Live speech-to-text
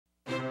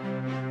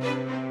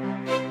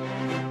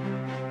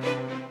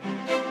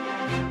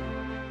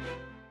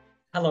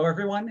Hello,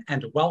 everyone,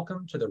 and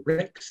welcome to the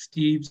Rick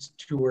Steves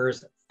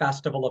Tours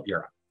Festival of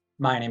Europe.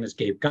 My name is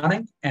Gabe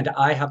Gunning, and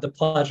I have the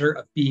pleasure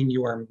of being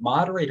your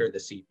moderator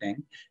this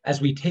evening as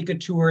we take a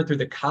tour through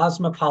the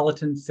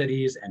cosmopolitan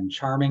cities and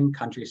charming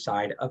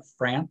countryside of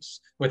France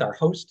with our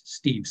host,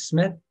 Steve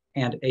Smith,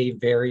 and a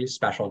very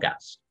special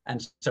guest.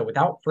 And so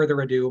without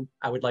further ado,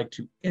 I would like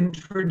to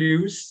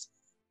introduce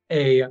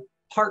a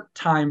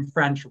part-time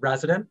French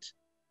resident,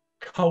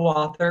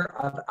 co-author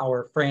of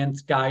our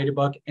France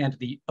guidebook, and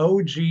the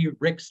OG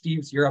Rick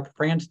Steves Europe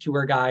France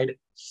tour guide,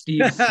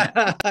 Steve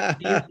Smith.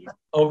 Steve,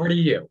 over to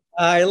you.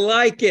 I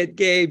like it,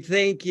 Gabe.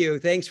 Thank you.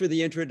 Thanks for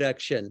the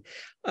introduction.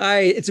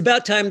 It's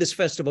about time this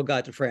festival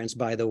got to France,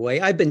 by the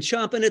way. I've been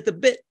chomping at the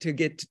bit to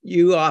get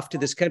you off to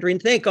this country,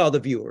 and thank all the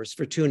viewers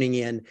for tuning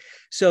in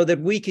so that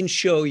we can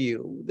show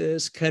you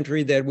this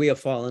country that we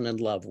have fallen in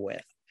love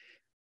with.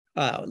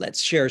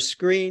 Let's share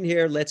screen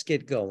here. Let's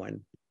get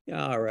going.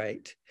 All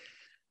right.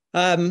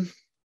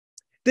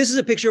 This is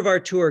a picture of our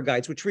tour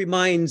guides, which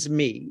reminds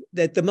me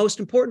that the most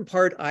important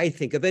part, I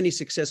think, of any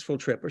successful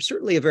trip, or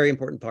certainly a very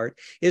important part,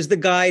 is the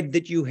guide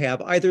that you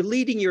have either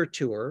leading your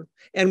tour,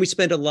 and we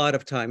spend a lot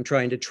of time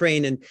trying to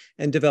train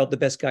and develop the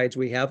best guides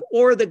we have,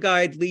 or the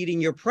guide leading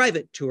your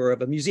private tour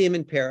of a museum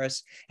in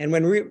Paris. And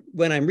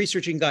when I'm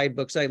researching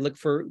guidebooks, I look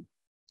for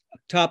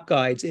top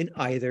guides in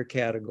either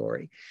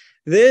category.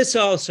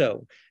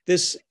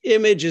 This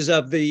image is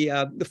of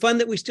the fun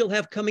that we still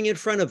have coming in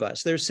front of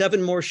us. There's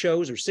 7 more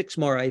shows, or 6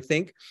 more, I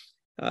think.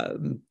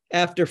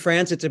 After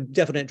France, it's a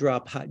definite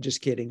drop.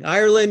 Just kidding.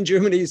 Ireland,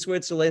 Germany,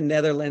 Switzerland,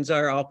 Netherlands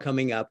are all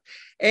coming up.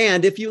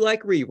 And if you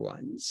like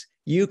reruns,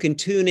 you can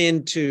tune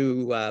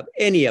into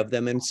any of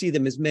them and see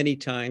them as many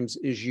times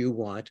as you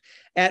want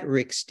at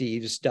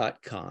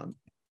ricksteves.com.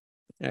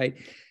 All right.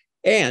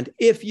 And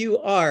if you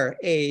are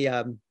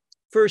a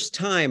first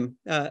time,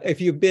 if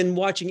you've been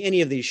watching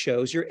any of these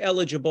shows, you're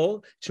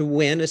eligible to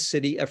win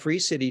a free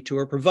city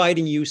tour,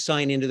 providing you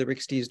sign into the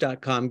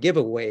ricksteves.com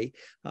giveaway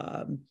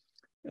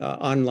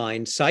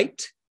online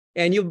site.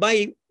 And you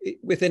might,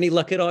 with any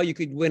luck at all, you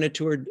could win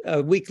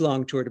a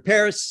week-long tour to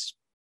Paris,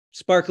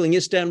 sparkling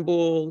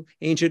Istanbul,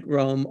 ancient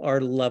Rome, or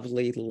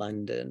lovely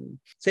London.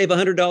 Save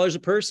 $100 a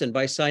person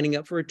by signing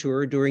up for a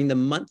tour during the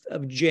month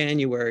of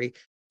January.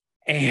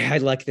 I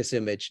like this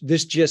image.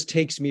 This just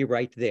takes me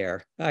right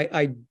there.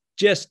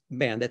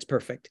 Man, that's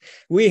perfect.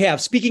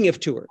 Speaking of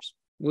tours,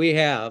 we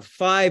have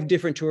 5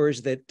 different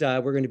tours that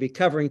we're going to be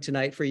covering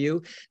tonight for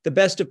you. The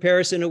Best of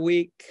Paris in a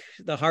week,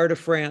 the Heart of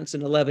France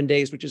in 11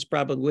 days, which is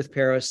probably with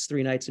Paris,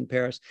 3 nights in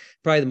Paris,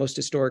 probably the most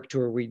historic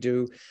tour we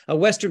do. A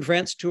Western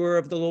France tour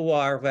of the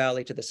Loire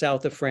Valley to the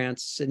south of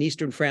France, an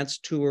Eastern France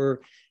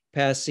tour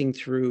passing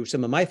through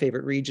some of my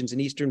favorite regions in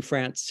Eastern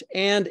France,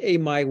 and a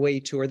My Way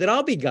tour that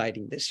I'll be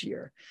guiding this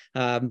year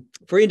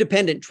for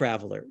independent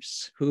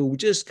travelers who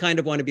just kind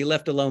of want to be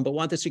left alone, but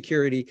want the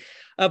security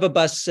of a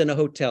bus and a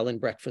hotel and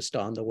breakfast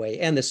on the way,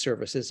 and the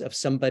services of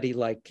somebody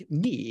like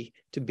me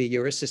to be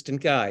your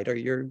assistant guide or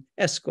your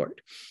escort.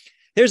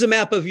 Here's a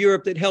map of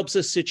Europe that helps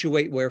us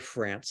situate where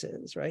France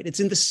is, right? It's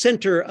in the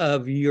center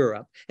of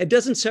Europe. It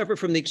doesn't suffer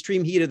from the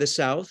extreme heat of the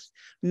south,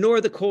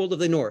 nor the cold of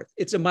the north.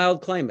 It's a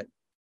mild climate.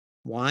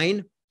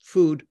 Wine,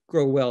 food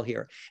grow well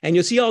here. And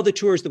you'll see all the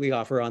tours that we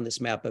offer on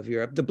this map of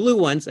Europe. The blue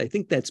ones, I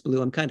think that's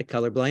blue, I'm kind of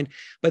colorblind,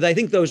 but I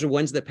think those are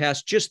ones that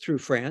pass just through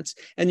France.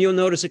 And you'll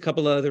notice a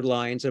couple of other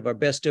lines of our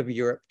Best of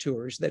Europe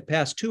tours that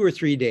pass 2 or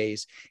 3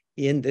 days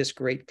in this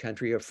great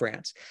country of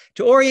France.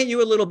 To orient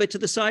you a little bit to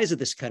the size of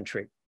this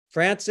country,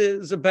 France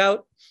is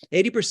about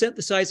 80%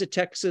 the size of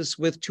Texas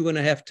with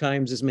 2.5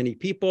 times as many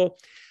people.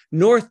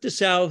 North to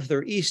south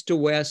or east to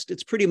west,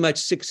 it's pretty much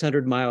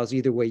 600 miles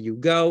either way you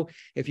go.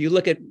 If you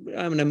look at,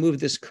 I'm going to move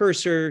this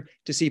cursor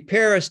to see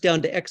Paris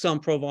down to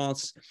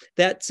Aix-en-Provence,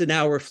 that's an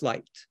hour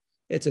flight.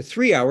 It's a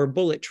 3-hour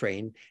bullet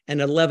train, an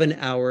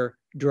 11-hour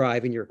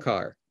drive in your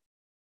car.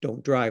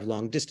 Don't drive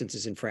long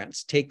distances in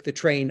France. Take the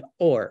train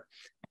or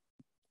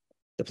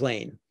the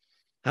plane.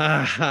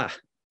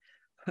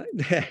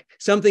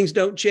 Some things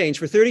don't change.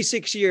 For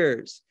 36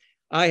 years,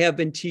 I have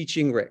been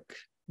teaching Rick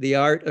the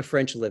art of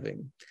French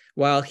living,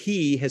 while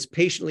he has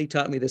patiently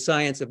taught me the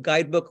science of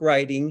guidebook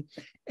writing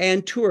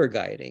and tour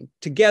guiding.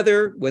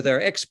 Together with our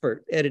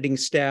expert editing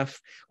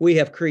staff, we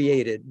have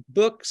created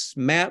books,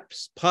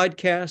 maps,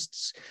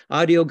 podcasts,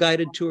 audio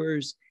guided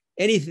tours,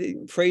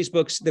 anything, phrase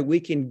books that we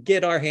can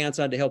get our hands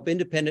on to help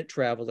independent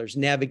travelers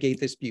navigate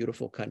this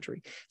beautiful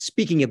country.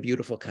 Speaking of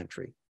beautiful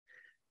country,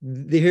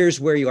 here's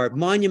where you are,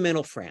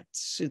 monumental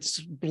France.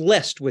 It's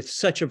blessed with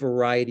such a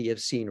variety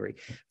of scenery,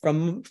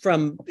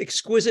 from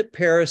exquisite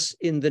Paris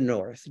in the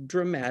north,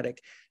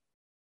 dramatic,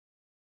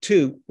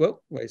 to,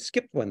 well, I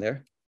skipped one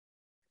there,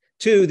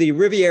 to the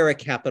Riviera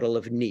capital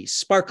of Nice,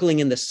 sparkling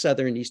in the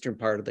southern eastern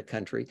part of the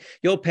country.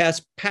 You'll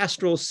pass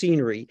pastoral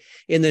scenery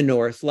in the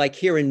north, like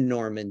here in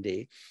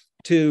Normandy,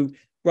 to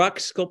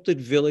rock-sculpted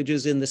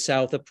villages in the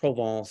south of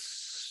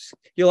Provence.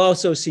 You'll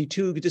also see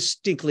 2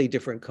 distinctly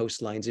different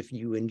coastlines if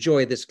you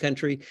enjoy this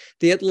country.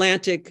 The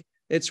Atlantic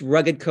its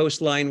rugged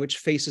coastline, which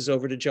faces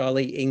over to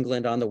jolly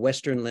England on the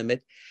western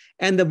limit,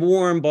 and the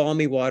warm,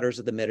 balmy waters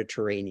of the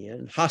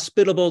Mediterranean,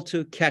 hospitable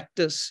to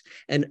cactus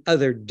and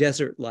other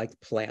desert-like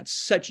plants.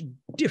 Such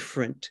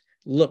different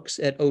looks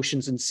at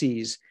oceans and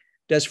seas.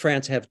 Does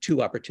France have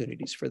two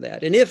opportunities for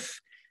that? And if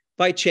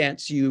by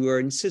chance you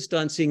insist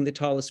on seeing the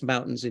tallest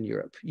mountains in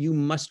Europe, you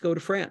must go to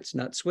France,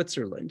 not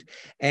Switzerland,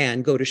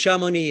 and go to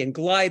Chamonix and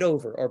glide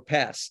over or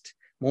past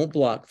Mont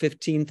Blanc,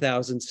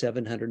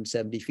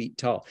 15,770 feet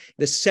tall,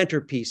 the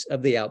centerpiece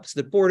of the Alps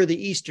that border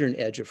the eastern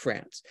edge of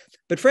France.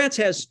 But France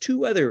has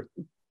two other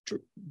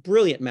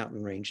brilliant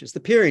mountain ranges,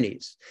 the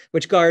Pyrenees,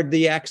 which guard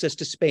the access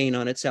to Spain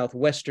on its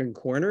southwestern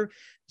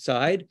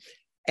side,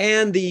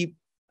 and the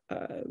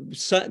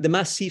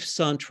Massif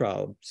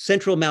Central,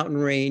 Central Mountain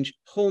Range,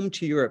 home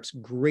to Europe's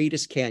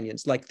greatest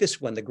canyons, like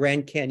this one, the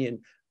Grand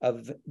Canyon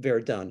of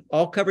Verdun,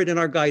 all covered in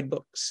our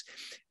guidebooks,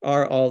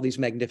 are all these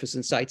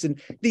magnificent sites. And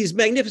these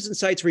magnificent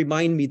sites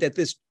remind me that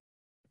this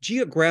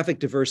geographic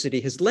diversity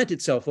has lent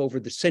itself over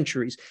the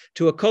centuries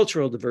to a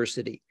cultural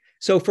diversity.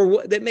 So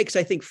that makes,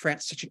 I think,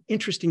 France such an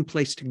interesting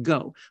place to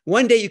go.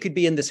 One day you could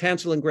be in this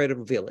Hansel and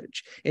Gretel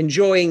village,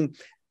 enjoying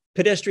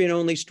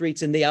pedestrian-only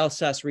streets in the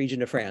Alsace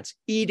region of France,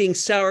 eating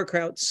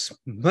sauerkraut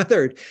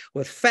smothered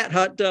with fat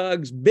hot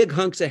dogs, big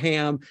hunks of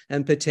ham,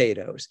 and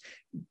potatoes,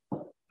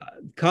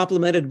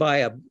 complemented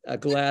by a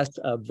glass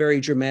of very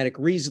dramatic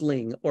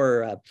Riesling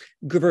or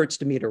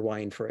Gewürztraminer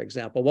wine, for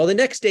example. While the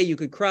next day you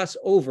could cross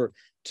over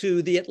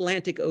to the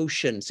Atlantic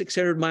Ocean,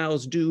 600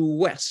 miles due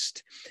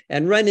west,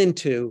 and run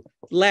into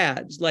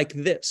lads like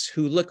this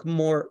who look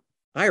more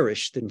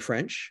Irish than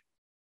French,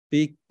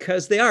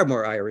 because they are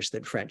more Irish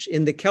than French,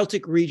 in the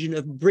Celtic region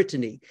of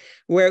Brittany,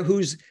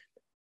 whose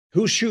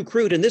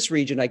choucroute in this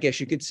region, I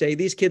guess you could say,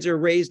 these kids are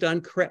raised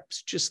on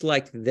crepes just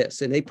like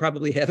this, and they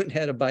probably haven't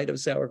had a bite of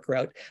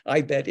sauerkraut,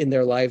 I bet, in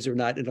their lives, or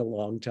not in a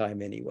long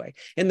time anyway.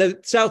 In the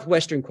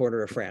southwestern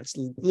corner of France,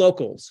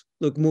 locals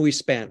look muy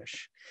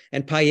Spanish,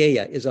 and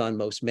paella is on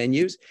most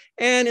menus.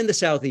 And in the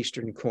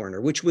southeastern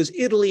corner, which was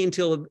Italy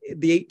until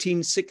the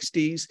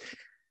 1860s,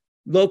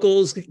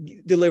 locals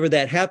deliver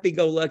that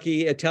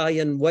happy-go-lucky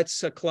Italian,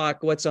 what's o'clock,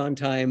 what's on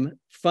time,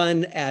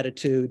 fun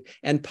attitude,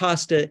 and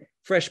pasta,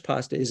 fresh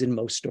pasta, is in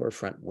most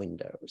storefront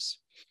windows.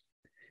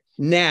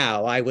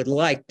 Now, I would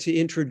like to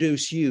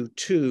introduce you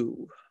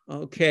to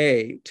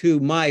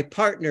my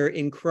partner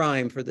in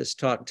crime for this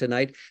talk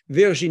tonight,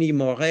 Virginie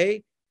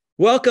Moré.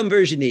 Welcome,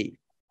 Virginie.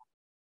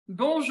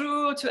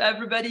 Bonjour to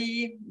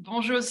everybody.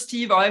 Bonjour,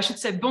 Steve, or I should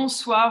say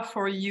bonsoir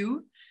for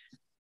you.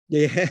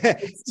 Yeah.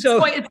 It's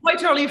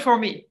quite early for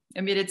me. I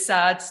mean, it's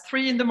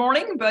 3 in the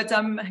morning, but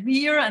I'm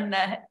here, and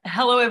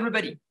hello,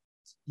 everybody.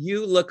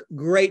 You look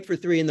great for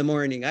 3 in the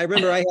morning. I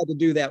remember I had to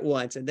do that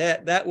once, and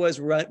that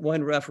was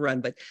one rough run,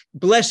 but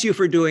bless you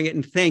for doing it,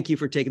 and thank you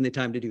for taking the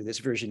time to do this,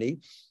 Virginie.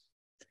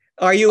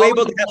 Are you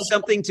able to have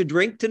something to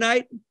drink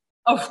tonight?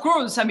 Of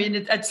course. I mean,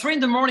 at 3 in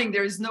the morning,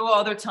 there is no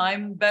other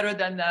time better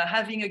than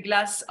having a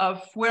glass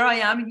of, where I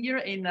am here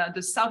in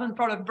the southern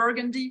part of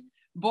Burgundy,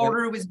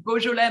 border with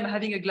Beaujolais. I'm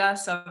having a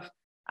glass of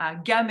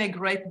Gamay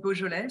grape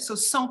Beaujolais. So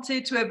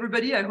santé to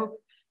everybody. I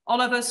hope all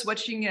of us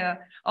watching,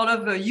 all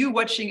of you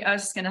watching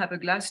us can have a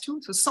glass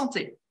too. So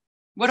santé.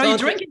 What are you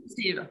drinking,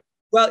 Steve?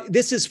 Well,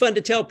 this is fun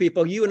to tell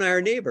people. You and I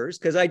are neighbors,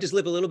 because I just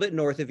live a little bit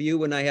north of you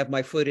when I have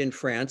my foot in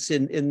France,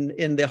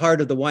 in the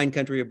heart of the wine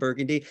country of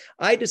Burgundy.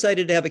 I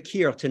decided to have a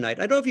Kir tonight.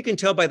 I don't know if you can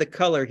tell by the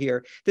color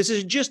here. This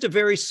is just a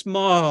very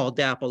small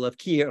dapple of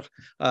Kir,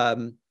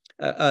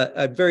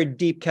 a very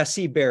deep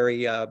cassis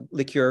berry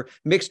liqueur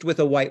mixed with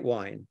a white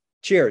wine.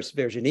 Cheers,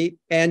 Virginie,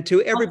 and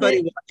to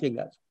everybody watching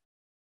us.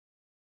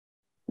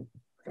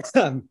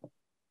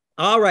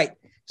 All right,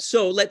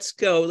 so let's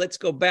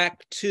go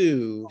back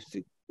to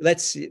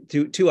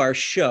our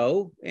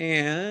show.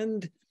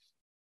 And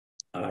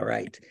all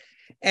right,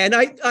 and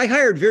I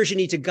hired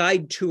Virginie to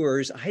guide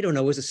tours, I don't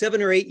know, was it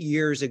 7 or 8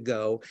 years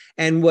ago,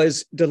 and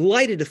was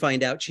delighted to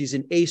find out she's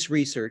an ace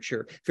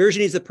researcher.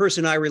 Virginie's the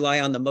person I rely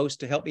on the most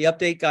to help me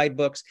update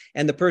guidebooks,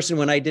 and the person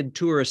when I did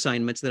tour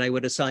assignments that I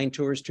would assign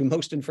tours to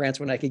most in France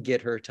when I could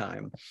get her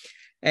time.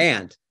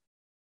 And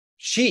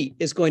she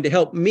is going to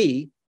help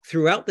me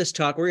throughout this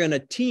talk. We're going to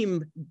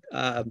team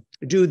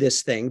do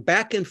this thing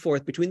back and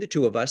forth between the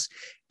two of us,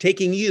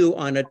 taking you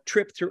on a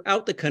trip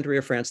throughout the country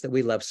of France that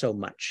we love so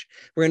much.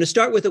 We're going to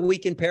start with a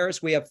week in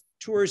Paris. We have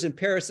tours in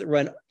Paris that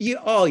run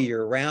all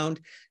year round.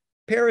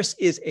 Paris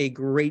is a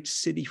great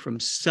city from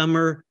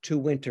summer to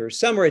winter.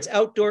 Summer, it's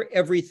outdoor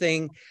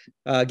everything.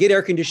 Get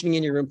air conditioning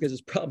in your room because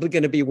it's probably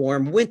going to be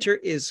warm. Winter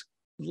is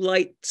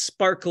light,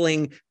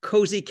 sparkling,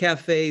 cozy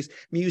cafes,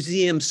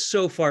 museums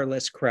so far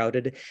less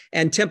crowded,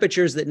 and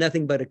temperatures that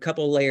nothing but a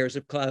couple layers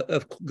of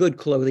good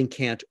clothing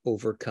can't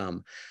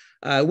overcome.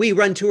 We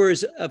run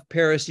tours of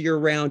Paris year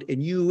round,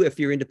 and you, if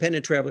you're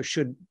independent travelers,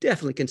 should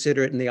definitely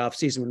consider it in the off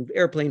season when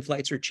airplane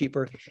flights are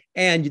cheaper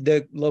and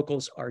the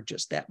locals are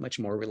just that much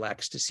more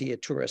relaxed to see a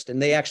tourist,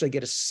 and they actually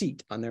get a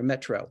seat on their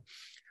metro.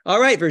 All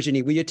right,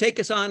 Virginie, will you take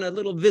us on a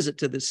little visit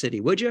to the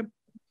city, would you?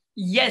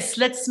 Yes,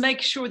 let's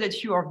make sure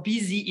that you are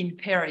busy in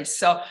Paris.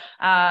 So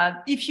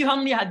if you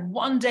only had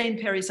one day in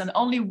Paris and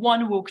only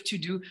one walk to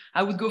do,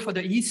 I would go for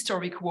the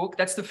historic walk.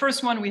 That's the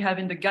first one we have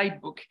in the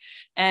guidebook.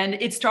 And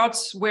it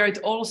starts where it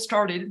all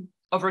started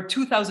over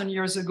 2,000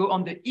 years ago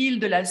on the Île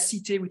de la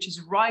Cité, which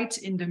is right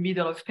in the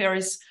middle of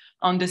Paris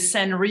on the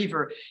Seine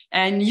River.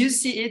 And you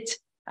see it,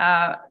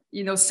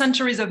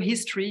 centuries of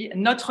history.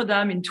 Notre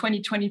Dame in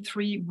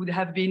 2023 would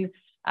have been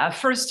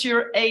first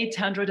year,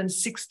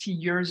 860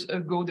 years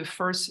ago, the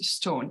first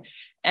stone.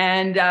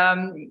 And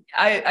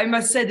I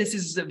must say, this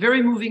is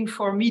very moving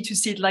for me to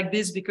see it like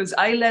this, because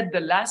I led the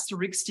last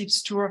Rick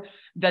Steves tour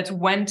that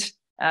went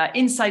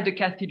inside the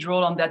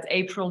cathedral on that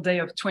April day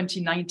of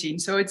 2019.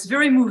 So it's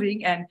very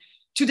moving. And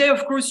today,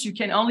 of course, you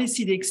can only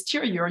see the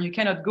exterior. You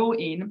cannot go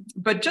in,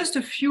 but just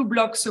a few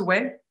blocks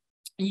away,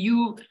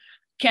 you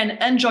can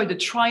enjoy the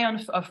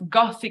triumph of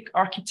Gothic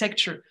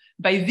architecture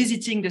by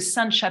visiting the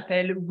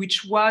Sainte-Chapelle,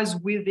 which was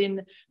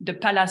within the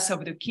Palace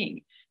of the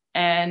King.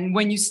 And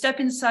when you step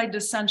inside the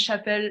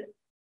Sainte-Chapelle,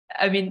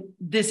 I mean,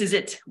 this is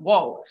it.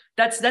 Whoa,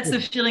 that's the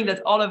feeling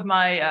that all of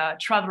my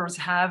travelers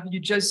have.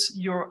 You just,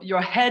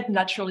 your head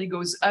naturally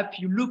goes up.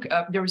 You look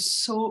up, there is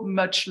so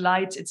much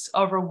light. It's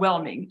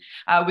overwhelming.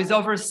 With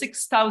over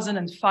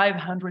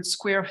 6,500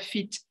 square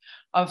feet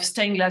of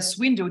stained glass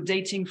window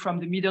dating from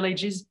the Middle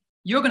Ages,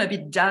 you're going to be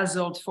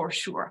dazzled for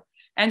sure.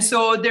 And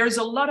so there's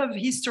a lot of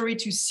history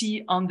to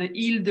see on the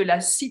Île de la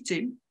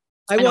Cité.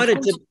 I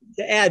wanted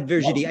to add,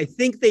 Virginie, I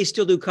think they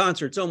still do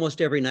concerts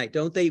almost every night,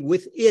 don't they?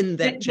 Within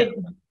that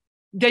chapel.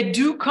 They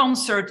do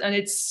concert, and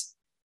it's,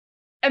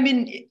 I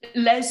mean,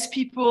 less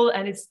people,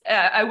 and it's.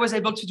 I was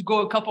able to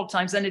go a couple of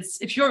times, and it's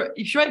if you're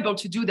able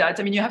to do that,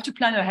 I mean, you have to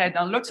plan ahead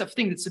on lots of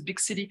things. It's a big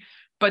city,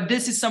 but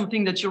this is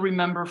something that you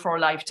remember for a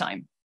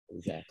lifetime.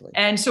 Exactly.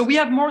 And so we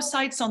have more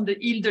sites on the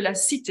Île de la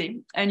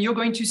Cité, and you're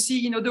going to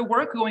see, the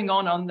work going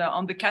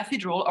on the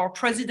cathedral. Our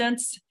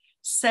president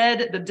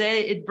said the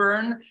day it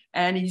burned,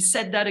 and he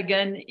said that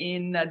again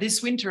in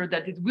this winter,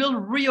 that it will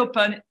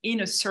reopen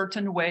in a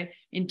certain way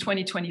in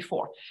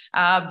 2024.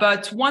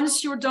 But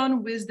once you're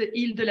done with the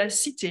Île de la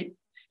Cité,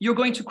 you're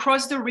going to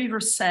cross the River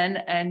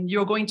Seine, and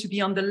you're going to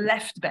be on the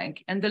left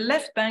bank. And the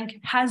left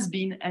bank has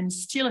been and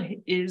still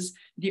is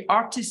the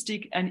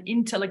artistic and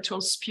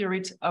intellectual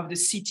spirit of the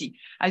city.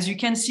 As you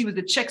can see with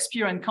the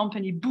Shakespeare and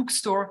Company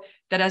bookstore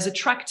that has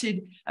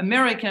attracted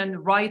American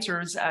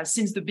writers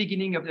since the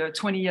beginning of the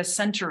 20th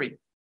century.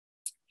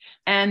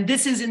 And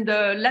this is in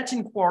the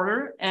Latin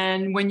Quarter.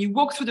 And when you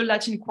walk through the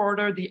Latin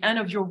Quarter, the end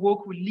of your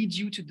walk will lead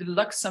you to the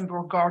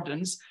Luxembourg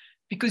Gardens,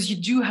 because you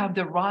do have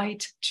the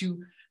right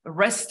to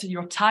rest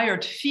your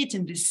tired feet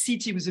in this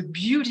city with a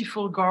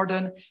beautiful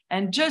garden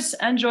and just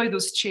enjoy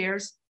those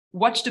chairs,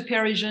 watch the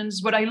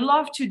Parisians. What I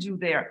love to do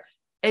there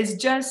is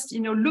just,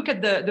 look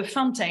at the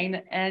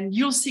fountain, and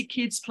you'll see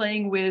kids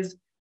playing with,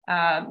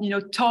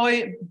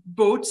 toy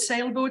boats,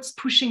 sailboats,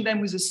 pushing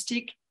them with a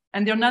stick,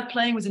 and they're not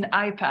playing with an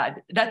iPad.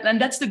 And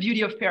that's the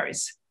beauty of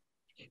Paris.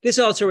 This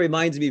also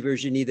reminds me,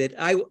 Virginie, that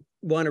I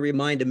want to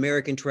remind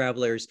American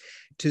travelers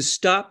to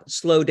stop,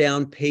 slow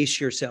down, pace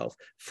yourself.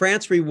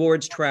 France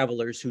rewards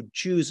travelers who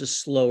choose a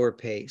slower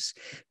pace.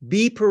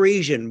 Be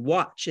Parisian,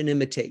 watch and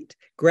imitate.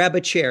 Grab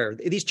a chair.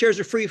 These chairs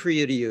are free for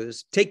you to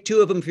use. Take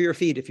 2 of them for your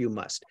feet if you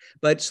must,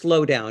 but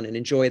slow down and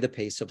enjoy the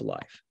pace of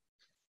life.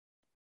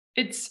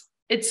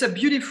 It's a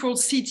beautiful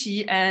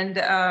city, and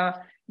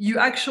you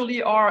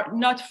actually are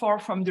not far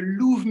from the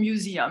Louvre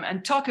Museum.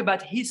 And talk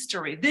about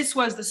history. This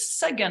was the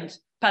second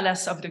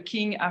Palace of the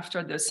King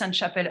after the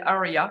Sainte-Chapelle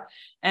area.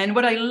 And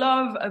what I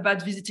love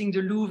about visiting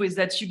the Louvre is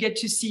that you get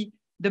to see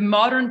the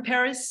modern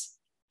Paris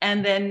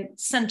and then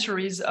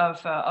centuries of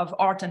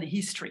art and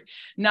history.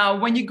 Now,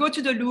 when you go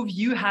to the Louvre,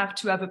 you have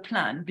to have a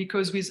plan,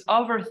 because with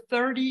over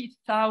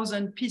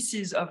 30,000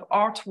 pieces of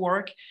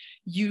artwork,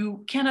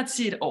 you cannot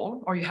see it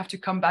all, or you have to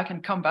come back,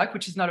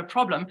 which is not a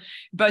problem.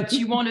 But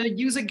you want to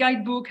use a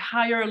guidebook,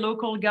 hire a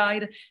local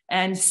guide,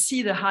 and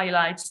see the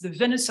highlights. The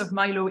Venus of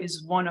Milo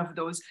is one of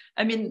those.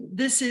 I mean,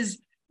 this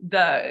is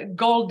the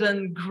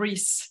golden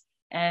Greece.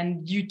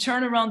 And you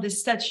turn around this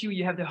statue,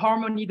 you have the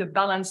harmony, the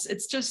balance.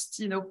 It's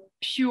just,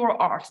 pure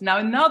art. Now,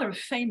 another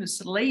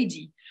famous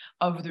lady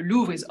of the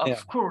Louvre is,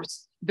 of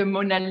course, the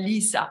Mona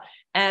Lisa.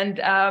 And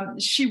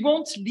she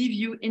won't leave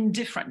you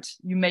indifferent.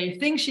 You may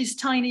think she's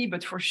tiny,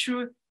 but for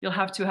sure, you'll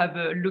have to have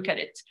a look at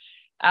it.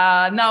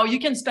 Now, you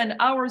can spend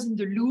hours in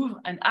the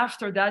Louvre, and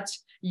after that,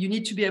 you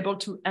need to be able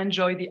to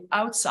enjoy the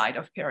outside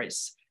of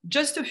Paris.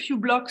 Just a few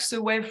blocks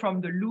away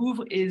from the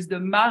Louvre is the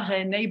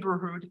Marais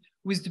neighborhood,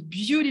 with the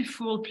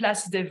beautiful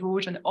Place des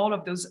Vosges and all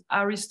of those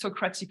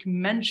aristocratic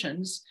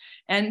mansions.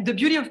 And the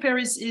beauty of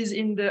Paris is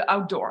in the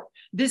outdoor.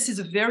 This is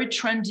a very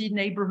trendy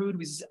neighborhood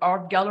with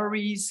art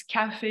galleries,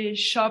 cafes,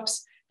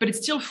 shops, but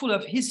it's still full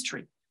of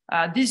history.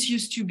 This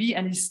used to be,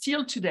 and is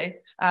still today,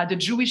 the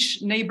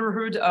Jewish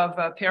neighborhood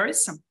of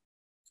Paris.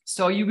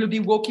 So you will be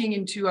walking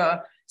into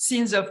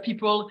scenes of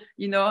people,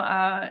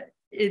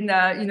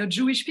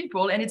 Jewish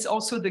people, and it's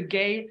also the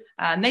gay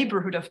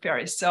neighborhood of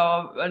Paris.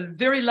 So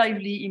very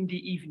lively in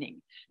the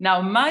evening.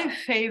 Now, my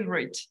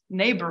favorite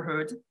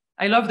neighborhood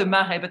I love the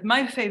Marais, but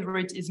my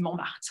favorite is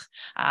Montmartre.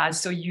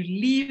 So you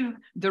leave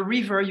the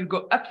river, you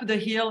go up the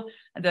hill.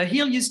 The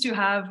hill used to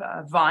have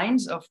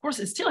vines. Of course,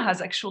 it still has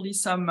actually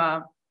some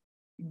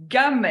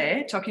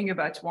gamay, talking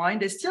about wine.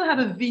 They still have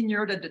a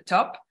vineyard at the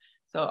top.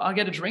 So I'll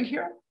get a drink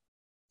here.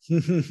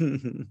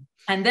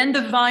 And then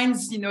the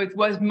vines, it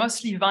was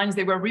mostly vines.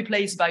 They were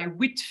replaced by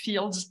wheat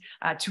fields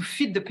to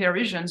feed the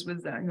Parisians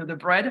with the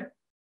bread.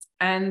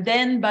 And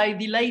then by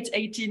the late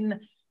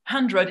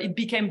 1800, it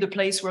became the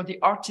place where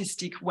the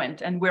artistic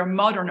went and where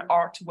modern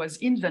art was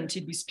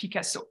invented with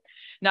Picasso.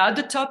 Now, at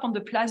the top on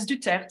the Place du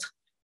Tertre,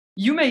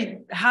 you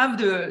may have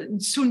the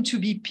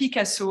soon-to-be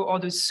Picasso or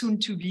the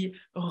soon-to-be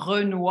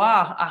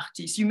Renoir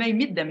artists. You may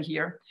meet them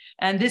here.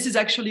 And this is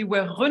actually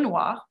where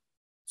Renoir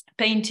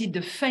painted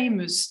the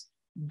famous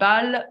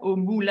Bal au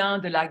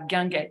Moulin de la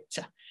Guinguette.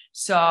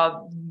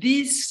 So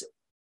this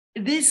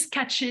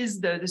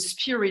catches the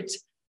spirit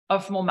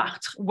of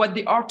Montmartre, what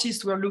the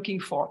artists were looking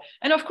for.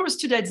 And of course,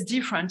 today it's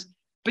different,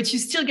 but you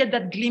still get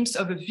that glimpse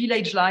of a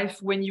village life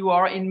when you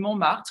are in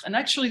Montmartre. And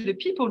actually, the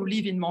people who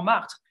live in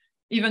Montmartre,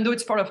 even though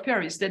it's part of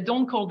Paris, they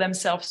don't call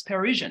themselves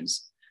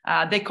Parisians.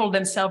 They call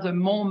themselves the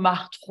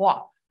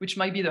Montmartrois, which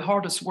might be the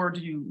hardest word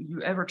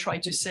you ever try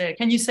to say.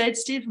 Can you say it,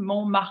 Steve?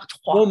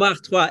 Montmartrois.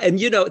 Montmartrois.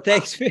 And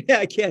thanks.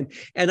 I can.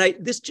 And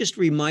this just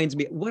reminds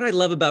me, what I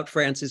love about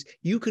France is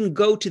you can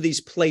go to these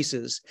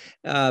places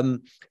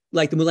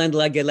like the Moulin de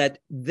la Galette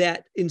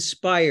that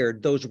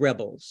inspired those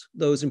rebels,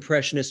 those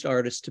impressionist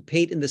artists to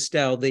paint in the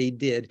style they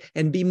did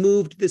and be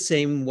moved the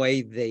same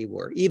way they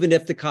were, even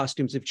if the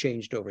costumes have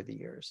changed over the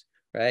years,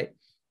 right?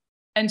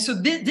 And so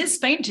this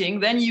painting,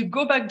 then you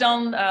go back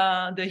down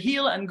the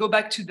hill and go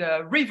back to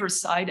the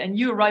riverside and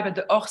you arrive at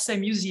the Orsay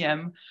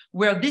Museum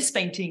where this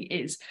painting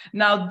is.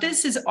 Now,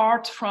 this is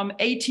art from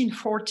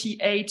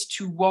 1848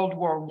 to World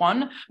War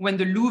I, when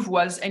the Louvre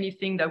was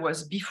anything that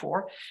was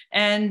before.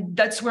 And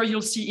that's where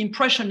you'll see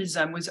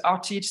Impressionism with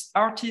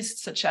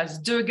artists such as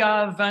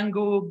Degas, Van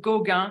Gogh,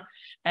 Gauguin,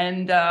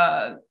 and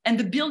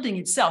the building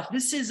itself.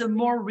 This is a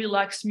more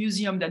relaxed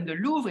museum than the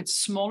Louvre. It's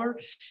smaller,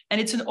 and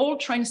it's an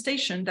old train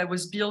station that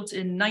was built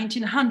in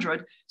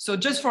 1900. So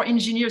just for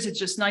engineers, it's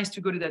just nice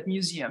to go to that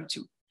museum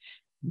too.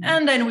 Mm-hmm.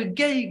 And then we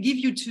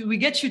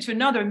get you to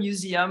another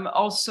museum,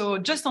 also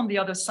just on the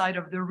other side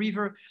of the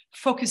river,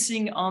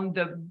 focusing on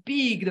the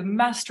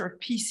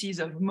masterpieces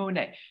of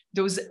Monet,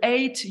 those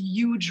 8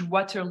 huge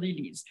water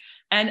lilies.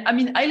 And I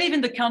mean, I live in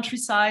the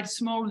countryside,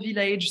 small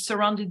village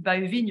surrounded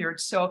by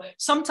vineyards. So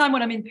sometime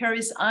when I'm in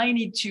Paris, I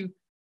need to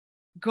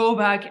go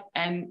back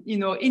and,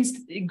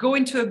 go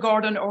into a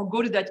garden or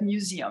go to that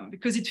museum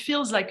because it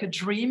feels like a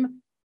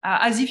dream,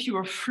 as if you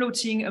were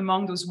floating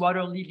among those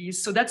water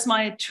lilies. So that's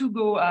my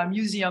to-go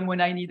museum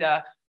when I need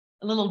a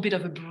little bit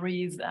of a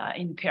breeze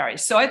in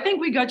Paris. So I think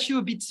we got you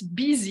a bit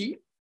busy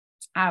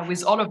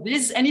with all of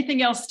this.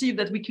 Anything else, Steve,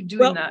 that we could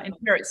do in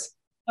Paris?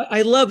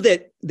 I love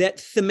that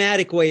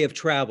thematic way of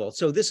travel.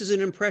 So this is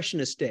an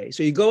Impressionist day.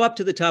 So you go up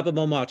to the top of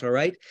Montmartre,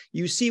 right?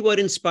 You see what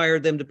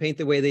inspired them to paint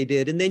the way they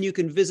did. And then you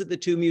can visit the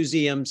 2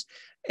 museums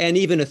and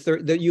even a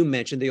third that you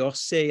mentioned, the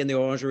Orsay and the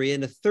Orangerie,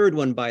 and a third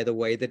one, by the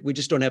way, that we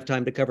just don't have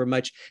time to cover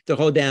much, the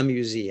Rodin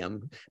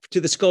Museum, to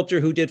the sculptor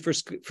who did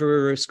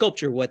for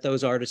sculpture what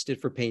those artists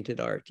did for painted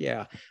art.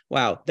 Yeah.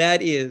 Wow.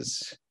 That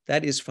is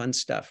fun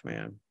stuff,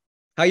 man.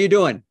 How you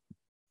doing?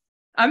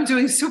 I'm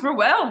doing super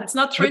well. It's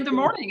not 3 in the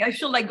morning. I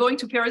feel like going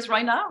to Paris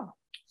right now.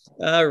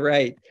 All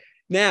right.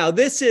 Now,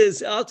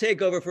 I'll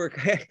take over for,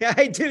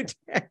 I do.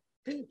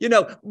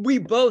 We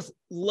both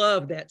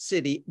love that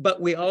city,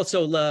 but we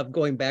also love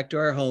going back to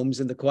our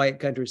homes in the quiet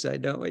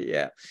countryside, don't we?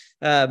 Yeah.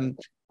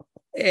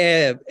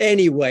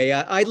 Anyway,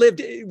 I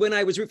lived, when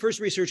I was first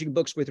researching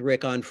books with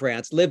Rick on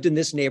France, lived in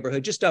this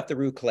neighborhood just off the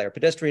Rue Claire,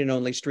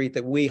 pedestrian-only street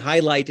that we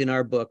highlight in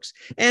our books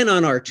and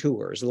on our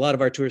tours. A lot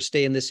of our tours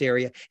stay in this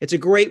area. It's a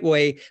great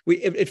way.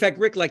 In fact,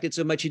 Rick liked it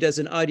so much, he does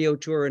an audio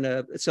tour and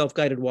a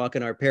self-guided walk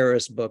in our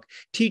Paris book,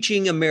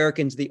 teaching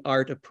Americans the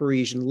art of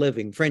Parisian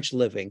living, French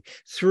living,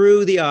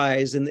 through the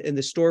eyes and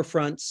the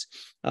storefronts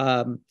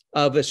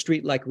of a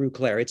street like Rue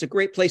Claire. It's a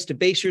great place to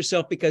base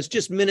yourself because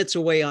just minutes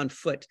away on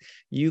foot,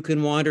 you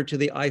can wander to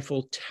the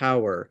Eiffel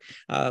Tower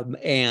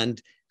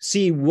and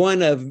see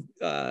one of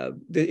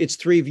its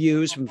 3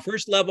 views from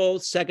first level,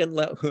 second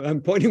level,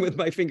 I'm pointing with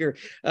my finger,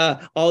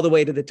 all the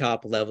way to the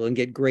top level and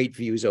get great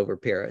views over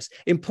Paris.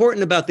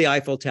 Important about the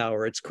Eiffel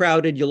Tower, it's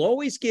crowded. You'll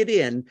always get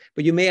in,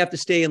 but you may have to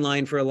stay in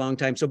line for a long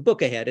time. So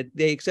book ahead.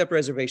 They accept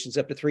reservations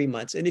up to 3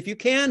 months. And if you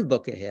can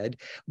book ahead,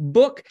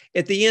 book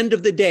at the end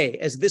of the day,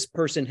 as this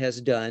person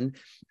has done,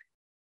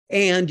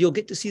 and you'll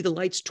get to see the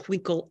lights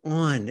twinkle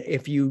on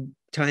if you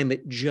time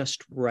it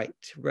just right?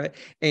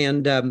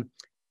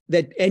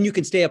 And you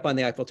can stay up on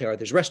the Eiffel Tower.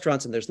 There's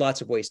restaurants and there's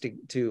lots of ways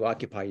to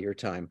occupy your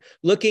time.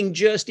 Looking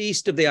just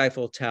east of the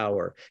Eiffel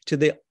Tower to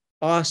the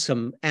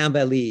awesome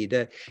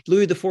Invalides,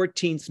 Louis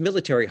XIV's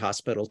military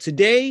hospital.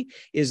 Today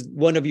is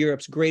one of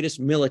Europe's greatest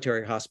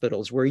military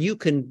hospitals where you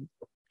can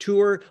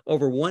tour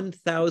over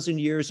 1,000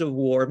 years of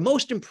war.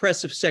 Most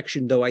impressive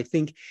section, though, I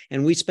think,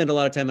 and we spent a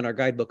lot of time in our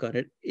guidebook on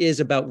it, is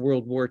about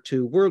World War II,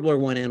 World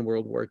War I and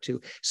World War II.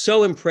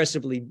 So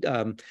impressively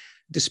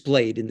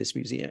displayed in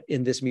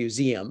this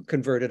museum,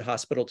 converted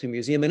hospital to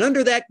museum. And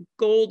under that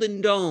golden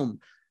dome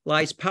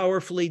lies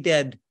powerfully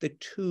dead the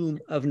tomb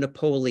of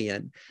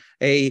Napoleon,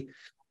 a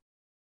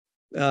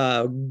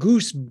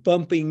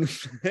goose-bumping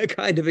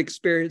kind of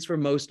experience for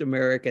most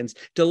Americans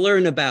to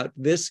learn about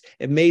this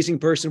amazing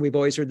person we've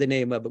always heard the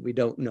name of, but we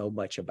don't know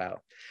much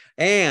about.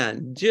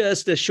 And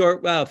just a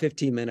short,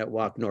 15-minute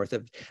walk north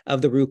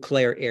of the Rue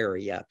Claire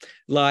area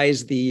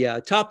lies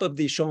the top of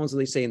the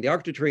Champs-Élysées in the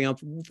Arc de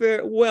Triomphe,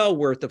 well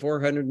worth the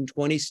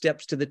 420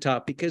 steps to the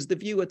top, because the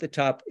view at the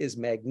top is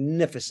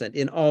magnificent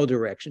in all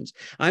directions.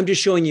 I'm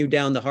just showing you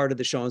down the heart of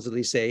the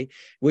Champs-Élysées,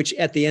 which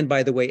at the end,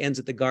 by the way, ends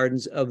at the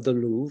gardens of the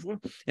Louvre.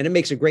 And it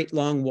makes a great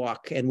long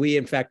walk. And we,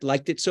 in fact,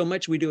 liked it so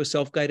much, we do a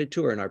self-guided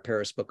tour in our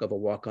Paris book of a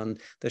walk on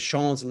the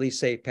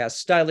Champs-Élysées, past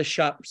stylish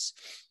shops,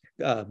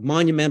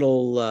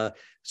 monumental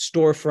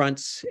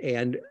storefronts,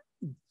 and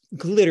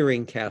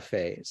glittering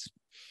cafes.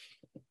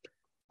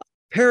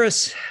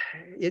 Paris,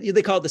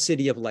 they call it the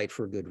city of light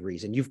for a good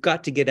reason. You've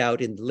got to get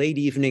out in late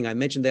evening. I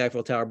mentioned the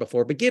Eiffel Tower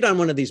before, but get on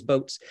one of these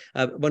boats,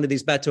 one of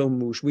these bateaux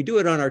mouches. We do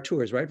it on our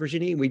tours, right,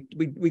 Virginie?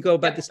 We go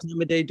about this time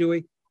of day, do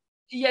we?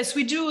 Yes,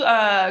 we do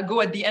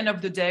go at the end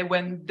of the day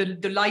when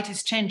the light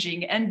is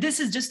changing. And this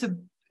is just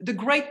the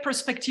great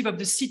perspective of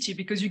the city,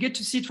 because you get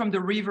to see it from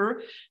the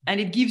river, and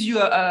it gives you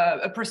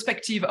a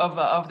perspective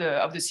of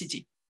the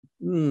city.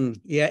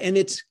 Yeah, and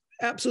it's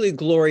absolutely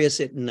glorious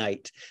at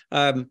night.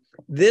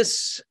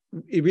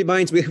 It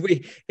reminds me,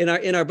 we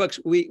in our books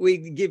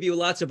we give you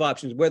lots of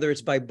options, whether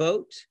it's by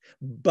boat,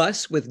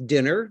 bus with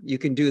dinner, you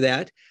can do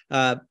that.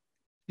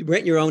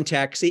 Rent your own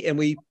taxi, and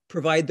we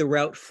provide the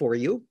route for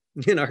you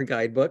in our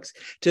guidebooks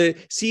to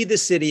see the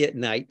city at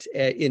night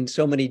in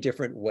so many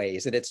different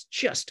ways. And it's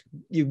just,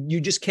 you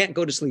just can't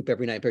go to sleep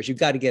every night in Paris. You've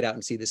got to get out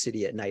and see the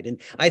city at night.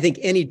 And I think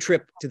any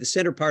trip to the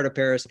center part of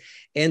Paris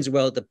ends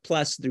well at the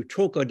Place du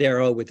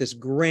Trocadero with this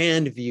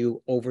grand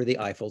view over the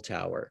Eiffel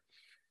Tower.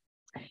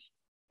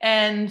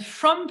 And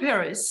from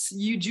Paris,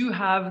 you do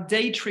have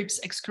day trips,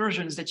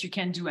 excursions that you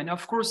can do. And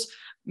of course,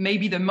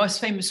 maybe the most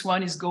famous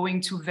one is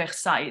going to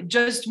Versailles,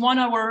 just 1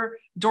 hour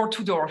door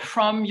to door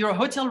from your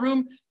hotel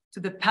room to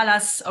the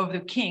Palace of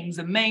the Kings,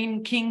 the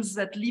main kings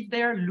that lived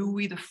there,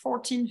 Louis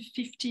XIV,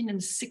 15,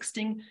 and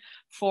 16.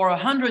 For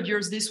 100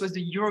 years, this was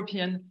the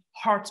European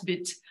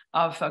heartbeat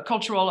of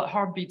cultural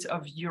heartbeat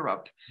of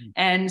Europe.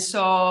 And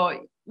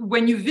so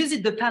when you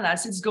visit the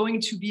palace, it's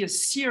going to be a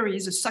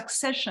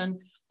succession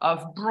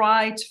of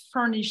bright,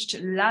 furnished,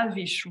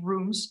 lavish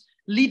rooms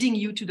leading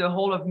you to the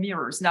Hall of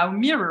Mirrors. Now,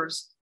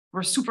 mirrors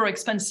were super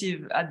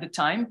expensive at the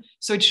time.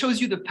 So it shows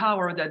you the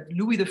power that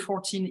Louis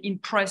XIV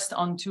impressed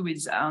onto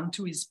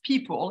his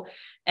people.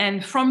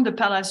 And from the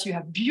palace, you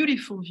have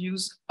beautiful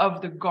views of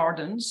the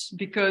gardens,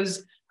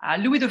 because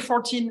Louis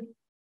XIV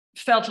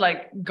felt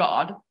like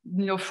God.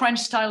 You know,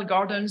 French-style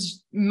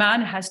gardens,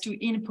 man has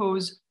to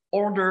impose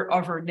order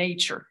over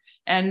nature.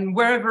 And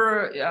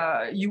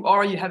wherever you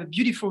are, you have a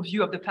beautiful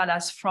view of the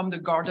palace from the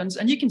gardens,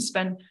 and you can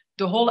spend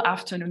the whole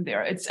afternoon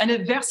there.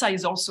 And Versailles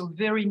is also a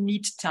very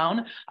neat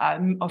town,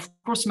 of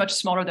course, much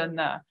smaller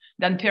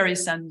than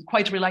Paris, and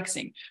quite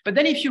relaxing. But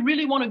then if you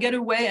really want to get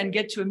away and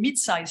get to a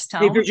mid-sized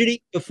town. Hey,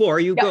 Virginie, before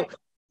you go,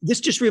 this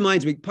just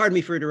reminds me, pardon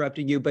me for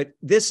interrupting you, but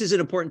this is an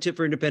important tip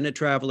for independent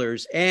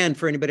travelers and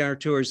for anybody on our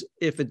tours,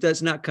 if it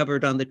does not cover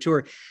it on the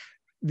tour.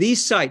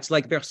 These sites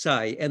like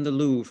Versailles and the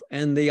Louvre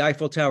and the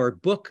Eiffel Tower,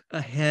 book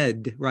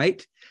ahead,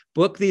 right?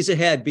 Book these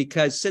ahead,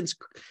 because since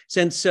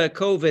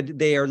COVID,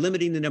 they are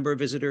limiting the number of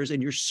visitors,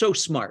 and you're so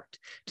smart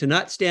to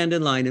not stand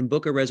in line and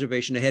book a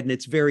reservation ahead, and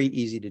it's very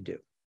easy to do.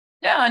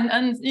 Yeah,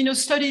 and you know,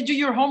 do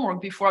your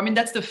homework before. I mean,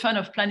 that's the fun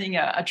of planning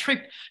a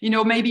trip. You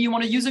know, maybe you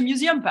want to use a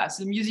museum pass.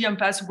 The museum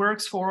pass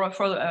works for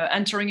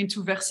entering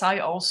into Versailles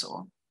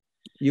also.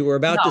 You were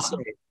about to say.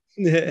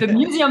 The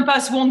museum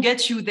pass won't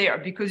get you there,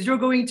 because you're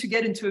going to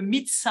get into a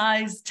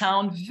mid-sized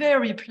town,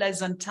 very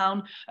pleasant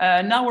town,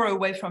 an hour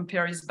away from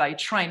Paris by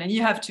train. And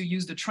you have to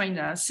use the train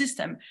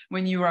system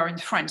when you are in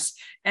France.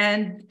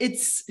 And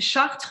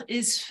Chartres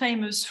is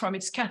famous from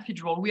its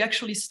cathedral. We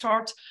actually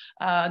start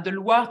the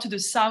Loire to the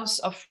south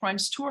of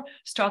France tour,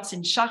 starts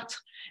in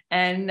Chartres.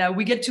 And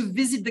we get to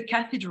visit the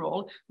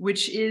cathedral,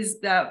 which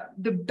is the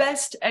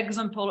best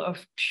example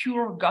of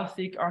pure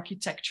Gothic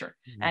architecture.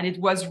 Mm-hmm. And it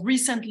was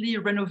recently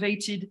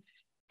renovated.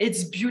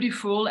 It's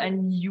beautiful.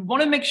 And you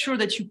want to make sure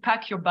that you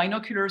pack your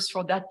binoculars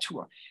for that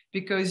tour,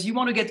 because you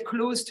want to get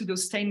close to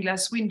those stained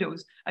glass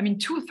windows. I mean,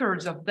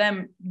 2/3 of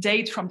them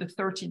date from the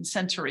 13th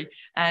century.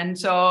 And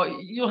so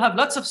you'll have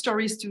lots of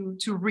stories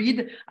to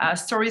read,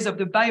 stories of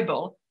the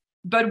Bible.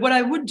 But what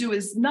I would do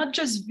is not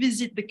just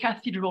visit the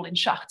cathedral in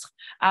Chartres.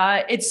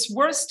 It's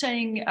worth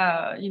staying,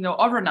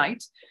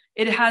 overnight.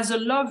 It has a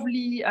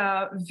lovely,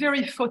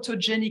 very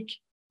photogenic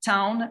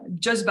town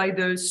just by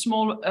the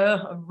small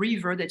Eure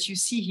river that you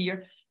see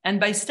here. And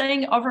by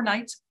staying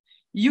overnight,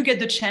 you get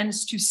the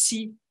chance to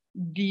see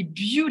the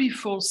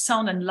beautiful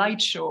sound and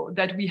light show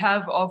that we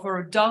have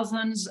over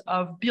dozens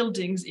of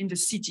buildings in the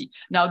city.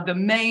 Now, the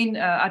main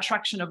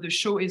attraction of the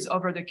show is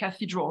over the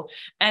cathedral.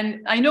 And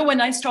I know when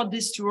I start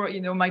this tour,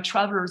 you know, my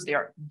travelers,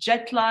 they're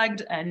jet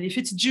lagged. And if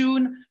it's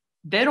June,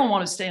 they don't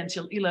want to stay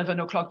until 11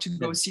 o'clock to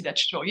go see that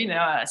show. You know,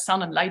 a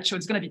sound and light show,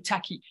 it's going to be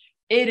tacky.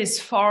 It is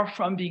far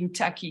from being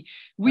tacky.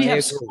 We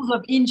have schools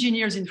of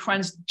engineers in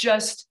France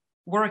just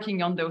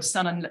working on those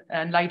sun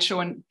and light show,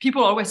 and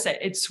people always say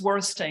it's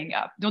worth staying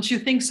up. Don't you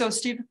think so,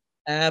 Steve?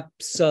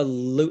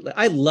 Absolutely.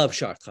 I love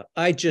Chartres.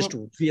 I just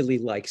really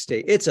like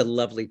stay. It's a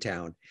lovely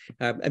town.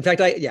 In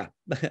fact, and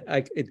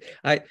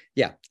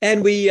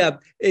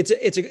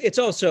it's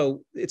also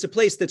a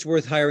place that's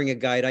worth hiring a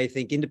guide, I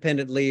think,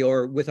 independently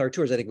or with our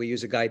tours. I think we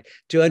use a guide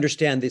to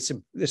understand this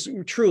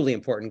truly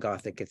important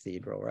Gothic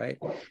cathedral, right?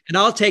 And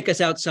I'll take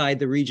us outside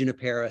the region of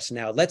Paris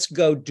now. Let's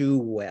go due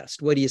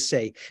west. What do you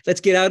say?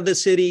 Let's get out of the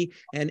city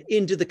and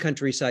into the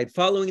countryside,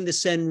 following the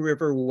Seine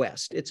River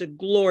west. It's a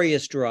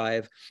glorious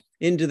drive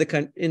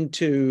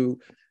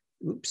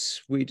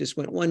oops, we just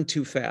went one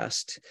too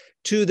fast,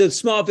 to the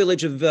small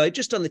village of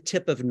just on the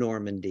tip of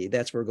Normandy.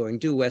 That's where we're going,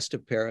 due west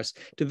of Paris,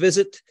 to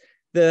visit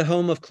the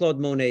home of Claude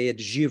Monet at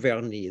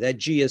Giverny. That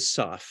G is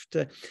soft.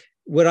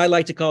 What I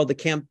like to call the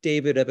Camp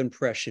David of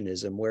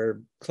Impressionism,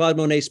 where Claude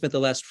Monet spent the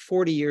last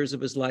 40 years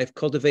of his life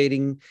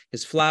cultivating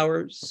his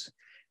flowers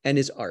and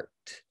his art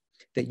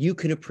that you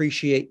can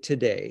appreciate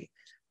today.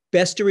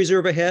 Best to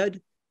reserve ahead.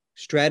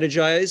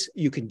 Strategize.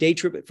 You can day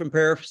trip it from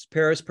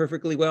Paris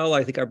perfectly well.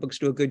 I think our books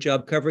do a good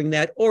job covering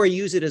that, or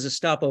use it as a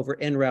stopover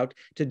en route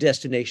to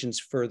destinations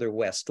further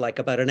west, like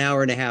about an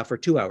hour and a half or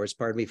 2 hours,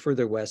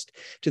 further west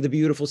to the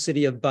beautiful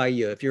city of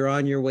Bayeux. If you're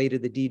on your way to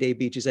the D-Day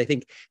beaches, I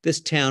think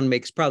this town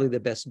makes probably the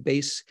best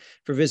base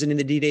for visiting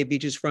the D-Day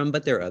beaches from,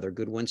 but there are other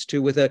good ones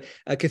too, with a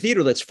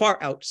cathedral that's far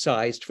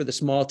outsized for the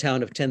small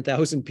town of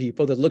 10,000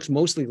 people that looks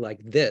mostly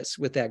like this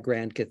with that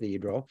grand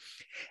cathedral.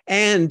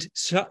 And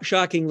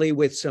shockingly,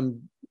 with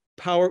some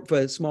power for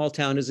a small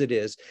town as it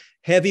is,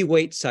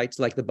 heavyweight sites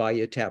like the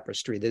Bayeux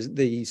Tapestry,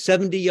 the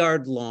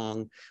 70-yard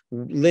long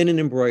linen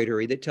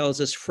embroidery that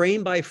tells us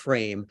frame by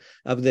frame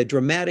of the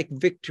dramatic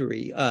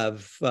victory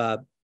of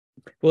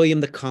William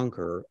the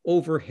Conqueror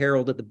over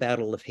Harold at the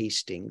Battle of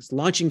Hastings,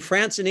 launching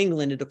France and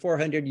England into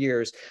 400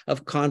 years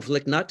of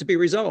conflict not to be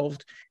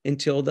resolved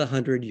until the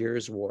 100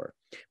 Years' War.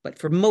 But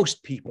for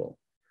most people,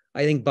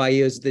 I think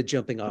Bayeux is the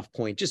jumping off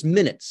point, just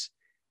minutes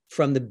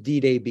from the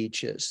D-Day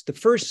beaches. The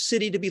first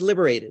city to be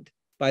liberated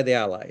by the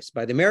Allies,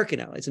 by the American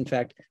Allies, in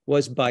fact,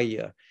 was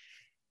Bayeux.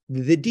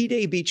 The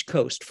D-Day beach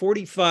coast,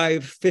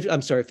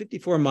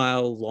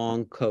 54-mile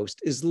long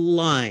coast, is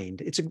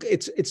lined.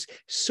 It's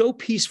so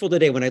peaceful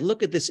today. When I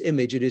look at this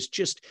image, it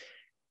just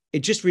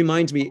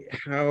reminds me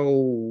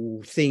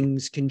how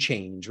things can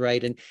change,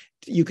 right? And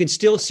you can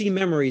still see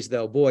memories,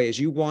 though, boy, as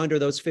you wander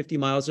those 50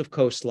 miles of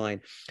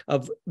coastline,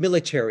 of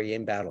military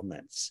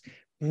embattlements,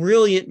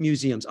 brilliant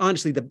museums.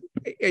 Honestly,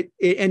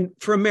 and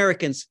for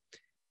Americans,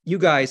 you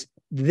guys,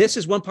 this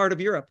is one part of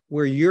Europe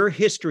where your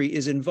history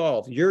is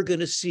involved. You're going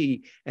to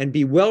see and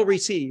be well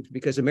received,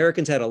 because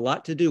Americans had a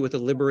lot to do with the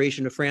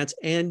liberation of France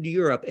and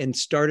Europe, and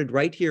started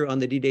right here on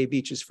the D-Day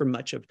beaches for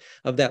much of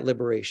that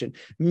liberation.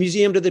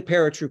 Museum to the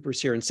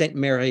Paratroopers here in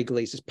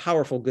Sainte-Mère-Église is a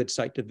powerful, good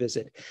site to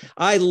visit.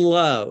 I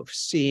love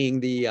seeing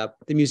the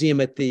museum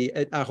at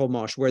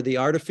Arromanches, where the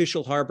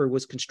artificial harbor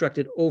was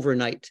constructed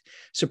overnight,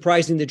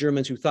 surprising the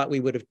Germans, who thought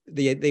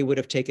they would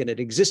have taken an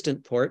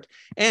existent port,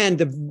 and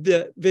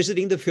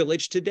visiting the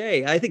village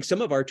today. I think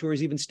some of our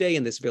tours even stay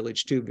in this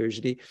village too,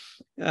 Virginie.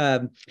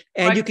 And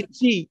right. You can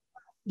see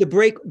the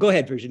break. Go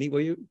ahead, Virginie, will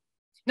you?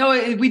 No,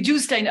 we do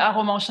stay in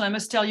Arromanches, and I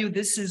must tell you,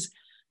 this is,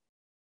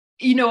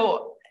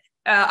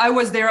 I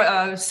was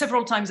there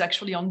several times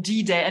actually on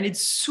D-Day, and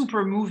it's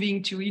super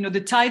moving to, the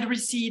tide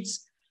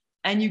recedes,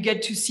 and you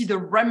get to see the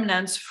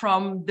remnants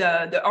from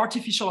the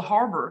artificial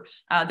harbor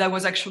that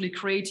was actually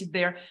created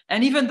there.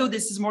 And even though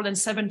this is more than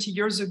 70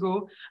 years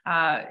ago,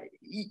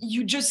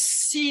 you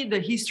just see the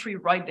history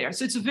right there.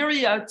 So it's a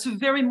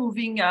very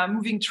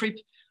moving trip.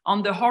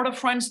 On the Heart of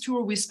France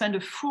tour, we spend a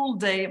full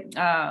day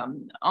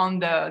on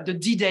the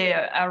D-Day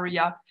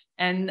area.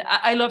 And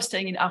I love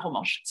staying in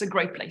Arromanches. It's a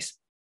great place.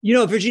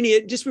 Virginie,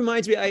 it just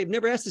reminds me, I've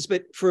never asked this,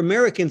 but for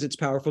Americans, it's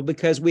powerful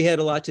because we had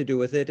a lot to do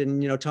with it.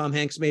 And, Tom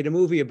Hanks made a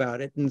movie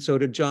about it, and so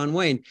did John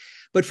Wayne.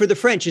 But for the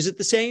French, is it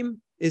the same?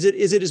 Is it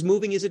as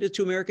moving as it is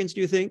to Americans,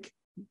 do you think?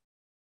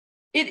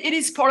 It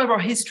is part of our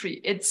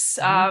history. It's,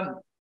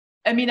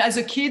 as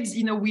a kid,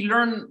 we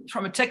learn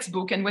from a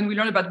textbook. And when we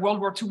learn about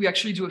World War II, we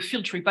actually do a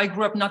field trip. I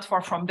grew up not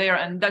far from there,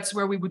 and that's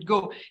where we would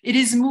go. It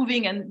is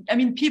moving.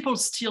 And people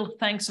still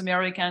thanks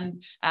American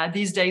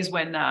these days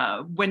when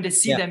they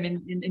see them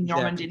in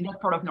Normandy, in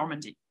that part of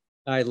Normandy.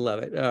 I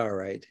love it. All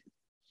right.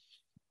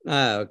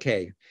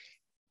 Okay.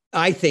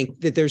 I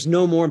think that there's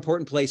no more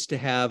important place to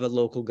have a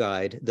local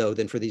guide, though,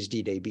 than for these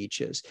D-Day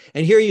beaches.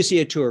 And here you see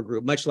a tour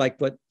group, much like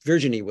what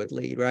Virginie would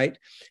lead, right?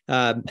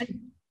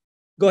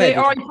 Go ahead. They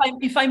are,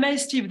 if I may,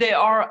 Steve, they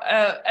are,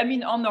 I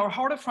mean, on our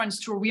Heart of France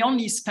tour, we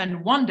only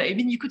spend one day. I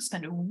mean, you could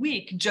spend a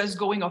week just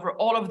going over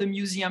all of the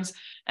museums.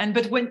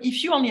 But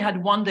if you only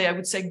had one day, I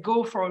would say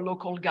go for a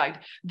local guide.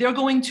 They're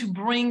going to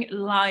bring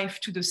life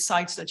to the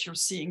sites that you're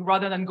seeing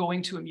rather than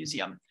going to a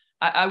museum.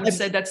 I would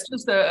say that's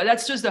just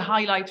the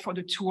highlight for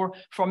the tour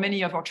for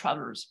many of our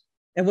travelers.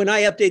 And when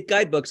I update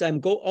guidebooks, I'm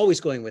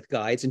always going with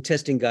guides and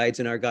testing guides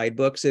in our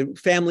guidebooks.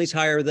 Families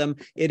hire them.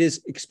 It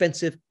is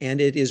expensive and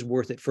it is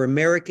worth it for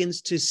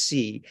Americans to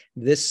see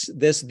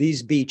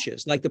these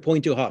beaches, like the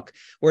Pointe du Hoc,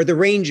 where the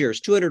Rangers,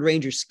 200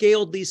 Rangers,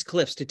 scaled these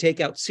cliffs to take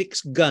out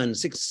 6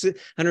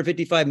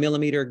 655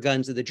 millimeter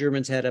guns that the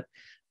Germans had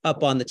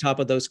up on the top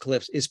of those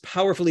cliffs, is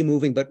powerfully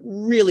moving, but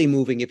really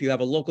moving if you have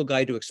a local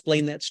guide to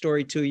explain that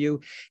story to you.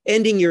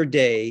 Ending your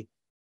day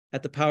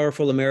at the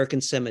powerful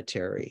American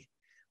Cemetery,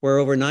 where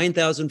over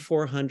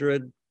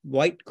 9,400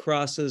 white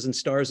crosses and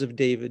stars of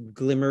David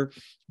glimmer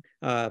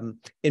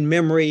in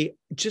memory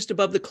just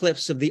above the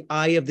cliffs of the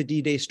eye of the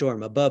D-Day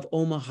storm, above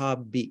Omaha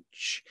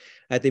Beach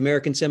at the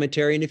American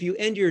Cemetery. And if you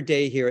end your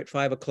day here at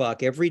 5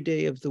 o'clock every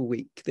day of the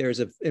week, there's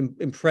an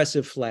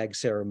impressive flag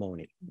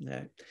ceremony.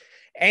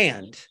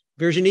 And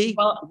Virginie,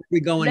 where are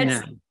we going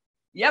now?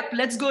 Yep,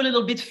 let's go a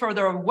little bit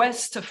further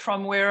west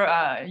from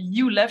where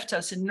you left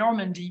us in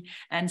Normandy,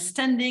 and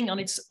standing on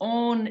its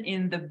own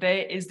in the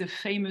bay is the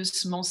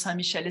famous Mont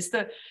Saint-Michel. It's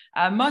the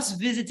most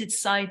visited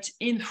site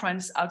in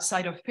France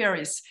outside of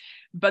Paris.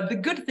 But the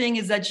good thing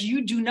is that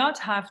you do not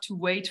have to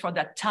wait for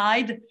that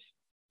tide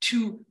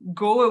to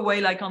go away,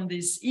 like on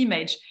this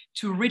image,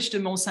 to reach the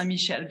Mont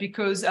Saint-Michel,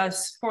 because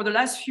for the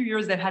last few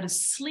years, they've had a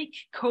sleek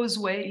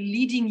causeway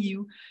leading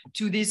you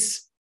to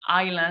this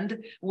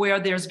island where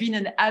there's been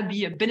an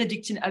abbey, a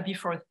Benedictine abbey,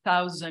 for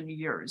 1,000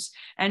 years.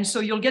 And so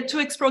you'll get to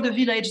explore the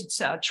village.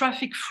 It's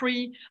traffic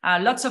free,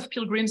 lots of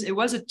pilgrims. It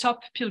was a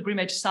top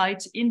pilgrimage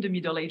site in the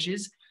Middle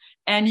Ages.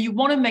 And you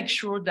want to make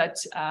sure that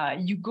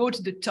you go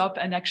to the top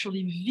and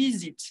actually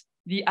visit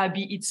the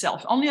abbey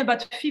itself. Only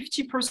about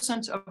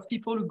 50% of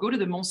people who go to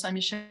the Mont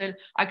Saint-Michel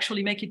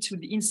actually make it to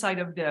the inside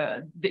of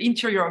the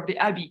interior of the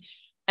abbey.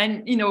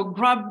 And, you know,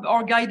 grab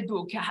our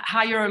guidebook,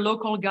 hire a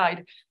local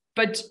guide.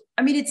 But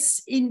I mean,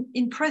 it's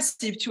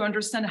impressive to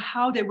understand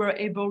how they were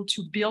able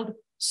to build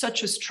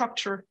such a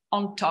structure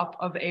on top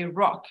of a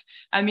rock.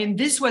 I mean,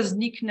 this was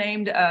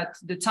nicknamed at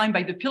the time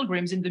by the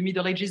pilgrims in the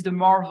Middle Ages, the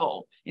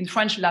marvel, in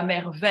French, la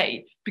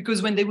merveille,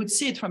 because when they would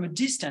see it from a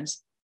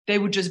distance, they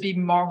would just be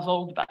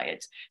marveled by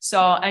it. So,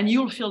 and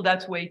you'll feel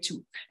that way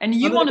too. And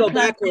you want to go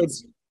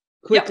backwards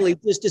quickly,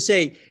 just to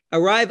say,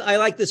 arrive, I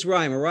like this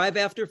rhyme, arrive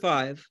after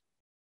 5.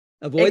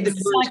 Avoid the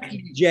first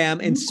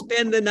jam and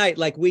spend the night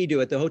like we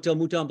do at the Hotel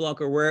Mouton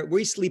Blanc, or where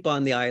we sleep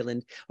on the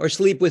island or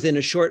sleep within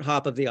a short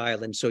hop of the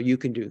island. So you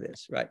can do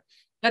this, right?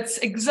 That's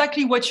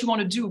exactly what you want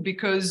to do,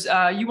 because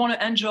you want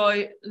to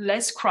enjoy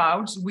less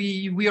crowds.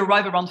 We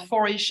arrive around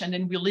 4-ish, and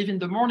then we leave in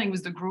the morning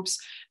with the groups.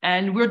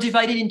 And we're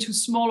divided into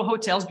small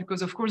hotels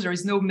because, of course, there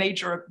is no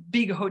major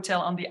big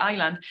hotel on the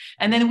island.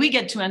 And then we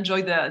get to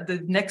enjoy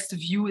the next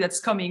view that's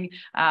coming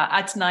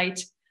at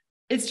night.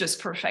 It's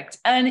just perfect.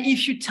 And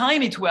if you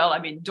time it well, I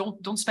mean,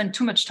 don't spend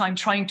too much time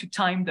trying to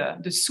time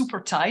the super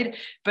tide.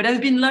 But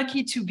I've been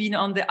lucky to be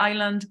on the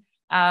island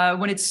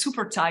when it's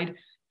super tide,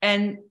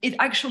 and it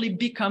actually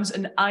becomes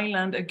an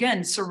island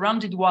again,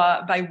 surrounded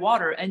by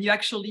water. And you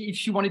actually,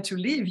 if you wanted to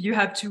leave, you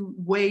have to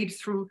wade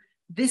through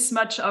this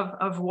much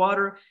of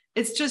water.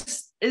 It's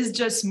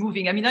just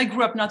moving. I mean, I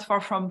grew up not far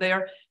from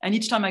there, and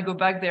each time I go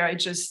back there, I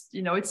just,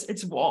 you know,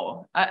 it's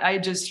wow. I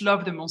just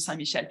love the Mont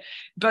Saint-Michel.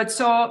 But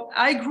so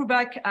I grew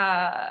back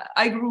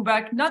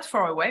not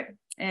far away,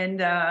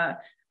 and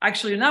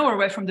actually an hour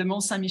away from the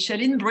Mont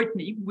Saint-Michel in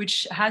Brittany,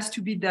 which has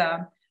to be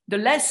the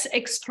less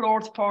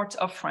explored part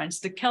of France,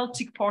 the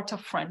Celtic part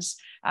of France.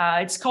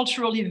 It's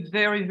culturally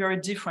very, very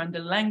different. The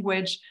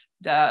language,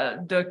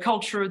 the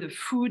culture, the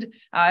food.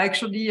 I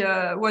actually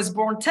was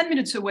born 10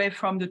 minutes away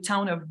from the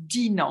town of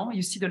Dinan.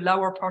 You see the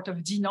lower part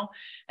of Dinan.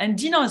 And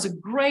Dinan is a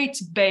great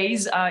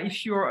base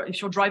if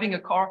you're driving a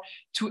car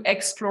to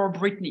explore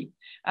Brittany.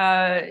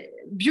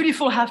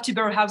 Beautiful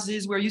half-timber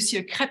houses where you see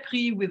a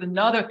crêperie with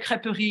another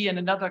crêperie and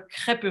another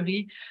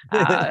crêperie.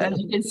 As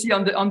you can see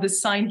on the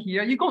sign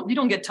here. You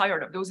don't get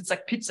tired of those. It's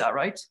like pizza,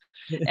 right?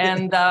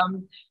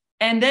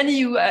 And then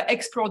you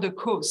explore the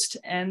coast.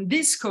 And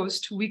this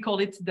coast, we call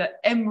it the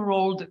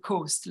Emerald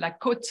Coast, la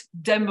Côte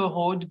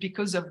d'Emeraude,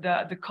 because of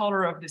the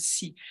color of the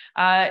sea.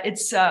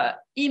 It's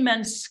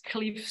immense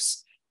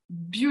cliffs,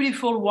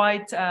 beautiful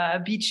white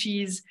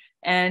beaches,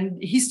 and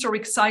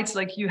historic sites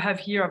like you have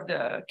here of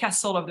the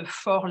castle of the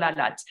Fort La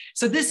Latte.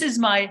 So this is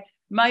my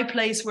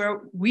place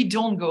where we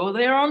don't go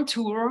there on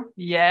tour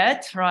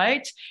yet,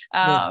 right?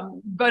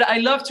 But I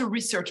love to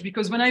research,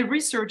 because when I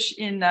research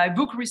in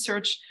book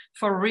research,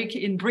 for Rick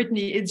in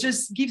Brittany, it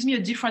just gives me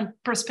a different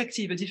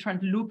perspective, a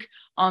different look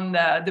on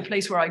the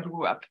place where I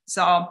grew up.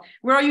 So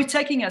where are you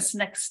taking us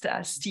next,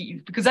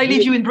 Steve? Because I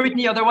leave you in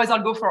Brittany, otherwise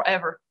I'll go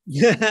forever.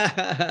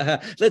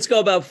 Let's go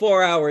about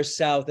 4 hours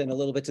south and a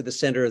little bit to the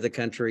center of the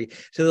country,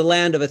 to the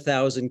land of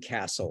 1,000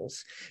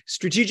 castles.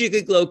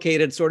 Strategically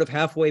located sort of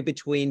halfway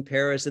between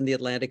Paris and the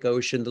Atlantic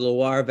Ocean, the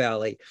Loire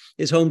Valley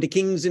is home to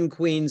kings and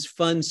queens,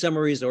 fun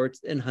summer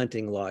resorts, and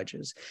hunting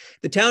lodges.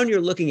 The town you're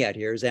looking at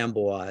here is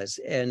Amboise,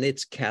 and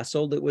its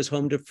castle that was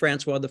home to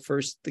Francois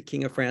I, the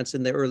King of France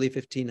in the early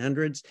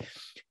 1500s,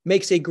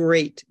 makes a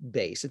great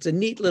base. It's a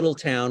neat little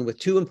town with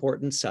two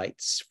important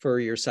sites for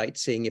your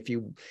sightseeing if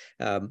you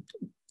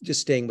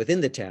just staying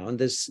within the town.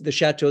 There's the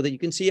chateau that you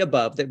can see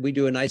above that we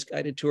do a nice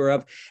guided tour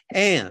of,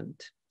 and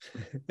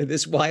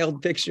this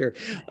wild picture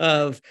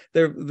of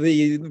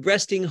the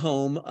resting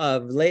home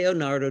of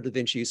Leonardo da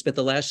Vinci, who spent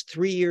the last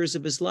 3 years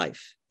of his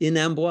life in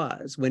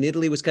Amboise, when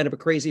Italy was kind of a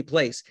crazy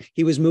place.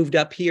 He was moved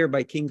up here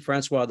by King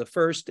Francois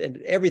I,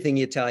 and everything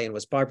Italian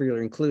was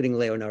popular, including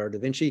Leonardo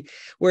da Vinci,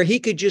 where he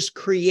could just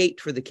create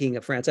for the King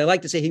of France. I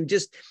like to say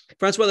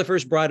Francois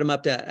I brought him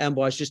up to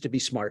Amboise just to be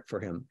smart for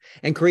him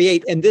and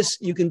create. And this,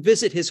 you can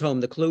visit his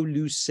home, the Clos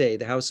Lucé,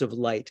 the House of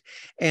Light,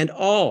 and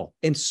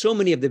so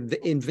many of the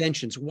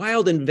inventions,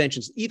 wild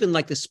inventions, even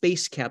like the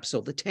space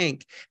capsule, the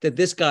tank that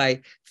this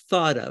guy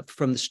thought of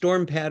from the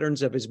storm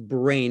patterns of his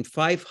brain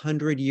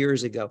 500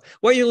 years ago.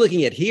 What you're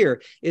looking at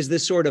here is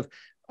this sort of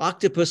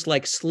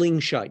octopus-like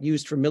slingshot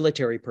used for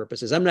military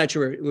purposes. I'm not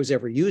sure it was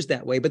ever used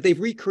that way, but they've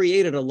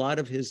recreated a lot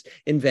of his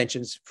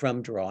inventions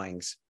from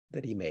drawings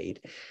that he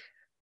made.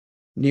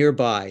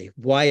 Nearby,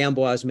 why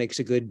Amboise makes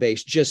a good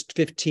base, just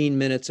 15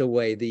 minutes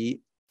away, the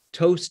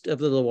toast of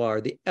the Loire,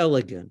 the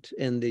elegant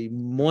and the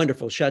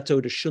wonderful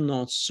Chateau de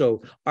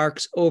Chenonceau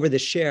arcs over the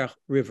Cher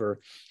River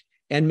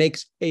and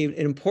makes an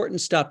important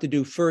stop to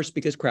do first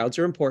because crowds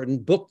are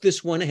important. Book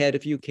this one ahead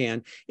if you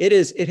can. It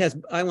has,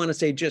 I want to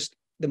say, just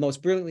the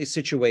most brilliantly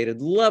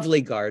situated, lovely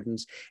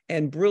gardens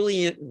and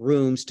brilliant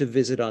rooms to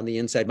visit on the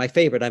inside. My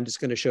favorite, I'm just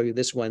going to show you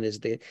this one,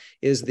 is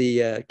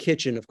the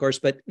kitchen, of course,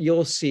 but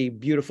you'll see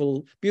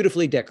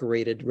beautifully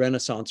decorated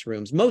Renaissance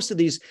rooms. Most of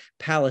these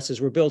palaces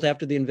were built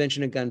after the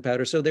invention of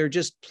gunpowder, so they're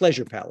just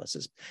pleasure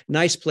palaces,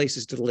 nice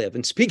places to live.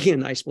 And speaking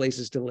of nice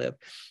places to live,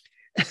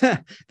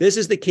 this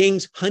is the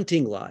king's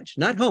hunting lodge,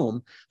 not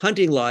home,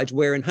 hunting lodge,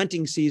 where in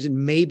hunting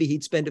season, maybe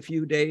he'd spend a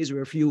few days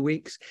or a few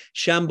weeks.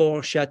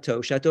 Chambord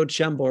Chateau, Chateau de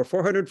Chambord,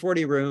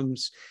 440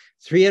 rooms,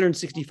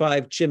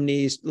 365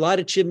 chimneys, a lot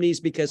of chimneys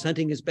because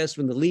hunting is best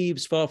when the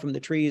leaves fall from the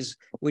trees,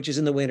 which is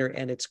in the winter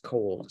and it's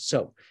cold.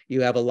 So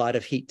you have a lot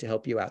of heat to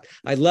help you out.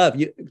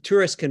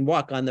 Tourists can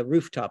walk on the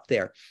rooftop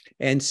there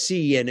and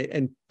see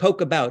and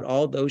poke about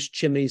all those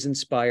chimneys and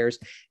spires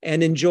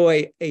and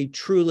enjoy a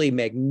truly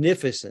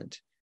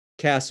magnificent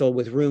castle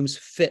with rooms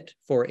fit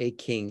for a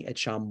king at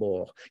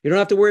Chambord. You don't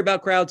have to worry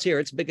about crowds here.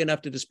 It's big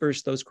enough to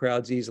disperse those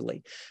crowds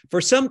easily.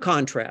 For some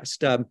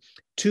contrast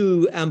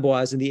to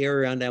Amboise and the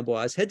area around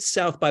Amboise, head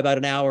south by about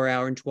an hour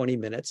and 20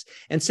 minutes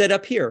and set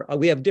up here.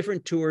 We have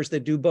different tours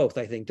that do both,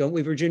 I think, don't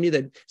we, Virginia?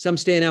 That some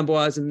stay in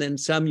Amboise and then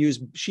some use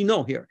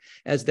Chinon here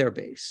as their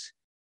base.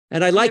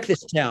 And I like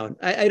this town.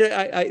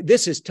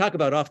 This is, talk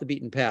about off the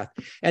beaten path.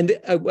 And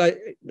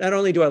not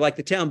only do I like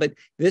the town, but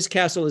this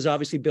castle is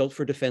obviously built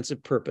for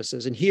defensive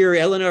purposes. And here,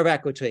 Eleanor of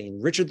Aquitaine,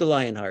 Richard the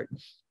Lionheart,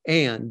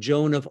 and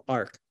Joan of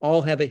Arc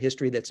all have a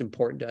history that's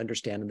important to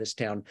understand in this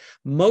town.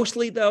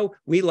 Mostly, though,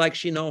 we like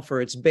Chinon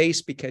for its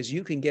base because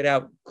you can get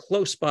out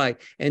close by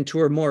and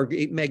tour more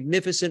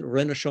magnificent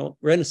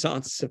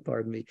Renaissance,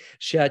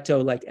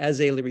 chateau like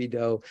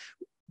Azay-le-Rideau,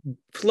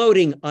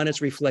 floating on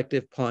its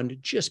reflective pond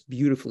just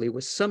beautifully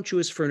with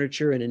sumptuous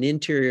furniture and an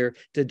interior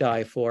to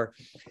die for.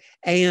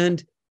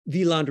 And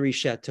Villandry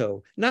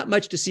Chateau, not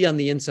much to see on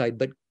the inside,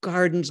 but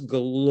gardens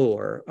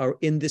galore are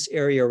in this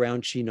area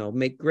around Chinon.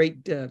 Make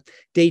great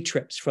day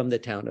trips from the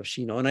town of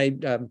Chinon.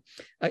 And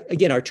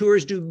again, our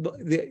tours do,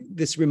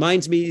 this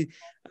reminds me,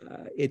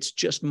 it's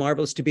just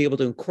marvelous to be able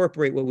to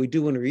incorporate what we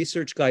do in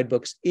research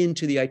guidebooks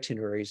into the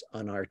itineraries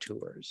on our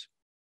tours.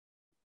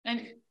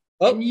 And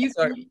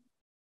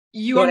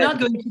you are not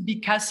going to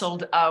be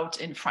castled out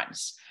in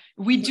France.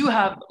 We do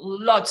have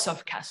lots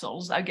of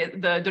castles. I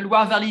get the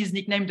Loire Valley is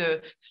nicknamed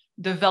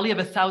the Valley of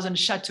 1,000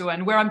 Chateaux.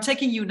 And where I'm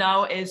taking you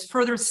now is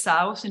further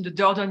south in the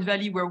Dordogne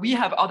Valley, where we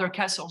have other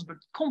castles, but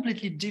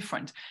completely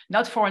different,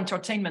 not for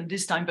entertainment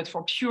this time, but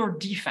for pure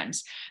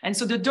defense. And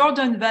so the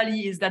Dordogne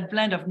Valley is that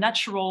blend of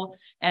natural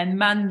and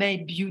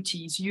man-made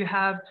beauties. You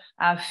have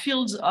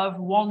fields of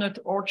walnut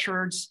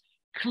orchards,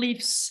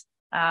 cliffs,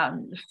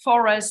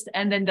 forest,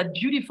 and then that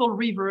beautiful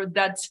river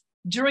that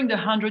during the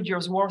 100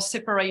 Years' War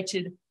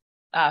separated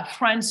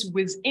France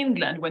with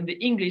England when the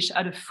English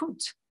had a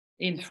foot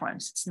in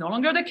France. It's no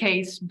longer the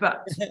case,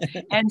 but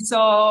and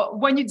so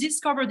when you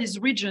discover this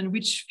region,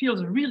 which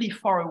feels really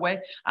far away,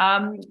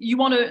 you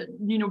want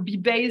to be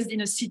based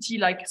in a city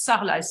like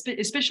Sarlat,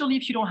 especially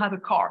if you don't have a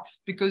car,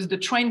 because the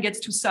train gets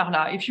to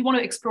Sarlat. If you want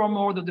to explore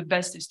more, the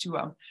best is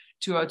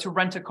to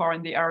rent a car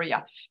in the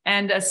area.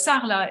 And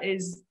Sarlat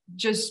is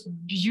just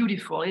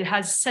beautiful. It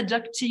has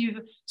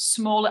seductive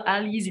small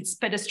alleys. It's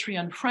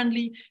pedestrian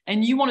friendly.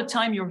 And you want to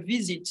time your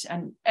visit,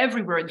 and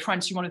everywhere in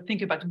France, you want to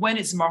think about when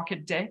is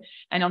market day.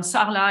 And on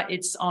Sarlat,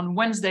 it's on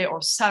Wednesday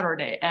or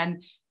Saturday.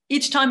 And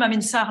each time I'm in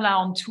Sarlat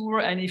on tour,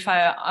 and if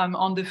I'm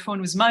on the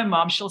phone with my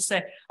mom, she'll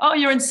say, "Oh,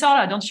 you're in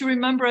Sarlat. Don't you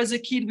remember as a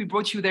kid we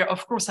brought you there?"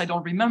 Of course, I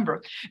don't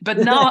remember. But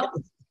now,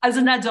 as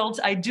an adult,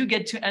 I do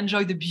get to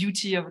enjoy the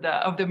beauty of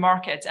the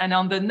market. And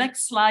on the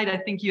next slide, I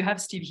think you have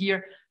Steve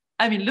here.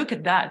 I mean, look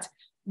at that.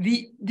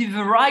 The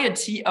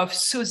variety of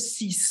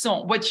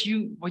saucisson, what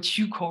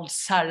you call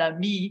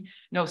salami.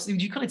 No, do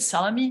you call it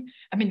salami?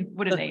 I mean,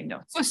 what a name,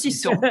 no.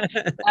 Saucisson.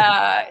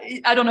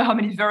 I don't know how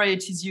many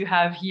varieties you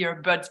have here,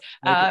 but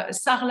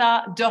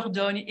Sarlat,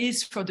 Dordogne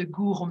is for the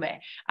gourmet.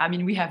 I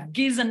mean, we have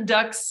geese and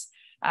ducks,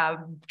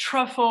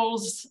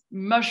 truffles,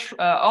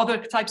 other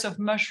types of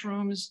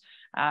mushrooms,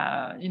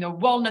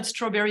 walnut,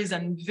 strawberries,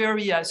 and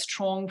very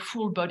strong,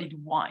 full-bodied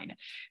wine.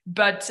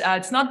 But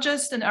it's not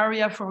just an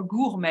area for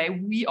gourmet.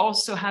 We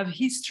also have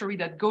history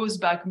that goes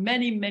back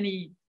many,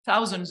 many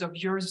thousands of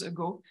years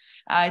ago.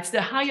 It's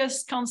the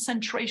highest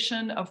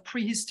concentration of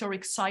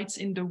prehistoric sites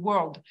in the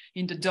world,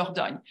 in the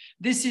Dordogne.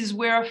 This is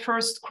where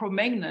first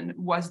Cro-Magnon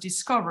was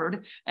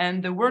discovered.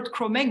 And the word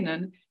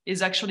Cro-Magnon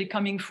is actually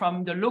coming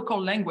from the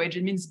local language.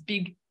 It means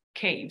big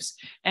caves,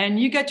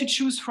 and you get to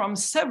choose from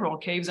several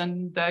caves,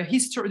 and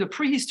the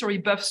prehistory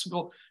buffs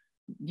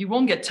you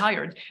won't get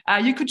tired.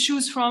 You could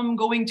choose from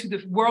going to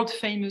the world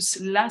famous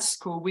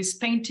Lascaux with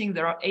painting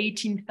that are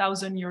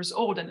 18,000 years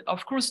old, and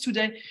of course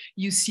today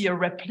you see a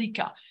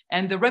replica,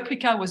 and the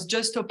replica was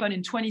just opened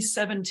in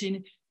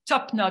 2017.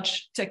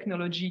 Top-notch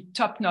technology,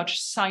 top-notch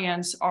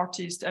science,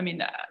 artists. I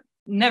mean,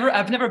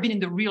 I've never been in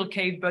the real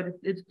cave, but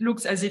it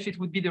looks as if it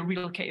would be the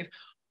real cave.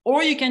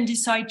 Or you can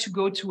decide to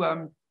go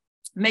to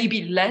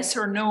maybe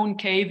lesser known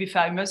cave, if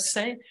I must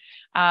say,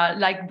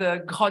 like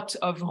the Grotte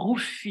of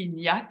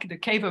Rouffignac, the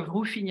cave of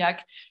Rouffignac,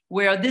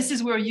 where this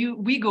is where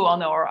we go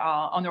on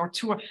our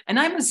tour. And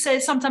I must say,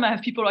 sometimes I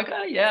have people like,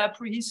 "Oh yeah,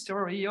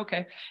 prehistory,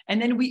 okay."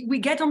 And then we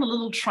get on a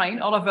little train,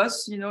 all of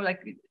us,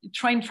 like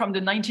train from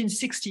the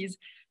 1960s,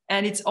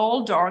 and it's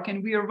all dark,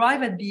 and we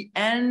arrive at the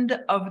end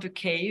of the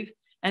cave,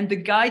 and the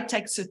guide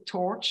takes a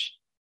torch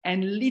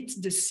and lit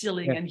the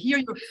ceiling, and here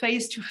you're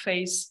face to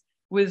face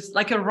with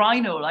like a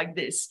rhino like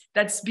this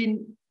that's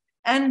been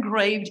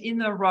engraved in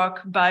the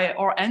rock by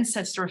our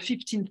ancestor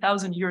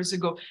 15,000 years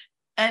ago.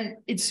 And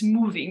it's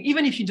moving.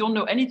 Even if you don't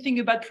know anything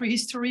about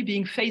prehistory,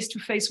 being face to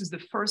face with the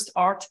first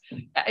art,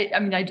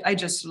 I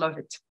just love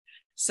it.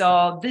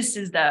 So this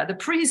is the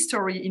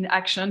prehistory in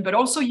action, but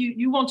also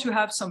you want to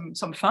have some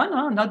fun,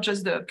 huh? Not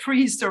just the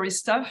prehistory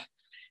stuff.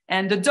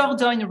 And the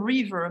Dordogne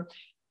River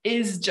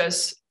is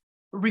just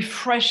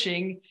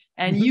refreshing.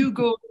 And you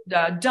go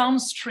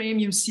downstream,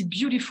 you see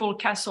beautiful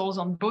castles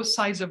on both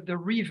sides of the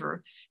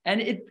river.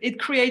 And it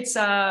creates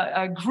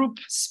a group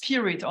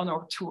spirit on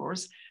our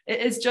tours.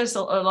 It's just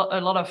a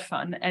lot of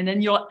fun. And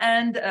then you'll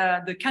end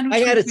the canoe. I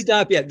had to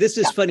stop you. This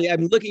is funny.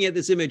 I'm looking at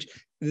this image.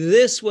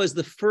 This was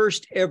the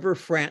first ever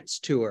France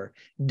tour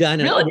done.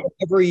 Really?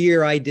 Every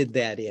year I did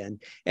that in.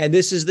 And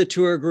this is the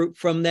tour group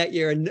from that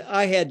year. And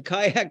I had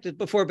kayaked it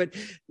before, but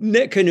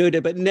canoed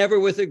it, but never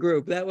with a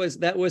group. That was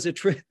a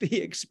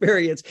trippy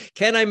experience.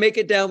 Can I make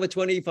it down with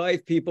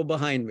 25 people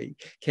behind me?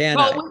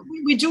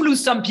 We do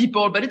lose some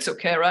people, but it's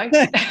okay, right?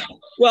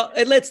 Well,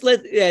 and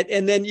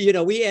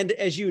then, we end,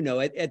 as you know,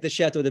 at the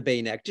Châteaux de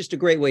Baynac, just a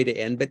great way to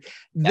end. But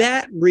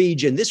this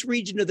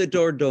region of the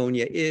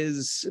Dordogne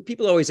is,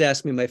 people always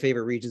ask me my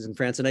favorite regions in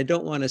France, and I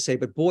don't want to say,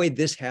 but boy,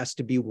 this has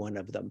to be one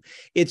of them.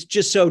 It's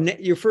just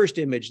your first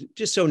image,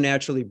 just so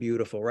naturally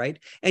beautiful, right?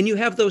 And you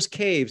have those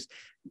caves,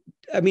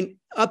 I mean,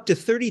 up to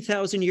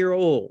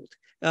 30,000-year-old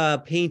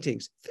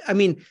paintings. I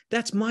mean,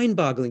 that's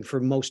mind-boggling for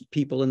most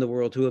people in the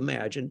world to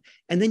imagine.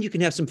 And then you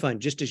can have some fun,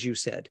 just as you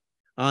said,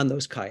 on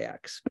those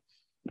kayaks.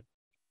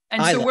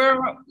 And so where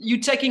are you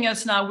taking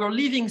us now? We're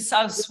leaving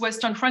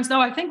southwestern France.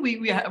 No, I think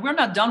we're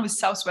not done with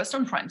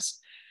southwestern France.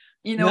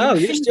 No,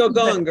 you're still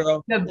going,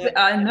 girl.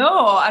 I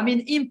know. I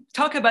mean,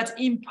 talk about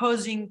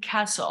imposing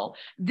castle.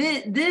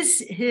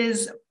 This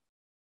is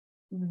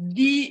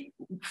the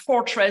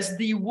fortress,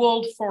 the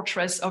world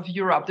fortress of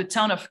Europe, the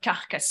town of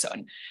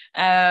Carcassonne.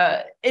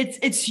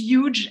 It's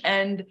huge,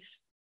 and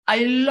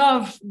I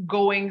love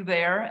going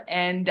there,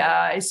 and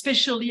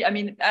especially,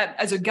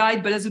 as a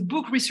guide, but as a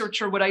book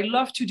researcher, what I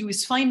love to do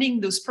is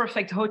finding those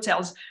perfect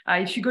hotels.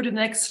 If you go to the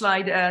next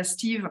slide,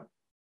 Steve,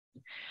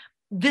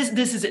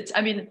 this is it.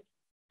 I mean,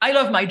 I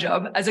love my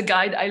job as a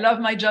guide. I love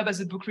my job as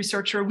a book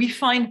researcher. We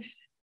find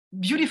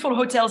beautiful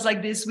hotels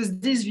like this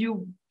with this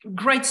view,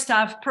 great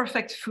staff,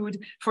 perfect food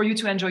for you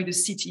to enjoy the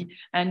city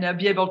and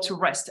be able to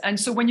rest. And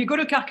so when you go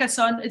to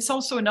Carcassonne, it's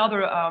also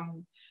another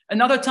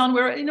town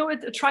where,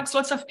 it attracts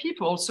lots of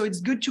people. So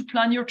it's good to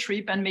plan your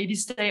trip and maybe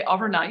stay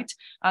overnight.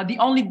 The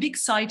only big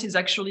site is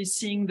actually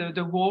seeing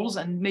the walls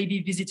and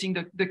maybe visiting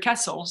the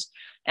castles.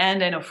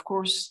 And then, of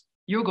course,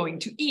 you're going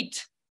to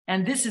eat.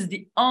 And this is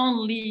the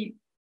only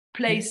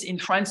place in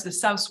France, the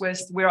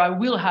southwest, where I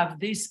will have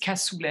this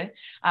cassoulet.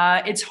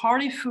 It's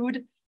hearty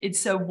food.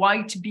 It's a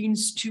white bean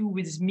stew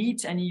with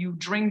meat, and you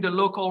drink the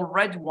local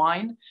red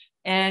wine.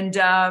 And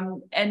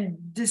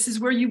this is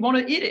where you want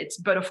to eat it.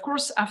 But of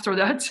course, after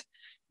that,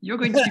 you're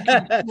going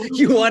to be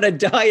you want a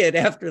diet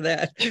after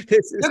that.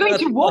 You're going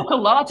to walk a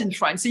lot in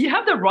France, so you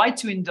have the right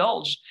to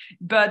indulge.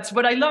 But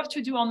what I love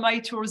to do on my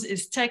tours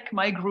is take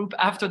my group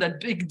after that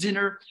big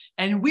dinner,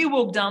 and we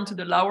walk down to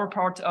the lower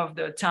part of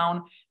the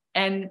town,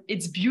 and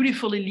it's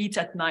beautifully lit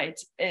at night.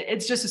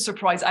 It's just a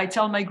surprise. I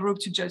tell my group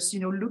to just,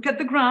 look at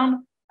the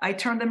ground. I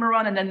turn them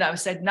around, and then I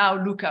said,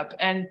 now look up,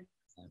 and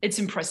it's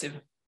impressive.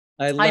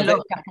 I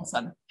love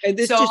Carcassonne. And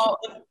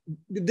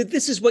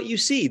this is what you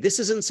see. This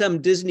isn't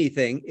some Disney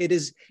thing. It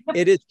is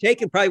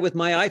taken probably with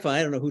my iPhone.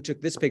 I don't know who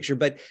took this picture,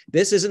 but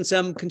this isn't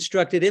some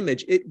constructed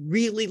image. It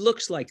really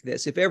looks like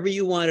this. If ever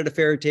you wanted a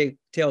fairy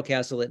tale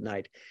castle at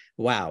night,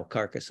 wow,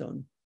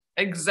 Carcassonne.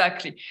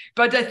 Exactly.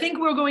 But I think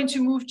we're going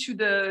to move to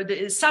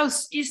the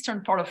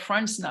southeastern part of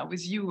France now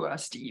with you,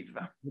 Steve.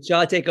 Shall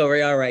I take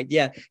over? All right.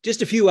 Yeah.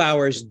 Just a few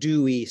hours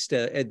due east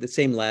at the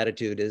same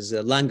latitude as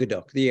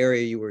Languedoc, the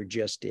area you were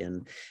just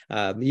in.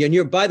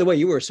 And by the way,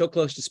 you were so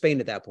close to Spain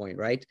at that point,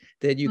 right?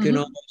 That you can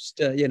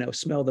almost,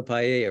 smell the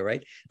paella,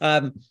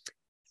 right?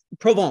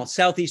 Provence,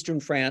 southeastern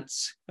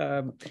France.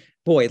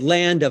 Boy,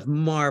 land of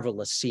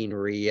marvelous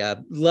scenery.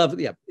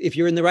 If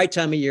you're in the right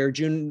time of year,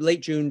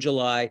 late June,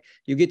 July,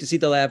 you get to see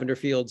the lavender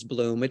fields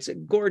bloom. It's a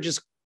gorgeous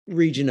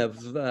region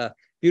of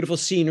beautiful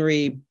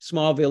scenery,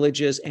 small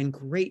villages, and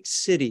great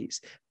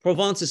cities.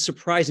 Provence is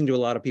surprising to a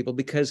lot of people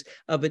because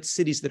of its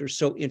cities that are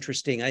so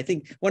interesting. I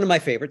think one of my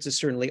favorites is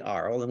certainly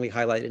Arles, and we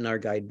highlight it in our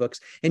guidebooks.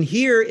 And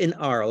here in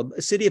Arles,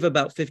 a city of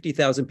about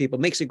 50,000 people,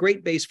 makes a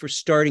great base for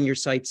starting your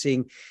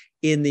sightseeing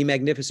in the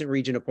magnificent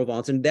region of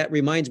Provence. And that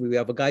reminds me, we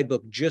have a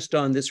guidebook just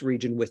on this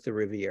region with the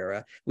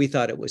Riviera. We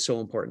thought it was so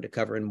important to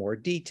cover in more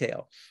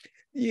detail.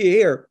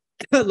 Here,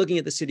 looking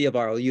at the city of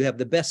Arles, you have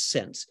the best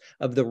sense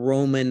of the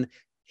Roman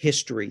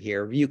history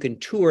here. You can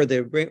tour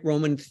the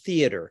Roman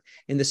theater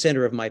in the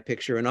center of my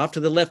picture. And off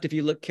to the left, if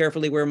you look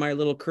carefully where my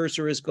little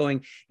cursor is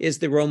going, is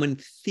the Roman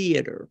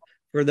theater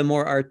for the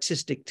more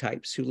artistic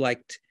types who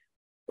liked,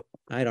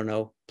 I don't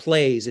know,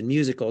 plays and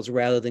musicals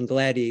rather than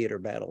gladiator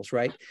battles,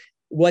 right?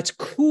 What's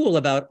cool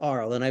about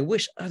Arles, and I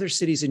wish other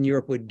cities in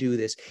Europe would do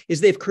this,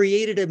 is they've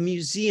created a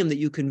museum that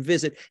you can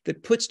visit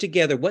that puts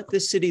together what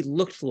this city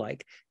looked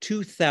like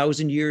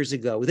 2,000 years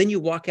ago. Then you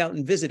walk out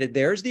and visit it.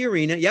 There's the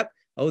arena. Yep.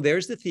 Oh,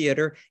 there's the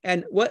theater.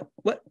 And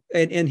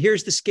and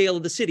here's the scale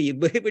of the city,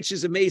 which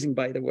is amazing,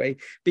 by the way,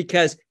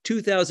 because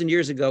 2,000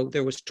 years ago,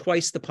 there was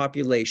twice the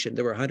population.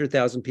 There were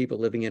 100,000 people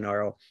living in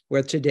Arles,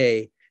 where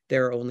today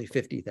there are only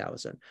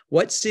 50,000.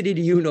 What city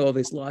do you know of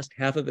has lost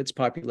half of its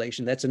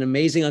population? That's an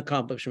amazing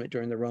accomplishment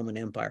during the Roman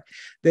Empire.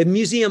 The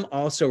museum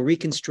also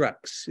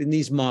reconstructs in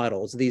these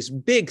models, these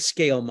big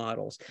scale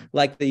models,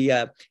 like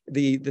the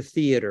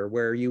theater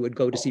where you would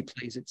go to see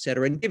plays, et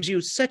cetera, and gives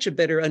you such a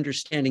better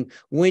understanding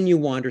when you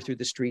wander through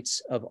the streets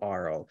of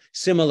Arles.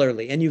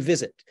 Similarly, and you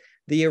visit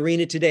the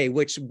arena today,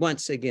 which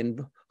once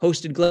again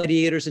hosted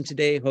gladiators and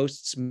today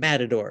hosts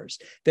matadors.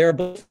 There are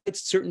both at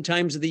certain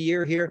times of the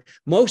year here.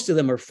 Most of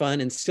them are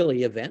fun and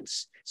silly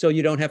events, so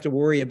you don't have to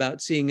worry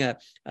about seeing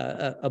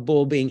a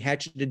bull being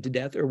hatcheted to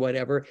death or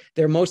whatever.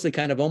 They're mostly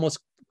kind of almost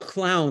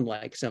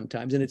clown-like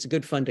sometimes, and it's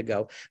good fun to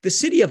go. The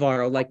city of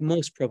Arles, like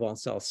most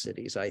Provençal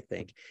cities, I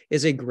think,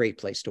 is a great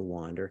place to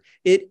wander.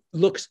 It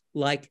looks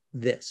like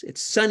this.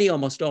 It's sunny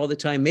almost all the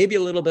time, maybe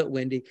a little bit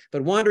windy,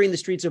 but wandering the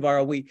streets of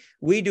Arles,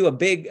 we do a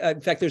big,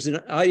 in fact, there's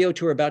an audio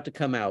tour about to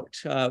come out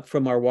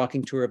from our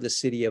walking tour of the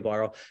city of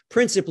Arles,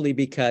 principally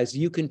because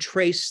you can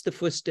trace the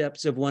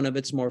footsteps of one of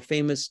its more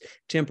famous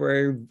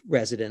temporary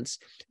residents,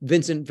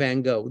 Vincent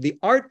van Gogh. The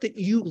art that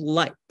you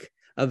like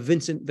of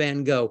Vincent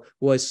van Gogh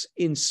was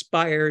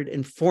inspired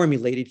and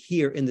formulated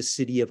here in the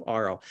city of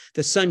Arles.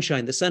 The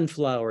sunshine, the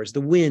sunflowers, the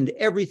wind,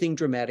 everything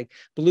dramatic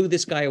blew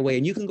this guy away.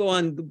 And you can go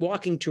on the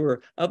walking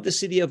tour of the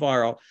city of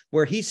Arles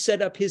where he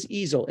set up his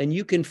easel, and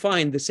you can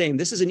find the same.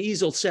 This is an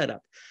easel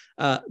setup.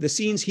 The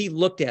scenes he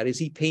looked at as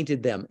he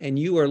painted them. And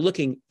you are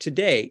looking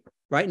today,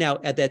 right now,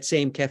 at that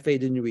same Café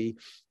de Nuit,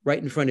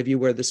 right in front of you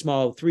where the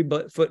small 3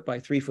 foot by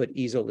 3 foot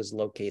easel is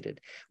located.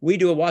 We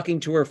do a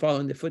walking tour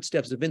following the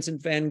footsteps of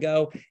Vincent van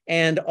Gogh,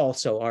 and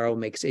also Arles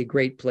makes a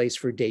great place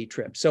for day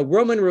trips. So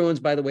Roman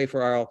ruins, by the way,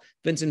 for Arles,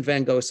 Vincent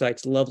van Gogh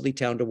sites, lovely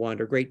town to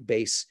wander, great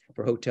base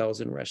for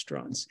hotels and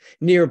restaurants.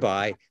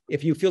 Nearby,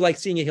 if you feel like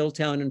seeing a hill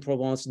town in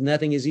Provence,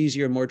 nothing is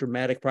easier and more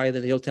dramatic probably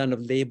than the hill town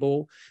of Les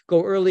Baux.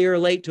 Go early or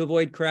late to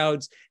avoid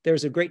crowds.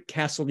 There's a great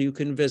castle you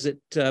can visit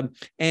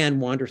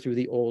and wander through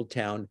the old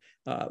town.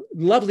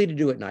 Lovely to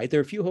do at night. There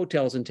are a few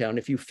hotels in town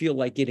if you feel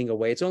like getting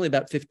away. It's only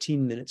about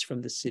 15 minutes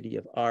from the city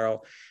of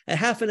Arles. A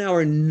half an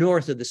hour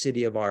north of the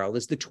city of Arles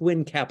is the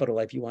twin capital,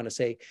 if you want to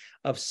say,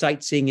 of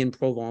sightseeing in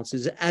Provence,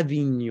 is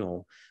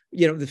Avignon.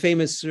 You know, the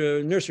famous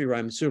nursery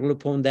rhyme, Sur le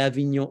pont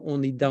d'Avignon,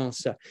 on y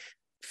danse,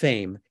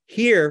 fame.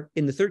 Here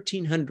in the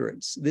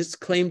 1300s, this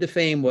claim to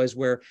fame was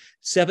where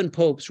 7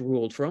 popes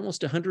ruled for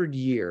almost 100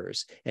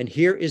 years. And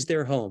here is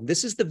their home.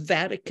 This is the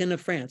Vatican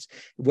of France,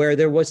 where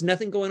there was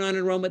nothing going on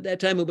in Rome at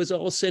that time. It was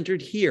all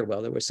centered here.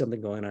 Well, there was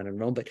something going on in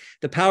Rome, but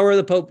the power of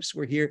the popes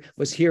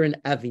was here in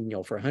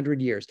Avignon for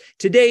 100 years.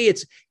 Today,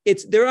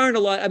 there aren't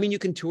a lot. I mean, you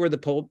can tour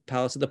the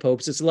Palace of the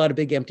Popes. It's a lot of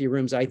big empty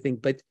rooms, I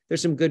think, but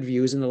there's some good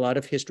views and a lot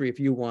of history if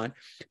you want.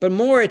 But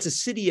more, it's a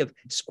city of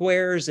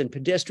squares and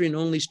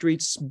pedestrian-only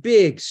streets,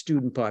 big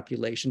student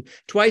population,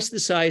 twice the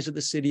size of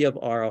the city of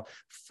Arles.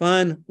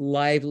 Fun,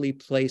 lively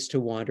place to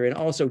wander, and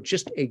also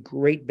just a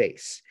great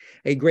base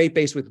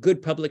with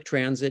good public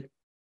transit.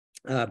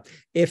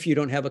 If you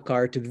don't have a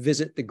car, to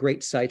visit the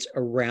great sites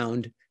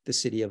around the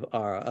city of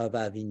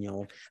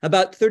Avignon.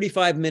 About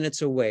 35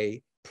 minutes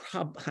away,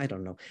 I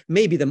don't know,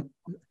 maybe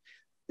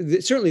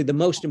certainly the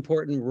most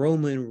important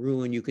Roman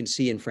ruin you can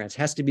see in France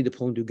has to be the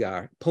Pont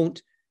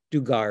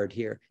du Gard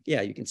here.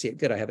 Yeah, you can see it.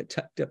 Good, I have it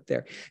tucked up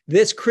there.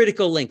 This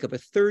critical link of a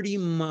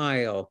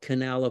 30-mile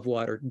canal of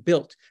water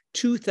built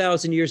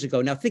 2,000 years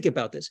ago. Now think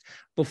about this.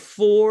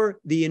 Before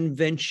the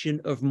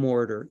invention of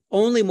mortar,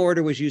 only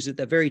mortar was used at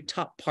the very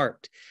top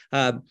part.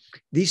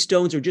 These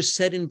stones are just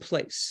set in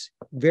place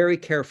very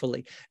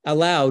carefully,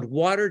 allowed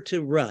water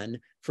to run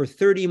for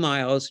 30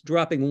 miles,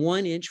 dropping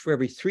 1 inch for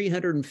every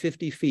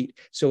 350 feet,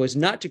 so as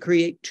not to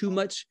create too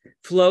much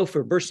flow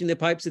for bursting the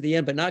pipes at the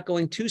end, but not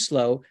going too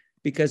slow,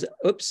 because,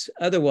 oops,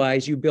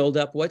 otherwise you build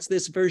up, what's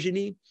this,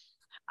 Virginie?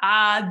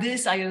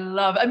 This I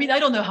love. I mean, I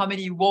don't know how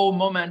many wow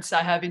moments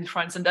I have in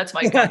France, and that's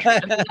my country.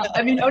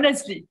 I mean,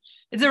 honestly,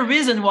 it's a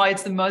reason why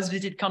it's the most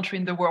visited country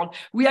in the world.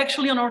 We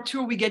actually, on our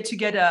tour, we get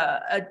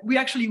to we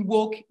actually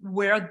walk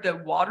where the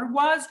water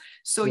was.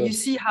 So you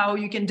see how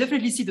you can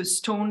definitely see the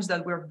stones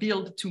that were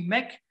built to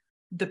make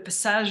the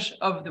passage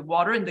of the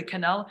water in the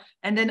canal.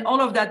 And then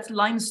all of that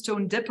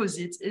limestone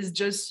deposit is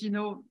just,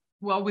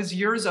 well, with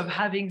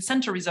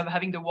centuries of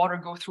having the water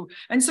go through.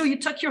 And so you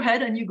tuck your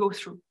head and you go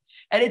through.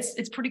 And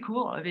it's pretty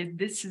cool. I mean,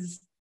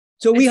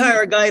 so we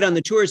hire a guide on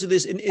the tours of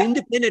this, and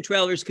independent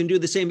travelers can do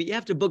the same. But you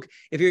have to book,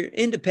 if you're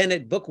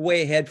independent, book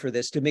way ahead for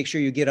this to make sure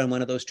you get on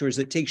one of those tours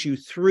that takes you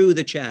through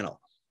the channel.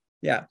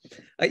 Yeah.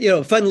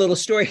 Fun little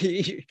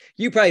story.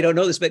 You probably don't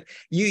know this, but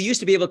you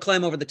used to be able to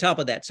climb over the top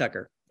of that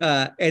sucker.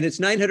 And it's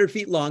 900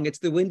 feet long. It's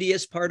the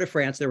windiest part of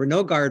France. There were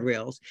no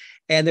guardrails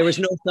and there was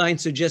no sign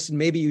suggesting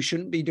maybe you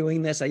shouldn't be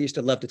doing this. I used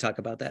to love to talk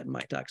about that in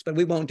my talks, but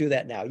we won't do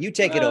that now. You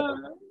take it over.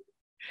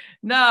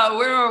 Now,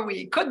 where are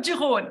we? Côte du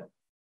Rhône.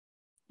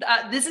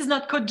 This is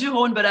not Côte du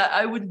Rhône, but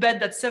I would bet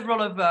that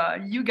several of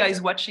you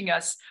guys watching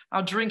us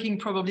are drinking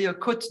probably a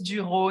Côte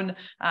du Rhône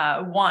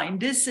wine.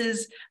 This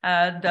is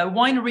the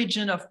wine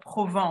region of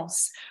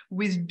Provence,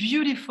 with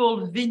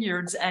beautiful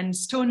vineyards and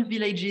stone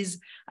villages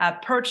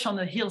perched on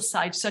the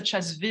hillside, such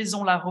as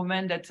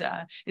Vaison-la-Romaine,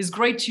 that is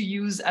great to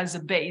use as a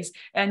base.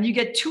 And you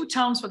get 2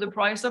 towns for the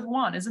price of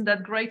 1. Isn't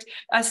that great?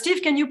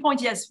 Steve, can you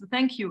point? Yes,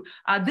 thank you.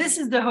 This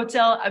is the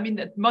hotel,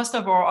 that most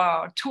of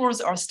our tours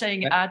are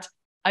staying at.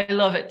 I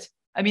love it.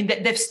 I mean,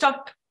 they've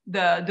stopped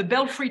the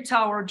belfry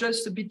tower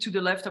just a bit to the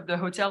left of the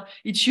hotel.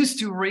 It used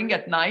to ring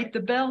at night,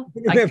 the bell,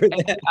 every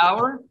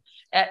hour.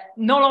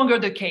 No longer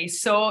the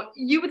case. So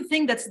you would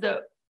think that's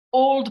the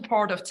old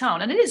part of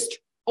town. And it is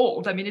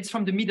old. I mean, it's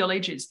from the Middle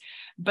Ages.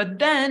 But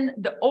then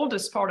the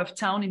oldest part of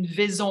town in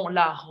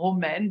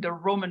Vaison-la-Romaine, the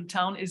Roman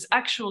town, is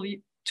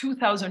actually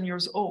 2,000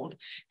 years old.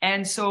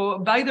 And so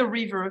by the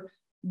river,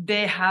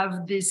 they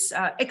have this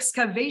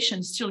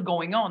excavation still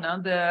going on.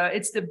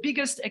 It's the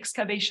biggest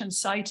excavation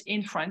site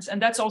in France,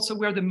 and that's also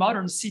where the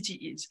modern city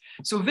is.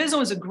 So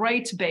Vaison is a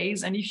great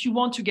base, and if you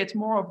want to get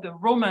more of the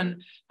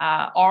Roman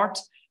art,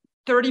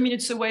 30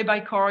 minutes away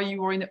by car,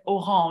 you are in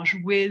Orange,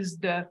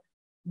 with the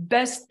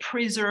best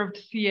preserved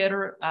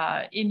theater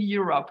in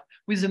Europe,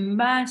 with a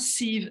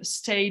massive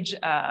stage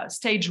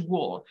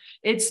wall.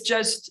 It's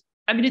just,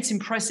 it's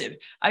impressive.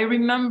 I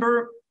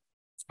remember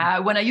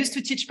when I used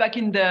to teach back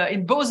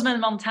in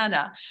Bozeman,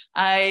 Montana,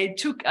 I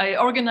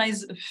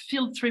organized a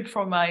field trip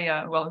for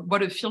my,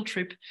 what a field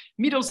trip,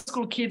 middle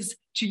school kids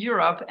to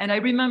Europe. And I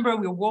remember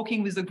we were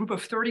walking with a group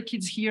of 30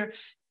 kids here,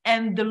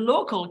 and the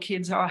local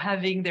kids are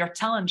having their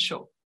talent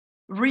show,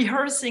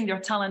 rehearsing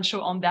their talent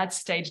show on that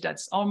stage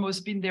that's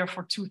almost been there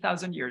for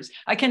 2,000 years.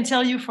 I can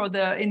tell you,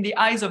 in the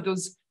eyes of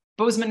those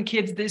Bozeman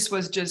kids, this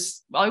was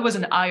just, it was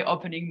an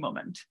eye-opening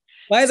moment.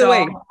 By the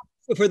way,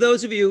 for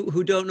those of you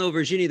who don't know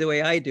Virginie the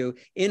way I do,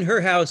 in her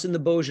house in the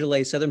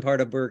Beaujolais, southern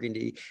part of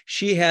Burgundy,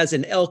 she has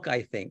an elk,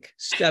 I think,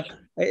 step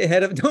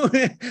ahead of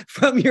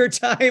from your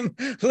time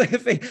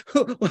living.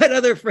 What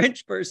other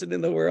French person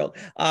in the world?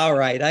 All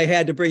right, I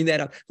had to bring that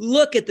up.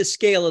 Look at the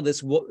scale of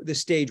the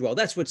stage wall.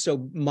 That's what's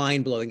so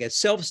mind-blowing. It's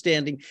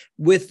self-standing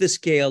with the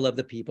scale of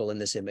the people in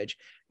this image.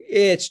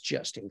 It's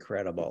just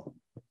incredible.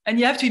 And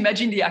you have to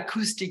imagine the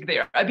acoustic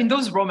there. I mean,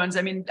 those Romans,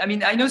 I mean,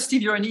 I know,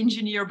 Steve, you're an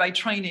engineer by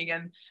training.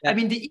 And I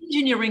mean, the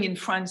engineering in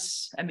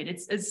France, I mean,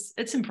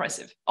 it's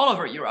impressive all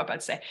over Europe,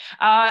 I'd say.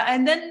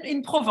 And then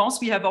in Provence,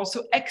 we have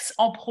also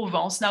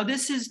Aix-en-Provence. Now,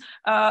 this is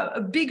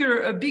a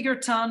bigger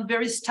town,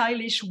 very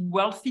stylish,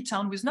 wealthy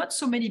town with not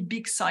so many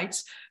big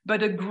sites,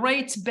 but a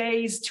great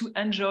base to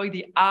enjoy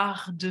the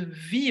art de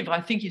vivre. I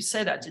think you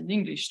said that in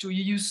English too.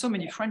 You use so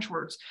many French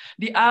words.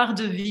 The art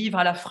de vivre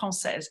à la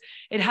française.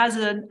 It has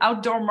an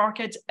outdoor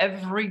market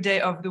every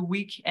day of the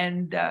week,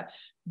 and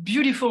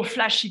beautiful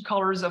flashy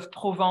colors of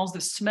Provence,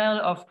 the smell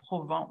of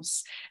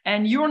Provence.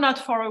 And you're not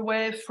far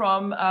away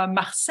from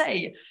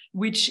Marseille,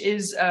 which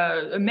is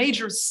a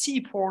major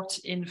seaport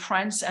in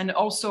France and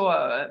also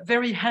a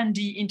very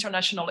handy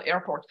international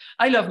airport.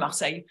 I love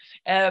Marseille.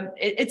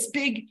 It's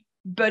big,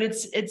 but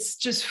it's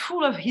just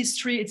full of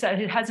history. It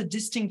has a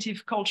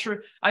distinctive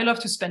culture. I love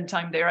to spend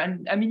time there.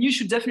 And I mean, you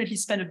should definitely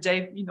spend a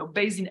day,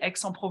 based in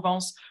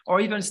Aix-en-Provence, or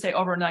even stay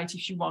overnight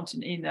if you want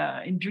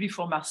in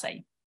beautiful Marseille.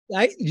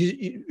 I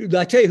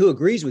tell you who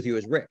agrees with you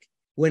is Rick.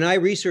 When I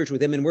research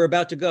with him, and we're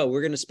about to go,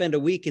 we're going to spend a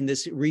week in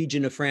this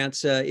region of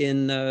France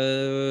in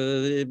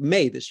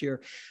May this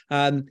year.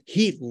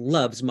 He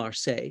loves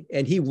Marseille,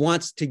 and he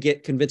wants to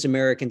convince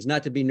Americans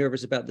not to be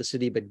nervous about the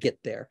city, but get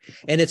there.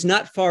 And it's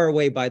not far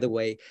away, by the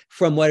way,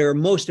 from where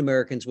most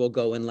Americans will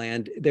go and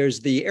land. There's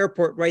the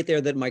airport right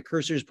there that my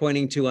cursor is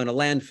pointing to on a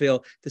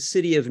landfill, the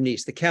city of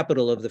Nice, the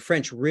capital of the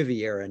French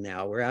Riviera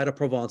now. We're out of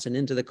Provence and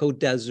into the Côte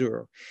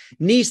d'Azur.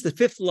 Nice, the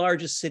 5th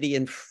largest city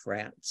in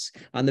France,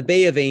 on the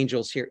Bay of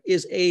Angels here,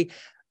 is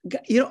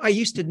I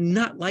used to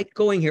not like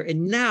going here,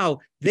 and now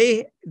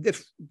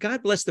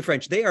God bless the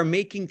French, they are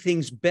making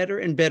things better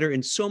and better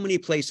in so many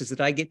places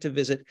that I get to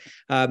visit.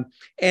 And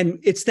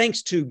it's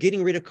thanks to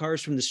getting rid of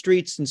cars from the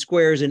streets and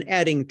squares and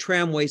adding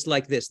tramways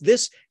like this.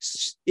 This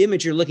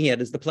image you're looking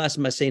at is the Place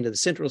Masséna, the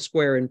central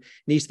square in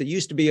Nice that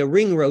used to be a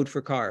ring road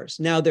for cars.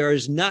 Now there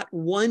is not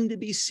one to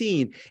be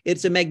seen.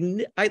 It's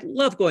I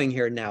love going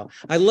here now.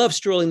 I love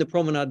strolling the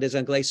Promenade des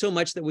Anglais so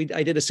much that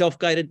I did a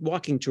self-guided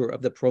walking tour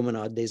of the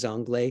Promenade des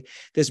Anglais,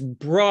 this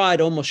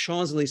broad, almost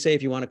Champs-Élysées,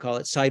 if you want to call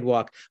it,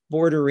 sidewalk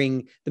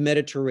bordering the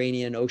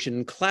Mediterranean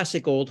Ocean,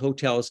 classic old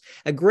hotels,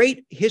 a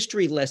great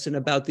history lesson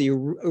about the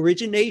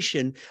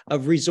origination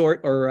of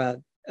resort or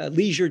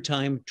leisure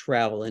time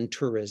travel and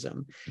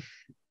tourism.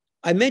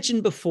 I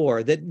mentioned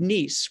before that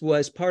Nice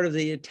was part of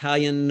the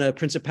Italian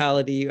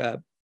Principality,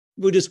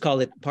 we'll just call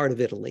it part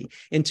of Italy,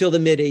 until the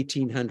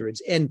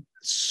mid-1800s. And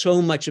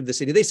so much of the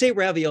city, they say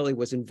ravioli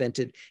was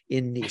invented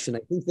in Nice, and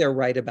I think they're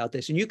right about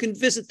this. And you can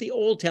visit the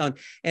old town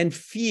and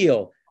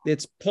feel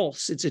its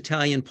pulse, its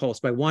Italian pulse,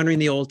 by wandering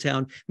the old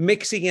town,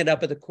 mixing it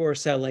up at the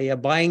Corso Salea,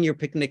 buying your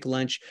picnic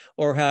lunch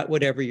or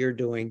whatever you're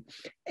doing.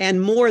 And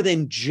more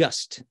than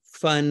just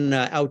fun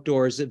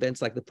outdoors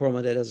events like the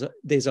Promenade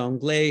des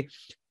Anglais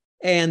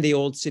and the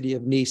old city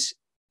of Nice,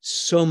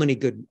 so many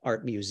good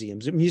art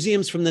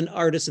museums from the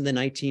artists in the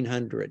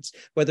 1900s,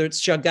 whether it's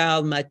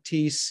Chagall,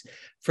 Matisse,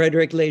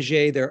 Frédéric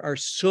Léger. There are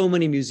so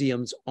many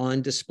museums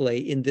on display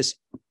in this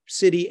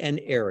city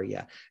and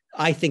area.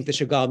 I think the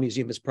Chagall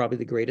Museum is probably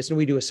the greatest, and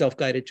we do a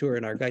self-guided tour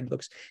in our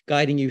guidebooks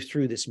guiding you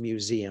through this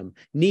museum.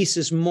 Nice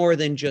is more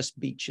than just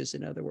beaches,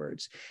 in other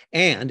words,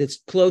 and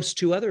it's close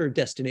to other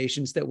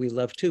destinations that we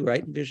love too,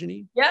 right,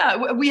 Virginie?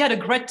 Yeah, we had a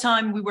great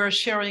time. We were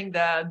sharing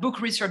the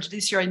book research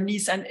this year in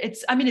Nice, and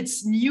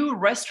it's new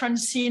restaurant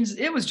scenes.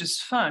 It was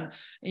just fun.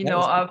 We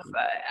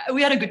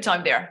had a good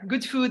time there.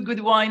 Good food, good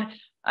wine.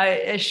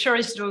 I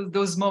cherish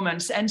those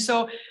moments. And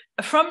so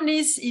from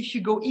Nice, if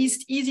you go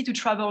east, easy to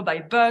travel by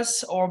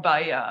bus or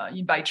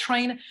by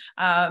train.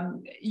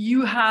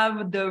 You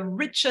have the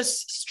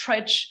richest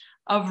stretch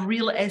of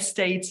real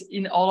estate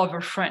in all over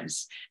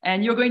France.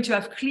 And you're going to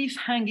have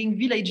cliff-hanging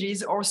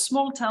villages or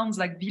small towns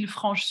like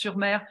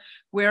Villefranche-sur-Mer,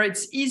 where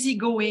it's easy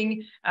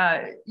going.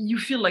 You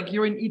feel like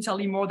you're in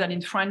Italy more than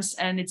in France,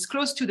 and it's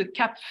close to the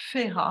Cap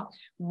Ferrat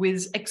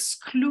with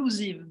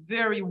exclusive,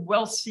 very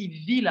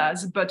wealthy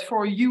villas, but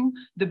for you,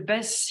 the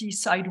best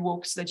seaside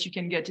walks that you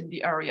can get in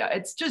the area.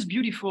 It's just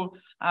beautiful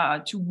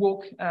to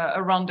walk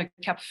around the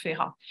Cap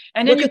Ferrat.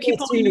 And then you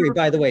keep on scenery,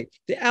 by the way.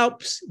 The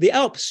Alps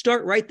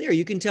start right there.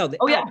 You can tell the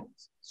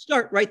Alps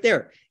start right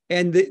there.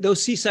 And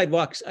those seaside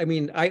walks, I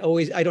mean, I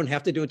don't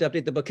have to do it to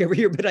update the book every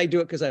year, but I do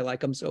it because I like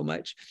them so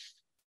much.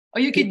 Or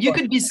you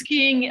could be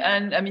skiing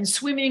and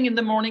swimming in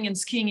the morning and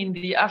skiing in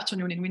the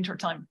afternoon in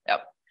wintertime.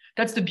 Yep.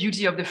 That's the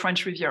beauty of the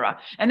French Riviera.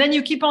 And then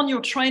you keep on your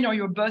train or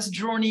your bus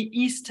journey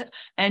east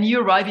and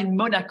you arrive in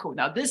Monaco.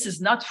 Now, this is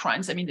not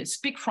France. I mean, they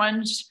speak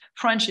French.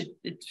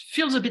 It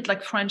feels a bit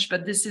like French,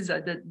 but this is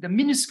the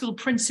minuscule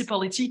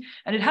principality,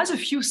 and it has a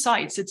few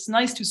sites. It's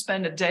nice to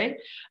spend a day.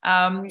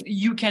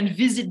 You can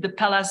visit the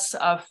palace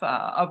of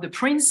the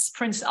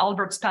Prince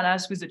Albert's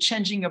palace with the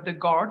changing of the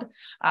guard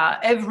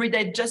every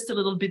day, just a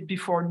little bit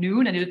before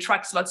noon, and it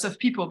attracts lots of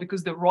people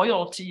because the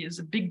royalty is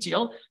a big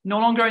deal. No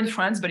longer in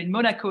France, but in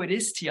Monaco it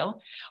is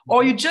still.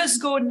 Or you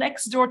just go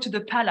next door to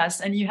the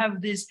palace and you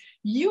have this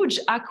huge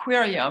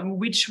aquarium,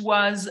 which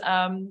was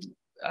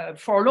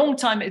for a long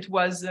time, it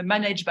was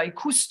managed by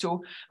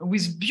Cousteau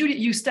with beauty.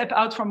 You step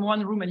out from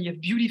one room and you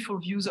have beautiful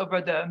views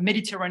over the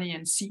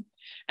Mediterranean Sea.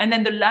 And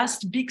then the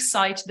last big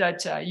site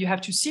that you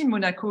have to see in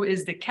Monaco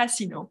is the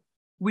casino,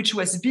 which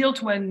was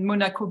built when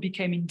Monaco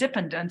became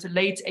independent,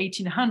 late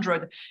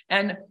 1800.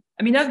 And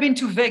I mean, I've been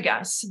to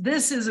Vegas.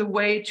 This is a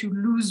way to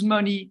lose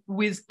money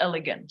with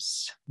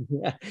elegance.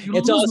 Yeah. You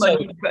It's lose also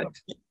money, but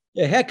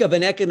a heck of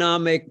an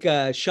economic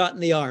shot in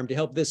the arm to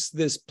help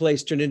this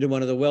place turn into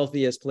one of the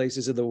wealthiest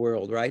places in the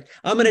world, right?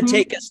 I'm going to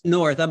take us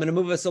north. I'm going to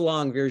move us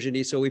along,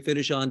 Virginie, so we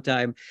finish on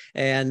time,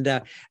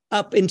 and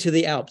up into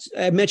the Alps.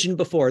 I mentioned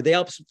before, the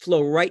Alps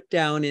flow right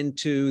down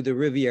into the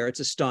Riviera. It's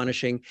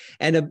astonishing.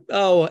 And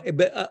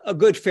a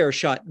good fair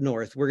shot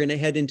north. We're going to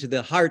head into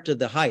the heart of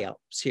the high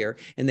Alps here,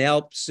 in the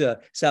Alps,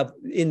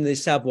 in the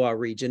Savoie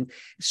region,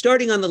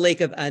 starting on the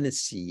Lake of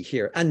Annecy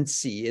here.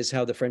 Annecy is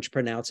how the French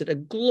pronounce it, a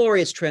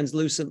glorious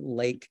translucent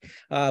lake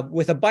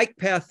with a bike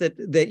path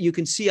that you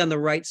can see on the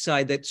right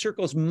side that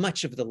circles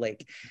much of the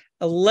lake.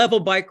 A level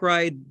bike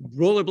ride,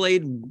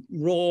 rollerblade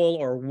roll,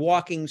 or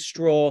walking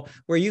stroll,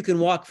 where you can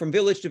walk from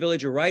village to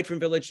village or ride from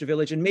village to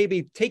village, and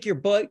maybe take your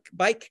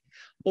bike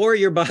or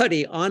your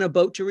body on a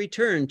boat to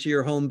return to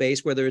your home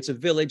base, whether it's a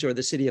village or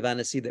the city of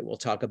Annecy that we'll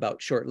talk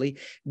about shortly.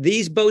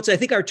 These boats, I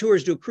think our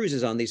tours do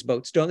cruises on these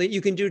boats, don't they?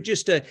 You can do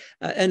just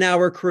an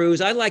hour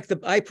cruise.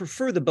 I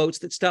prefer the boats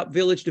that stop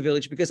village to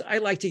village because I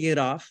like to get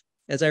off,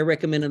 as I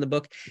recommend in the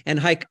book, and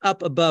hike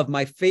up above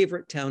my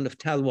favorite town of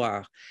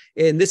Loire.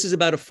 And this is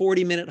about a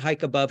 40-minute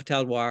hike above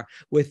Loire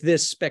with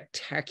this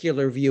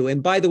spectacular view.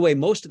 And by the way,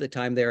 most of the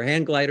time there are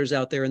hand gliders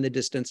out there in the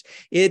distance.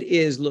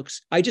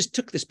 I just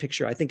took this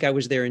picture. I think I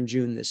was there in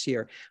June this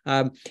year.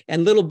 And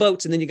little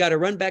boats, and then you got to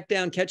run back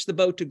down, catch the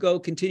boat to go,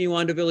 continue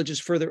on to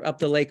villages further up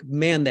the lake.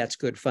 Man, that's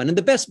good fun. And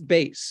the best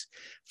base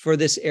for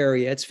this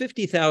area, it's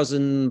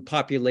 50,000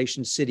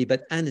 population city,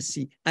 but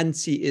Annecy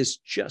is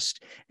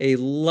just a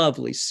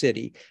lovely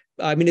city.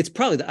 I mean, it's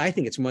probably, I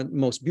think it's one of the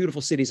most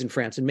beautiful cities in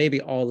France and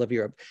maybe all of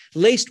Europe,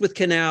 laced with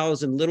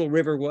canals and little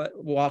river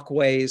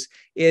walkways.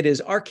 It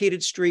is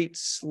arcaded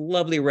streets,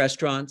 lovely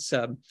restaurants,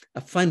 a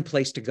fun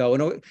place to go.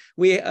 And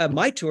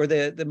my tour,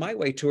 the My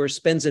Way tour,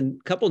 spends a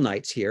couple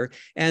nights here.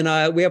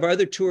 And we have our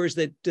other tours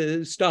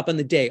that stop on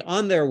the day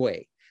on their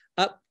way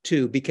up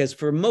to, because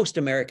for most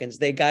Americans,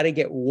 they got to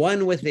get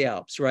one with the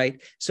Alps,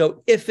 right?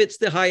 So if it's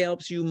the high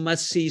Alps, you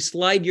must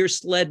slide your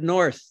sled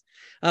north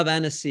of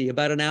Annecy,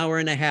 about an hour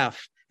and a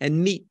half,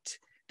 and meet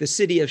the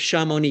city of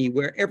Chamonix,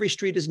 where every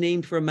street is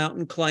named for a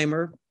mountain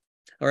climber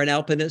or an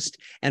alpinist.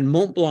 And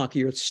Mont Blanc,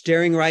 you're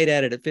staring right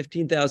at it at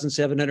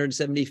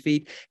 15,770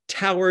 feet,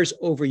 towers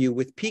over you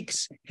with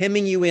peaks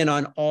hemming you in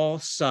on all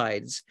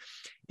sides.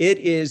 It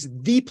is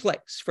the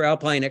place for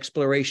alpine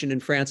exploration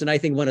in France, and I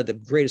think one of the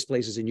greatest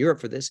places in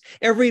Europe for this.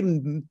 Every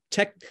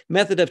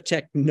method of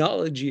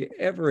technology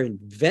ever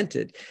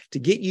invented to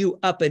get you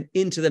up and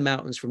into the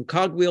mountains, from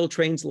cogwheel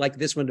trains like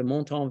this one to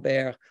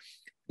Montanvert,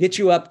 get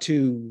you up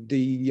to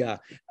the,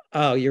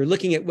 you're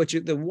looking at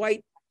the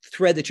white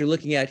thread that you're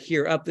looking at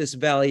here up this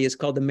valley is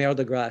called the Mer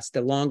de Glace,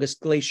 the longest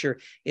glacier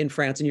in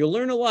France. And you'll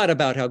learn a lot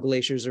about how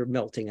glaciers are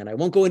melting. And I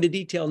won't go into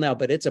detail now,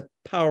 but it's a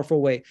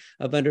powerful way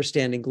of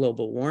understanding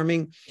global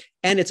warming.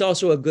 And it's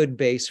also a good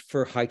base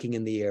for hiking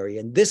in the area.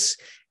 And this,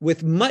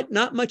 with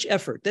not much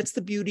effort, that's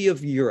the beauty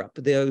of Europe.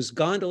 Those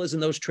gondolas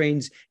and those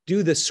trains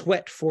do the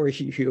sweat for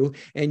you,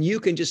 and you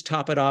can just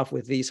top it off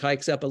with these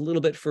hikes up a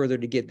little bit further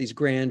to get these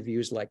grand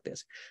views like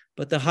this.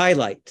 But the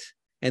highlight,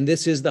 and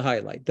this is the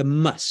highlight, the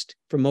must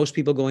for most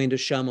people going to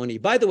Chamonix.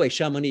 By the way,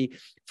 Chamonix,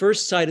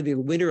 first site of the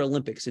Winter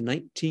Olympics in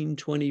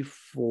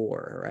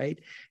 1924, right?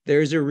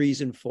 There's a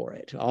reason for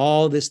it.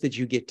 All this that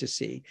you get to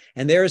see.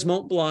 And there's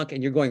Mont Blanc,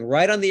 and you're going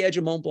right on the edge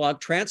of Mont Blanc,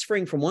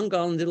 transferring from one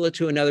gondola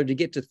to another to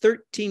get to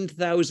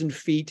 13,000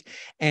 feet.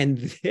 And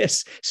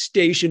this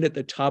station at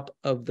the top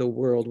of the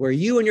world, where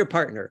you and your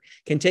partner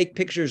can take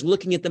pictures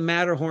looking at the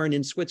Matterhorn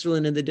in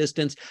Switzerland in the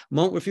distance,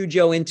 Mont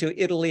Refugio into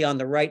Italy on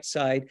the right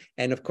side.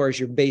 And of course,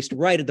 you're based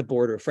right at the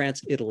border of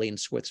France, Italy, and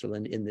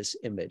Switzerland in this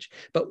image.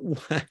 But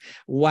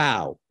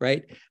wow,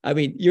 right? I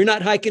mean, you're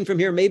not hiking from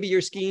here. Maybe you're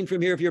skiing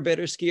from here if you're a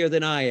better skier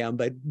than I am,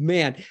 but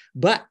man,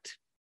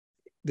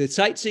 the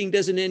sightseeing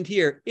doesn't end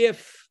here.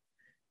 If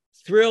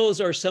thrills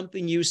are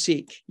something you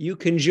seek, you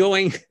can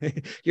join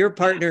your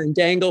partner and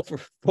dangle for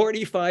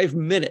 45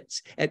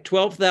 minutes at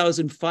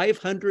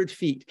 12,500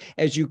 feet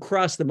as you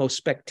cross the most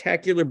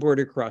spectacular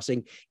border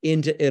crossing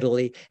into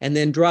Italy, and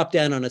then drop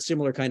down on a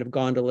similar kind of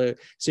gondola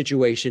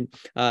situation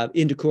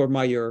into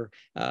Courmayeur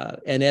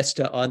and Este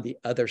on the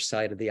other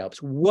side of the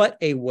Alps. What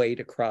a way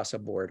to cross a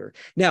border.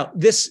 Now,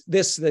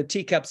 the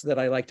teacups that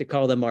I like to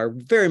call them are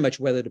very much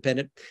weather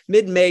dependent.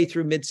 Mid-May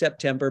through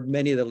mid-September,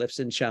 many of the lifts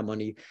in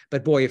Chamonix.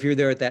 But boy, if you're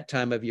there at that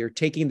time of year,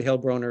 taking the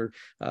Hillbronner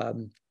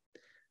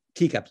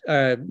teacups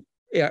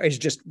is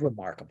just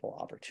remarkable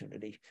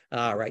opportunity.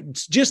 All right,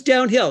 it's just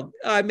downhill.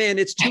 Man,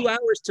 it's 2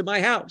 hours to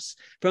my house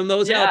from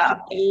those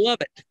Alps. I love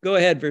it. Go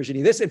ahead,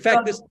 Virginie.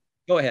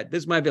 Go ahead.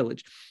 This is my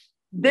village.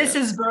 This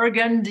is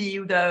Burgundy,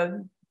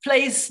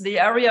 the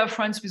area of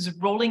France with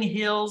rolling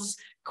hills,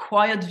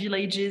 quiet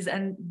villages,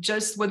 and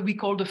just what we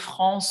call the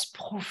France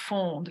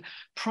profonde,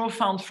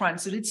 profound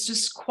France. So it's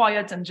just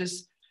quiet and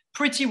just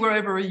pretty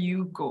wherever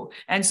you go.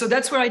 And so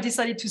that's where I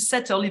decided to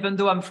settle, even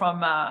though I'm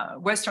from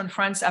Western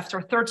France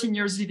after 13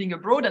 years living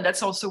abroad. And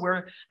that's also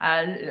where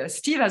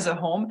Steve has a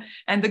home.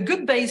 And the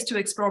good base to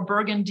explore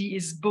Burgundy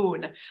is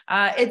Beaune.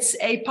 It's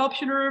a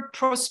popular,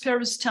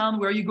 prosperous town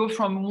where you go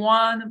from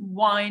one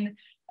wine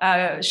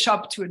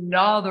shop to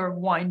another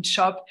wine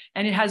shop.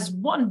 And it has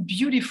one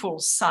beautiful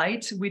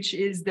site, which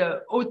is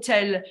the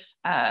Hôtel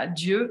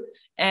Dieu.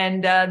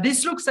 And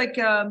this looks like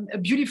a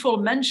beautiful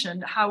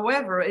mansion.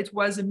 However, it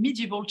was a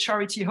medieval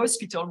charity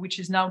hospital, which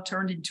is now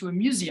turned into a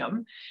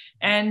museum.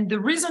 And the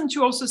reason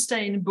to also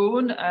stay in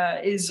Beaune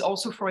is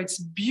also for its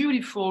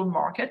beautiful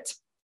market.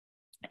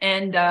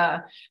 And,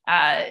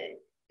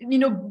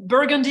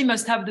 Burgundy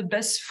must have the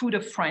best food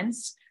of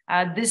France.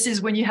 This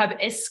is when you have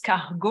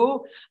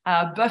escargot,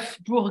 bœuf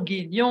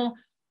bourguignon,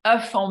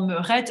 œuf en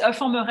meurette.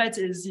 Œuf en meurette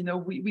is,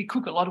 we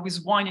cook a lot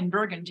with wine in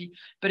Burgundy,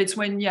 but it's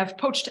when you have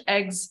poached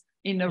eggs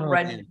in a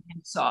red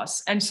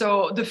sauce. And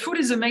so the food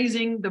is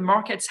amazing. The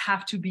markets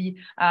have to be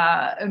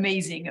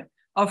amazing,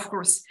 of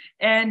course.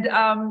 And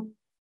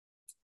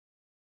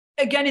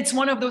again, it's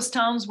one of those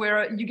towns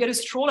where you get a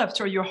stroll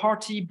after your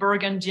hearty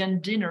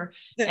Burgundian dinner,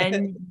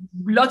 and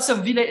lots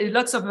of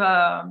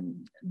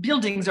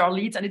buildings are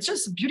lit, and it's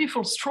just a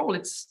beautiful stroll.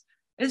 It's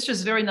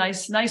just very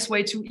nice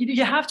way to,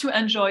 you have to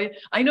enjoy.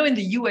 I know in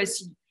the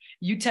US,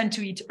 you tend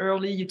to eat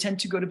early, you tend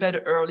to go to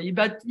bed early,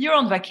 but you're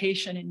on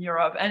vacation in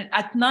Europe. And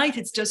at night,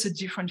 it's just a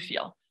different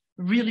feel.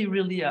 Really,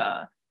 really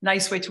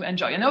nice way to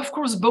enjoy. And of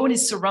course, Beaune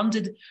is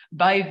surrounded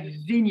by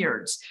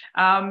vineyards.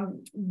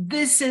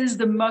 These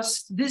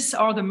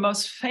are the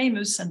most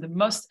famous and the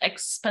most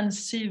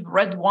expensive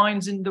red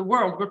wines in the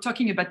world. We're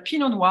talking about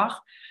Pinot Noir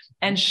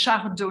and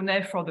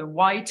Chardonnay for the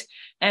white.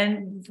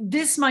 And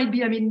this might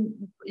be,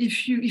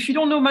 if you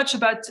don't know much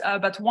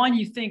about wine,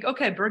 you think,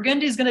 okay,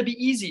 Burgundy is going to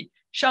be easy.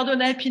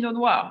 Chardonnay, Pinot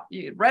Noir,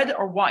 red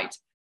or white.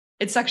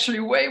 It's actually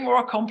way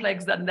more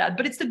complex than that.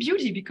 But it's the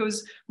beauty,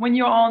 because when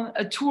you're on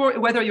a tour,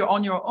 whether you're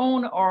on your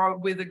own or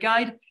with a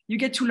guide, you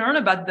get to learn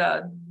about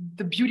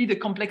the beauty, the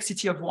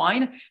complexity of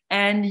wine.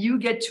 And you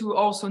get to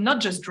also not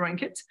just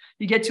drink it,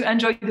 you get to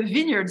enjoy the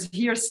vineyards.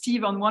 Here,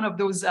 Steve, on one of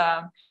those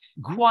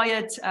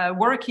quiet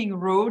working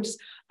roads.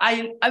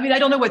 I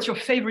don't know what your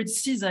favorite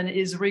season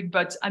is, Rick,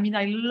 but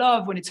I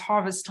love when it's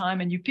harvest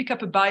time and you pick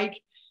up a bike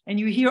and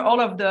you hear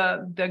all of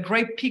the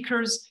grape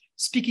pickers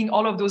speaking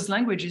all of those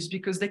languages,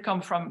 because they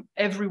come from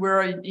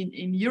everywhere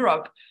in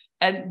Europe.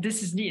 And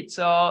this is neat.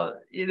 So,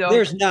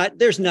 there's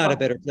not a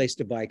better place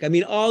to bike.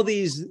 All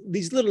these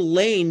little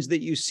lanes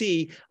that you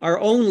see are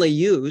only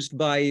used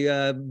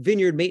by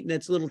vineyard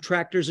maintenance, little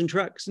tractors and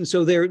trucks. And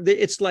so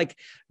it's like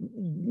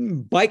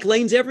bike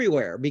lanes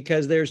everywhere,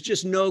 because there's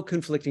just no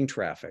conflicting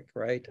traffic,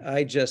 right?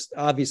 I just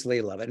obviously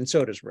love it. And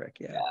so does Rick.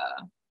 Yeah.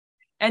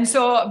 And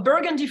so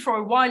Burgundy, for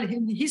a while,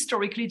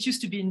 historically, it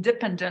used to be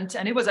independent,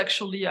 and it was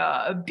actually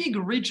a big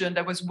region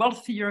that was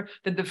wealthier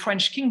than the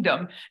French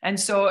kingdom. And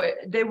so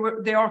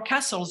there are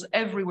castles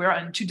everywhere.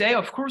 And today,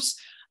 of course,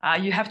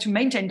 you have to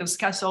maintain those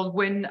castles.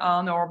 When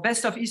on our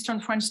Best of Eastern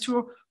France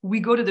tour,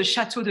 we go to the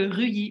Château de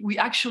Reuilly, we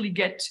actually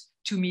get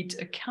to meet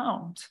a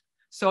count.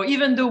 So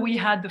even though we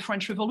had the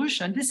French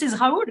Revolution, this is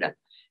Raoul.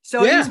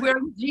 So he's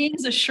wearing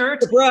jeans, a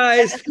shirt.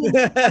 Surprise! You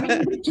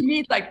get to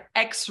meet like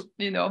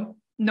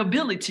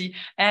nobility.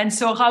 And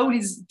so Raoul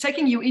is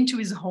taking you into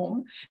his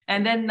home,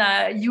 and then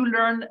you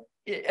learn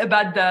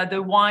about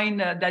the wine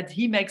that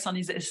he makes on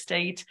his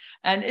estate.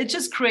 And it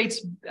just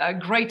creates a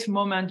great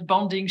moment,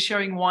 bonding,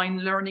 sharing wine,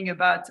 learning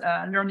about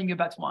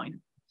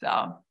wine.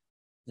 So.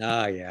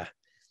 Oh, yeah.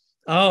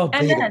 Oh,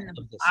 and then,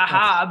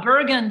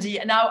 Burgundy.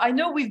 Now, I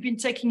know we've been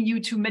taking you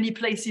to many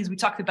places. We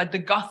talked about the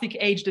Gothic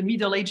age, the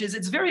Middle Ages.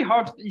 It's very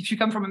hard, if you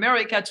come from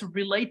America, to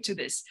relate to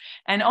this.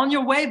 And on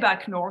your way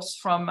back north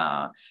from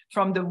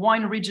the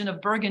wine region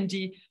of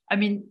Burgundy,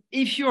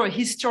 if you're a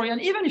historian,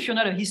 even if you're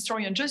not a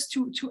historian, just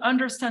to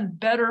understand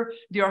better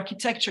the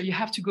architecture, you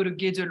have to go to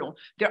Guédelon.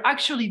 They're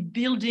actually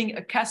building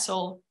a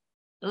castle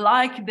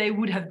like they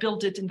would have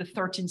built it in the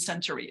 13th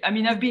century.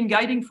 I've been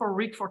guiding for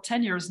Rick for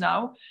 10 years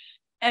now.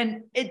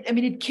 And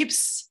it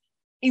keeps,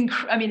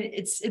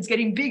 it's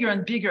getting bigger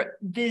and bigger.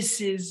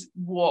 This is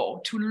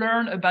to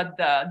learn about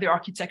the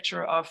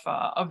architecture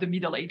of the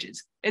Middle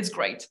Ages. It's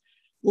great.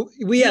 You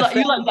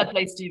like that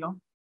place, Steve.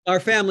 Our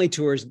family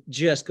tours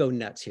just go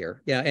nuts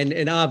here. Yeah.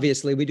 And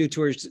obviously we do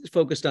tours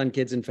focused on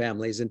kids and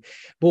families. And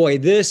boy,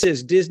 this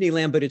is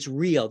Disneyland, but it's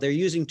real. They're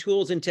using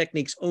tools and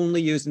techniques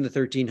only used in the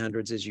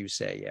 1300s, as you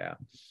say. Yeah.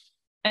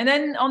 And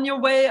then on your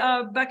way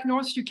back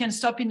north, you can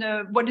stop in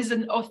what is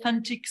an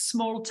authentic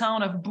small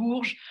town of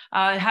Bourges.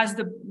 It has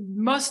the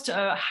most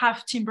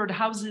half-timbered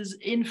houses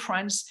in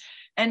France.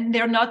 And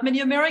there are not many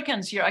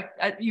Americans here.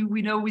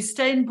 We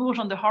stay in Bourges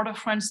on the Heart of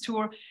France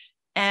tour.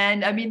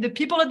 And the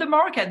people at the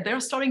market, they're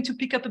starting to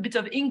pick up a bit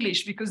of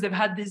English, because they've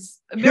had these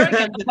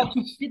Americans that have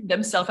to feed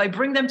themselves. I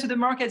bring them to the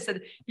market and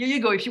said, here you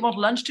go. If you want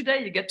lunch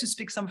today, you get to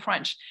speak some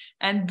French.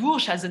 And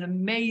Bourges has an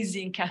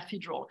amazing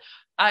cathedral.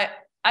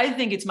 I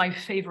think it's my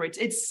favorite.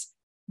 It's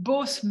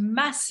both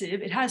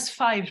massive. It has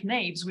 5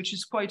 naves, which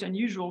is quite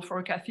unusual for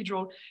a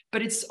cathedral,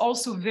 but it's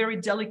also very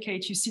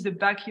delicate. You see the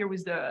back here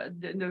with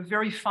the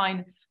very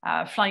fine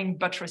flying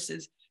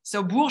buttresses.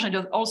 So Bourges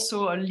is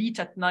also lit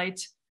at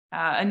night.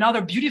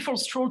 Another beautiful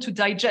stroll to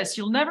digest.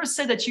 You'll never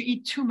say that you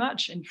eat too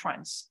much in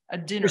France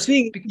at dinner. We're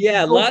seeing,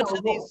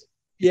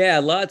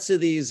 lots of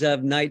these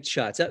night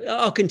shots.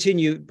 I'll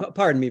continue.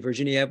 Pardon me,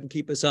 Virginie. I will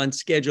keep us on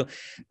schedule.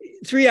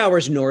 3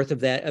 hours north of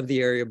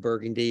the area of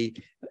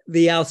Burgundy,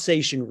 the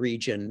Alsatian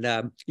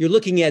region. You're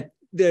looking at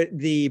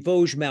the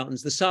Vosges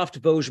Mountains, the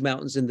soft Vosges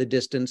Mountains in the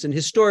distance. And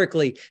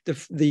historically,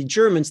 the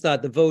Germans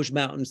thought the Vosges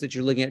Mountains that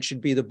you're looking at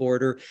should be the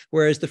border,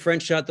 whereas the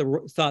French thought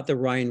the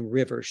Rhine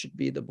River should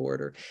be the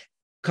border.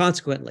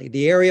 Consequently,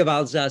 the area of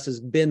Alsace has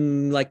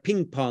been like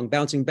ping pong,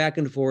 bouncing back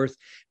and forth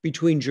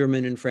between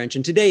German and French.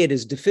 And today it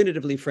is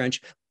definitively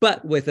French,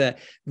 but with a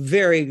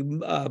very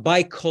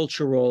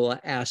bicultural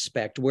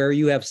aspect where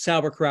you have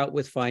sauerkraut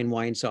with fine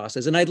wine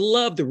sauces. And I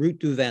love the route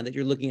du vin that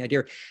you're looking at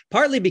here,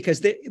 partly because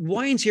the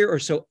wines here are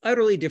so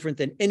utterly different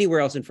than anywhere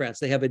else in France.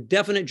 They have a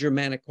definite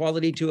Germanic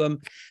quality to them.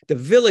 The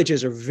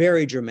villages are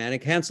very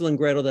Germanic. Hansel and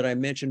Gretel that I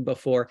mentioned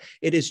before.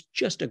 It is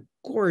just a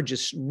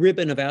gorgeous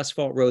ribbon of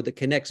asphalt road that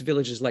connects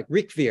villages like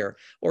Riviera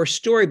or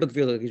storybook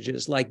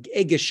villages like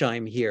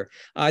Egesheim here.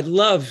 I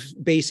love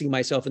basing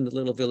myself in the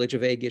little village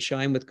of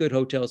Egesheim with good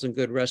hotels and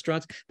good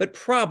restaurants, but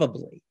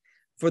probably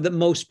for the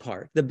most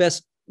part, the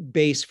best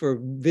base for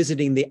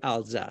visiting the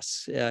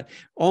Alsace,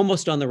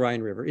 almost on the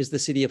Rhine River, is the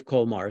city of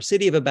Colmar, a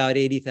city of about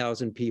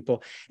 80,000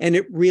 people. And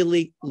it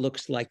really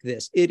looks like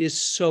this. It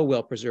is so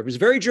well preserved. It's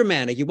very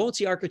Germanic. You won't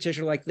see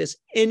architecture like this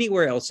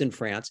anywhere else in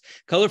France.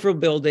 Colorful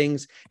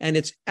buildings, and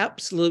it's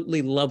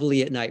absolutely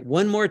lovely at night.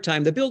 One more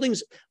time, the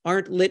buildings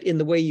aren't lit in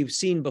the way you've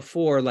seen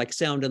before, like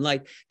sound and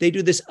light. They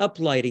do this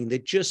uplighting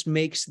that just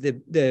makes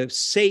the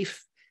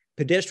safe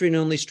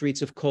pedestrian-only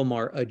streets of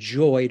Colmar a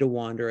joy to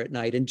wander at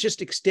night and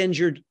just extends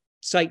your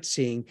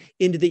sightseeing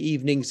into the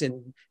evenings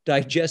and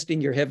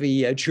digesting your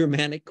heavy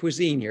Germanic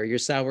cuisine here, your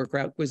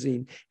sauerkraut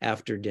cuisine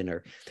after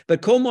dinner.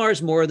 But Colmar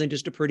is more than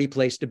just a pretty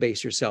place to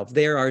base yourself.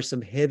 There are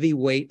some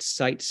heavyweight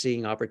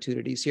sightseeing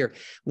opportunities here.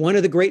 One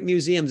of the great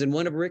museums and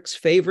one of Rick's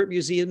favorite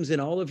museums in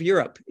all of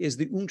Europe is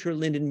the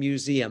Unterlinden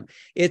Museum.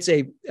 It's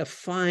a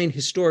fine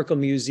historical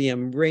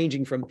museum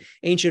ranging from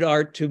ancient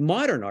art to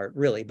modern art,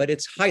 really, but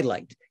its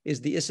highlight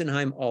is the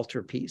Isenheim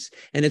altarpiece.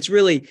 And it's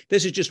really,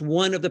 this is just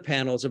one of the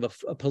panels of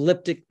a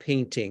polyptych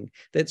painting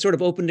that sort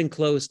of opened and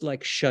closed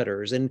like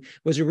shutters and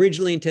was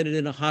originally intended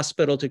in a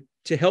hospital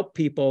to help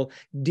people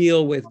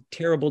deal with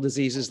terrible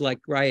diseases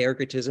like dry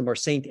ergotism or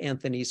St.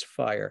 Anthony's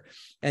fire.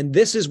 And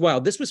this is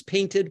wild. This was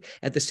painted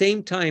at the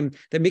same time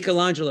that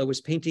Michelangelo was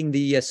painting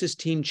the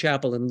Sistine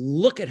Chapel. And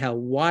look at how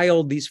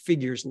wild these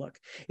figures look.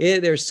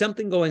 There's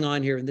something going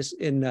on here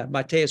in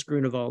Matthias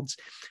Grunewald's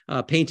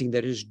painting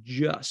that is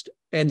just,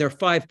 and there are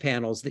 5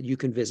 panels that you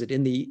can visit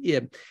in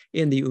the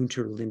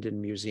Unterlinden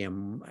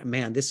Museum.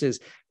 Man, this is,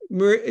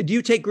 do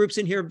you take groups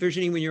in here,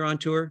 Virginie, when you're on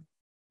tour?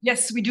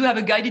 Yes, we do have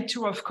a guided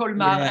tour of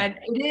Colmar, and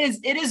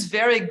it is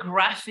very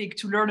graphic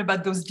to learn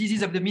about those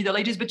diseases of the Middle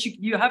Ages, but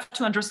you have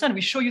to understand,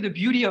 we show you the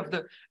beauty of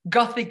the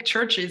Gothic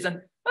churches, and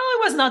well,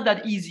 it was not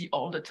that easy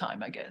all the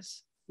time, I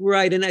guess.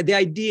 Right, and the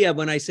idea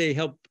when I say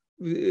help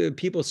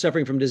people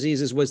suffering from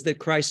diseases was that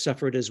Christ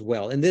suffered as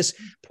well. And this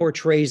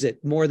portrays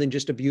it more than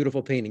just a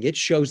beautiful painting. It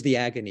shows the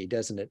agony,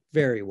 doesn't it?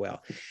 Very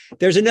well.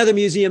 There's another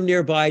museum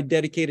nearby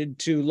dedicated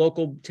to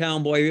local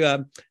town boy,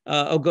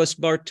 Auguste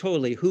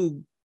Bartoli,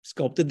 who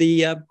sculpted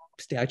the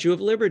Statue of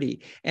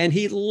Liberty. And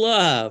he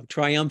loved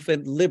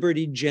triumphant,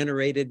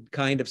 liberty-generated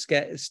kind of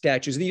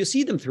statues. You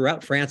see them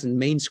throughout France in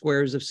main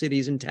squares of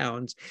cities and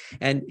towns.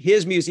 And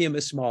his museum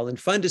is small and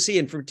fun to see,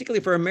 and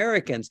particularly for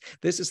Americans.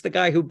 This is the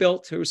guy who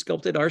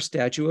sculpted our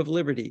Statue of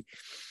Liberty.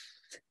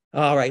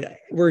 All right,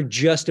 we're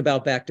just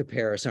about back to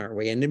Paris, aren't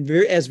we? And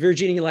as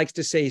Virginie likes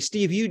to say,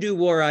 Steve, you do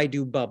war, I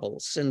do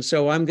bubbles. And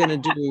so I'm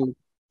going to do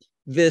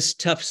this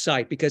tough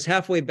site, because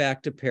halfway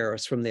back to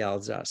Paris from the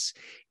Alsace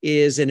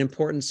is an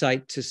important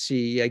site to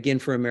see, again,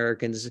 for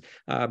Americans.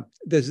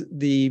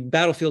 The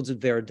battlefields of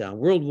Verdun,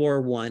 World War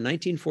I,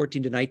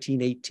 1914 to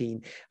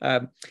 1918.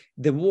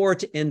 The war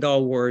to end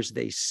all wars,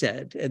 they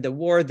said. The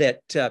war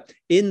that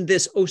in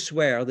this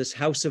ossuaire, this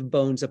house of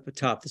bones up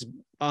atop, this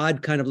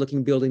odd kind of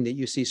looking building that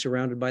you see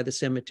surrounded by the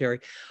cemetery,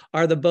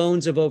 are the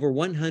bones of over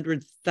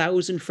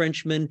 100,000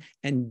 Frenchmen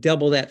and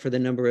double that for the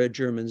number of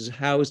Germans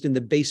housed in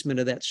the basement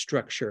of that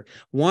structure.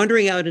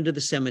 Wandering out into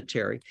the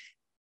cemetery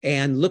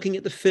and looking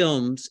at the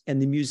films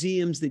and the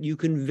museums that you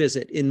can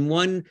visit in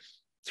one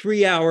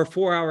 3-hour,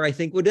 4-hour, I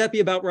think. Would that be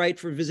about right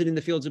for visiting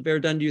the fields of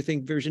Verdun? Do you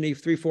think, Virginie,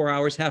 3-4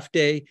 hours, half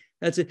day?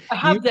 That's it. A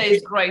half day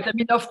is great. I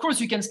mean, of course,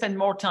 you can spend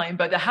more time,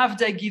 but a half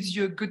day gives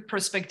you a good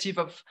perspective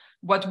of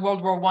what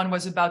World War I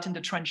was about in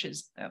the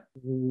trenches. Yeah.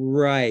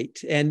 Right.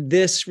 And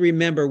this,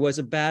 remember, was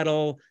a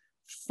battle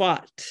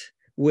fought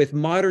with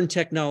modern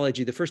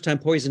technology. The first time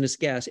poisonous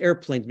gas,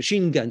 airplanes,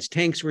 machine guns,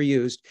 tanks were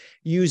used,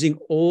 using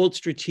old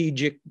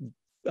strategic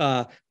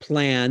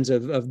plans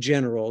of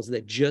generals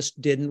that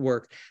just didn't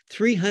work.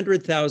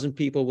 300,000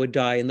 people would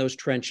die in those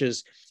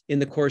trenches in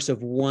the course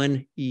of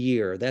 1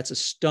 year. That's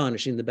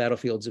astonishing, the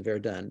battlefields of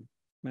Verdun.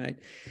 Right.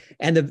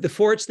 And the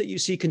forts that you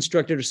see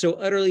constructed are so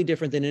utterly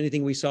different than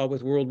anything we saw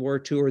with World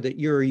War II or that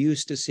you're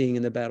used to seeing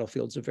in the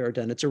battlefields of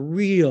Verdun. It's a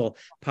real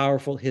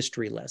powerful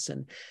history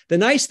lesson. The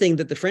nice thing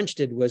that the French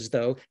did was,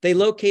 though, they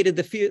located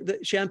the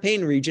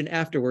Champagne region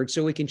afterwards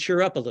so we can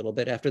cheer up a little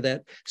bit after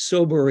that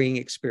sobering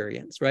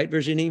experience. Right,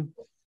 Virginie?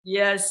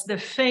 Yes, the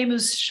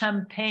famous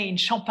Champagne,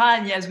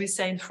 as we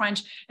say in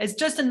French. It's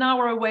just an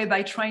hour away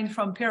by train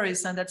from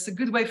Paris, and that's a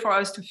good way for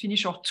us to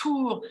finish our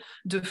Tour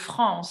de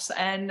France.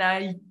 And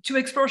to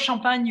explore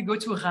Champagne, you go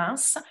to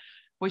Reims,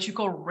 what you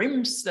call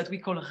Reims, that we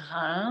call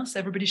Reims.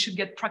 Everybody should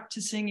get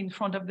practicing in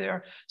front of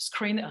their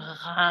screen,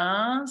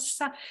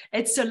 Reims.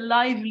 It's a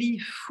lively,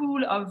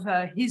 full of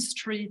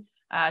history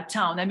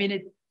town. I mean,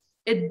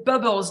 it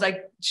bubbles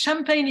like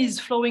champagne is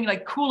flowing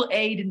like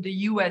Kool-Aid in the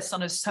US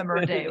on a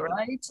summer day,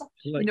 right?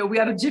 You know, we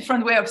have a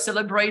different way of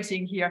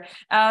celebrating here.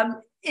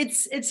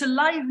 It's a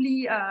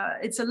lively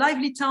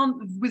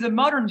town with a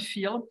modern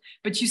feel,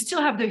 but you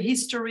still have the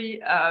history,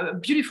 a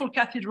beautiful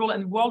cathedral,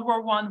 and World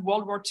War I,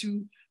 World War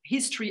II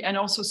history, and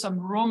also some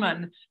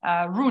Roman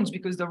ruins,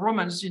 because the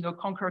Romans,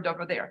 conquered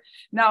over there.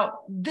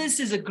 Now,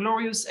 this is a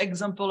glorious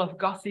example of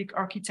Gothic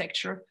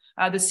architecture.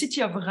 The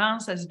city of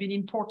Reims has been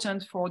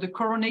important for the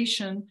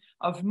coronation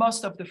of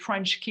most of the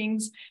French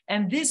kings.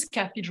 And this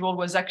cathedral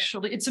was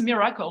actually, it's a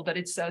miracle that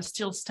it's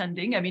still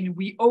standing. I mean,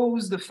 we owe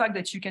the fact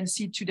that you can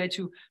see it today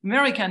to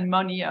American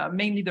money,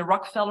 mainly the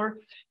Rockefeller,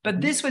 but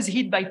this was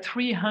hit by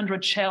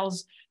 300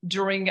 shells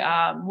during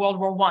World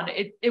War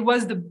I. It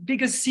was the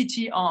biggest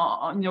city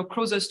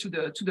closest to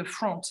the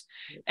front.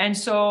 And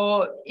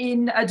so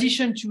in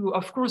addition to,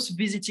 of course,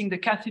 visiting the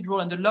cathedral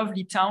and the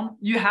lovely town,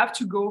 you have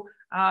to go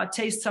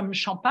taste some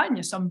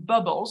champagne, some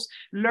bubbles,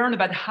 learn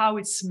about how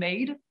it's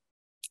made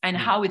and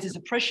how it is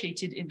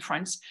appreciated in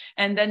France.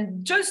 And then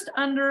just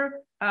under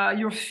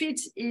your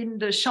feet in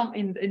the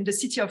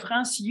city of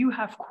Reims, you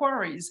have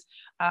quarries,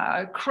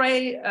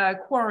 clay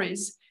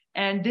quarries.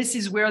 And this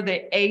is where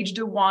they age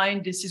the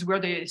wine. This is where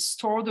they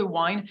store the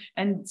wine.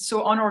 And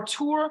so on our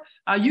tour,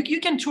 you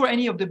can tour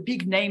any of the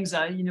big names,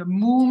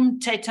 Moum,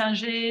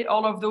 Tétinger,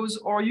 all of those,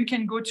 or you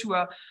can go to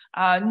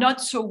a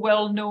not so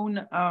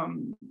well-known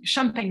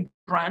champagne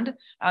brand.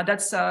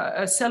 That's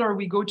a cellar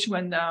we go to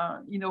and,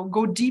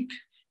 go deep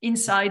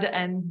inside.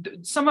 And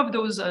some of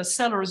those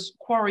cellars,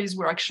 quarries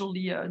were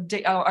actually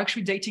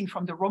dating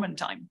from the Roman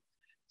time.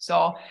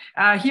 So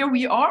here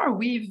we are.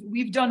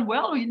 We've done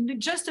well in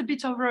just a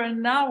bit over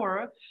an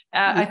hour.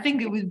 I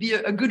think it would be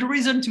a good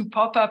reason to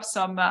pop up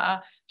some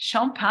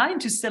champagne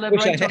to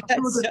celebrate our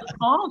Tour de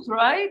France,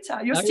 right?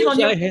 You're still on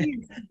your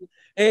feet.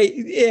 Hey,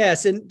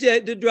 yes, and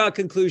to draw a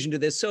conclusion to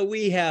this, so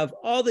we have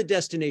all the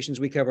destinations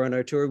we cover on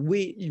our tour.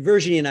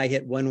 Virginie and I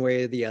hit one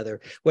way or the other,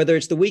 whether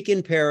it's the Week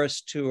in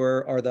Paris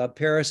tour or the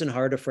Paris and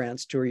Heart of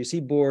France tour. You see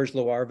Bourges,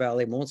 Loire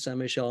Valley, Mont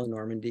Saint-Michel, and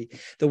Normandy.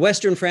 The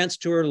Western France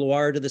tour,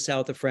 Loire to the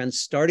south of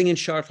France, starting in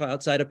Chartres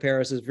outside of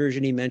Paris, as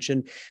Virginie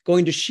mentioned,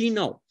 going to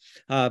Chinon.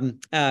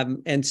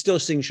 And still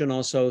seeing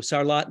Chinon, so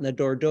Sarlat in the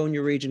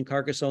Dordogne region,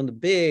 Carcassonne, the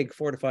big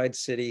fortified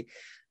city,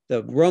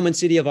 the Roman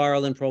city of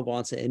Arles and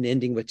Provence, and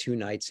ending with 2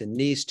 nights in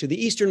Nice, to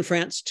the Eastern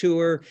France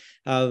tour,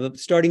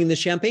 starting in the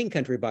Champagne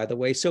country, by the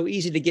way, so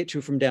easy to get to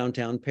from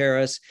downtown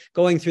Paris,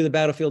 going through the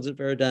battlefields of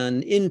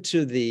Verdun,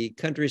 into the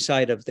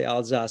countryside of the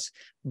Alsace,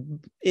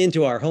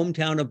 into our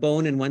hometown of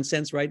Beaune in one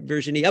sense, right,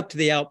 Virginie, up to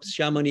the Alps,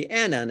 Chamonix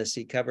and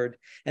Annecy covered,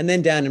 and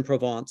then down in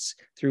Provence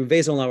through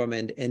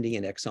Vaison-la-Romaine, ending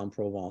in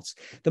Aix-en-Provence.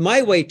 The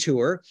My Way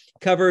tour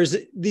covers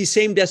these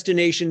same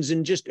destinations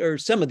or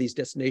some of these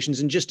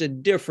destinations in just a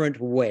different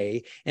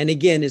way. And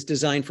again, is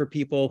designed for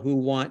people who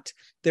want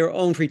their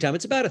own free time.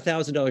 It's about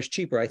 $1,000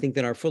 cheaper, I think,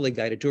 than our fully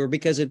guided tour,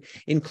 because it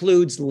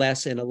includes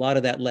less, and a lot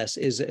of that less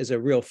is a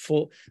real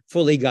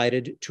fully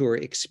guided tour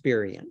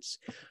experience.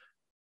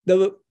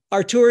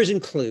 Our tours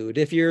include,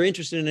 if you're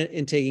interested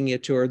in taking a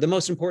tour, the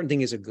most important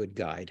thing is a good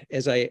guide.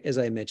 As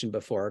I mentioned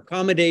before,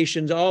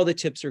 accommodations, all the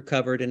tips are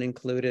covered and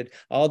included,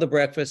 all the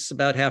breakfasts,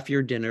 about half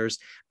your dinners,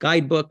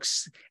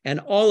 guidebooks, and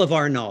all of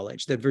our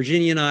knowledge that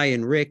Virginie and I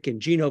and Rick and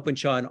Jean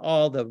Openshaw and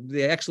all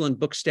the excellent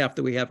book staff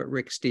that we have at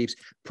Rick Steves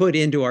put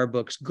into our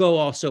books go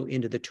also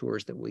into the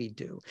tours that we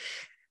do.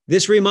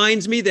 This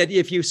reminds me that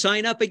if you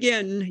sign up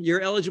again,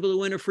 you're eligible to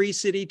win a free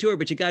city tour,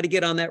 but you got to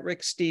get on that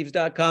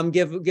ricksteves.com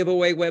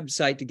giveaway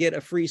website to get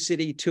a free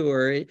city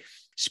tour.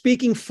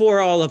 Speaking for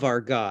all of our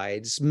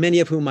guides, many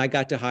of whom I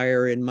got to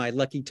hire in my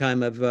lucky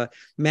time of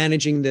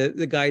managing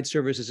the guide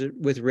services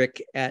with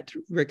Rick at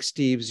Rick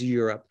Steves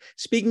Europe,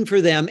 speaking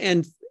for them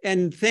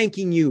and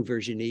thanking you,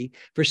 Virginie,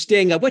 for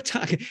staying up. What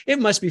time? It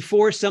must be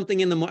 4 something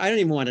in the morning. I don't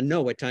even want to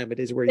know what time it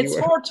is where you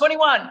are. It's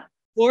 4:21.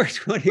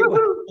 421.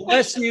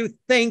 Bless you.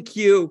 Thank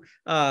you.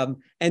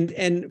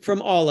 And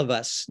from all of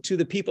us to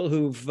the people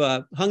who've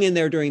hung in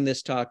there during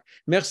this talk,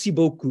 merci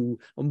beaucoup.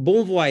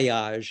 Bon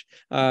voyage.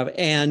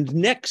 And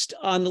next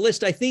on the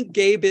list, I think,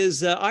 Gabe,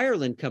 is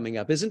Ireland coming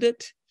up, isn't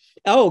it?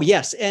 Oh,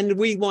 yes. And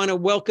we want to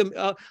welcome,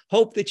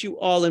 hope that you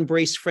all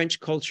embrace French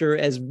culture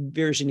as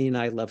Virginie and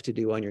I love to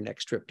do on your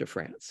next trip to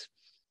France.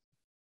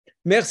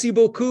 Merci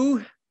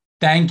beaucoup.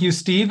 Thank you,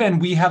 Steve. And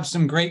we have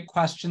some great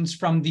questions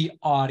from the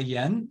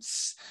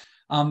audience.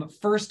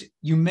 First,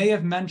 you may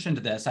have mentioned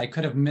this. I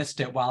could have missed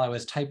it while I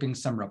was typing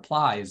some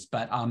replies,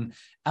 but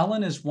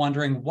Ellen is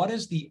wondering, what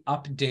is the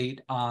update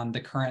on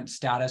the current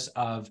status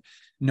of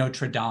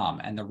Notre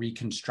Dame and the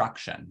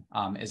reconstruction?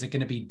 Is it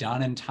going to be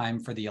done in time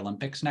for the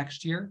Olympics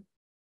next year?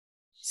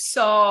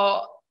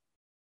 So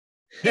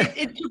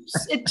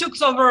it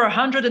took over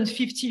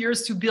 150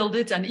 years to build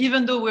it. And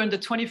even though we're in the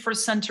 21st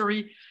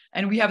century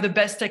and we have the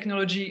best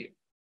technology,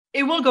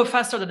 it will go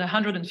faster than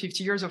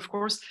 150 years, of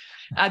course.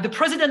 The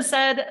president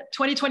said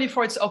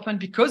 2024 it's open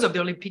because of the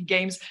Olympic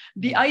Games.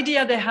 The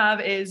idea they have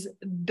is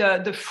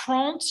the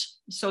front,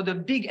 so the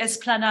big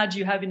esplanade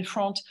you have in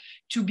front,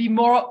 to be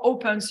more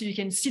open so you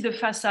can see the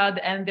facade.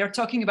 And they're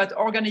talking about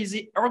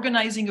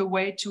organizing a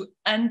way to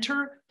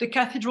enter the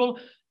cathedral,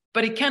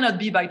 but it cannot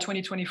be by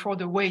 2024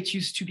 the way it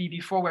used to be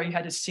before, where you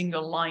had a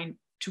single line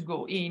to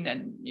go in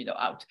and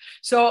out.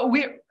 So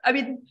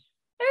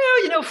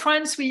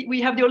France,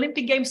 we have the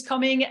Olympic Games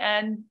coming,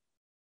 and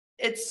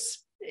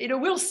it's,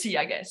 we'll see,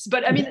 I guess.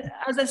 But I mean,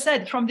 as I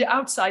said, from the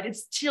outside,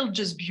 it's still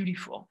just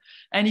beautiful.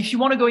 And if you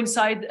want to go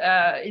inside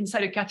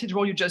a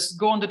cathedral, you just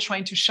go on the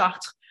train to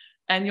Chartres,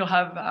 and you'll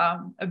have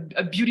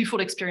a beautiful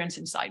experience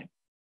inside.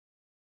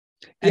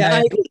 Yeah, I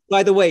agree.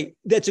 By the way,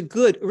 that's a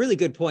really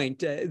good point,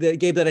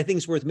 Gabe, that I think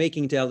is worth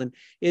making to Ellen,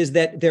 is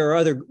that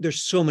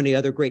there's so many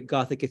other great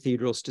Gothic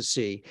cathedrals to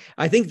see.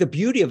 I think the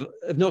beauty of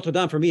Notre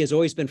Dame for me has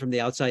always been from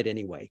the outside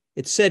anyway.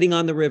 It's setting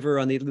on the river,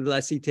 on the La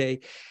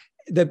Cité.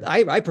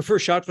 I prefer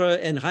Chartres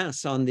and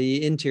Reims on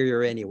the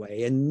interior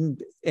anyway. And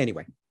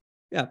anyway,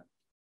 yeah.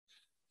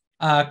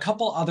 A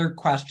couple other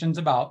questions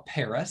about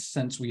Paris,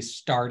 since we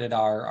started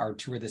our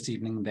tour this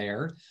evening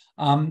there.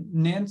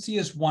 Nancy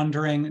is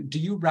wondering, do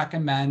you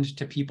recommend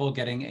to people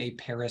getting a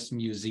Paris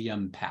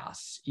museum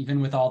pass?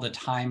 Even with all the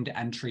timed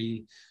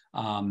entry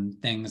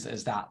things,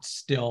 is that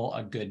still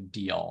a good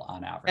deal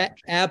on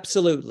average?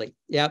 Absolutely.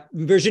 Yeah.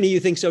 Virginie, you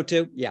think so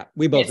too? Yeah,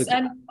 we both agree.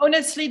 And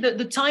honestly,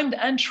 the timed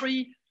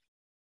entry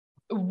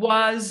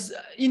was,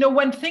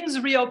 when things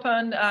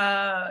reopened,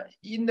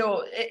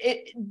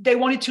 they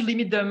wanted to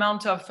limit the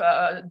amount of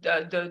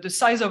the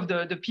size of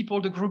the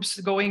people, the groups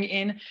going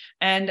in.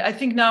 And I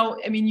think now,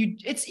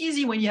 it's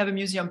easy when you have a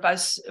museum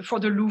pass. For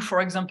the Louvre,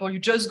 for example, you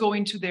just go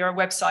into their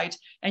website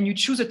and you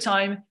choose a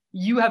time,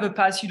 you have a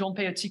pass, you don't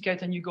pay a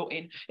ticket, and you go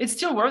in. It's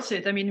still worth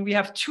it. We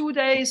have 2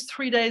 days,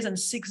 3 days, and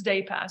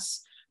 6-day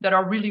pass that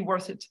are really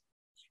worth it.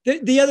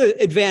 The other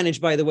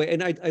advantage, by the way,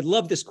 and I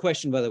love this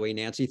question, by the way,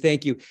 Nancy,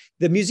 thank you.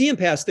 The museum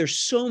pass, there's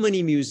so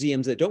many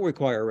museums that don't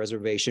require a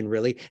reservation,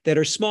 really, that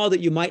are small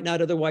that you might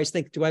not otherwise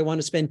think, do I want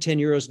to spend 10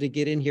 euros to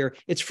get in here?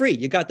 It's free.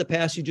 You got the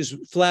pass, you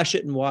just flash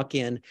it and walk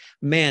in.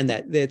 Man,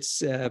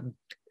 that's,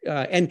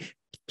 and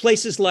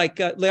places like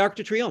L'Arc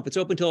de Triomphe, it's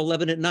open till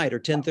 11 at night or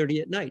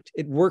 10:30 at night.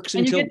 It works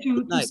until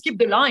you get to skip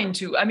the line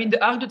too.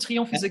 The Arc de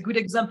Triomphe is a good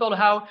example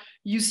how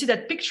you see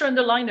that picture in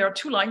the line. There are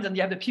 2 lines, and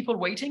you have the people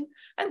waiting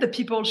and the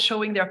people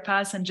showing their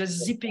pass and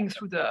just zipping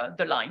through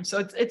the line.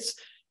 So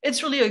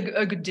it's really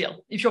a good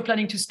deal if you're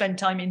planning to spend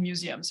time in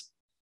museums.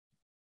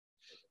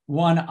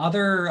 One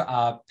other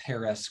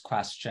Paris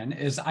question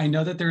is, I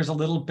know that there's a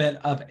little bit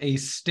of a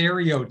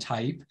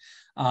stereotype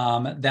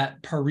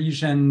that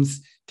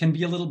Parisians can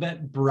be a little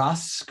bit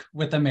brusque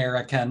with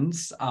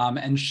Americans.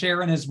 And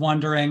Sharon is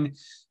wondering,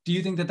 do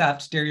you think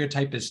that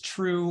stereotype is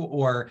true,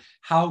 or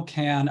how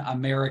can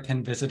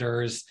American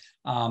visitors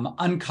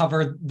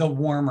uncover the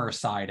warmer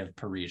side of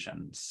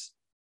Parisians?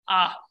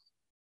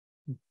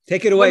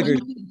 Take it away,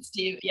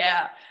 Steve.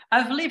 Yeah,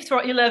 I've lived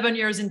for 11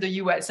 years in the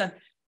US, and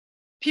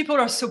people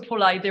are so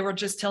polite. They were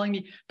just telling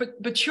me,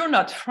 but you're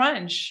not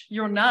French,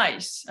 you're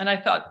nice. And I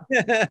thought,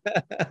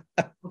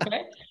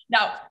 okay.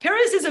 Now,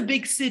 Paris is a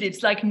big city.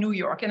 It's like New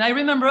York. And I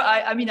remember,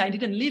 I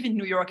didn't live in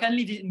New York. I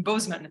lived in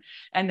Bozeman.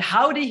 And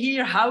howdy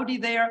here, howdy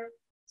there.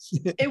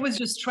 It was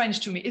just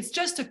strange to me. It's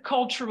just a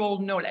cultural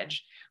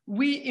knowledge.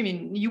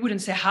 You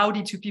wouldn't say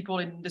howdy to people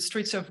in the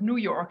streets of New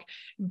York,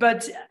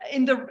 but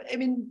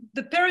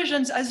the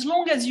Parisians, as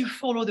long as you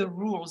follow the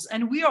rules,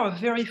 and we are a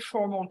very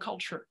formal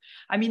culture.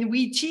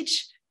 We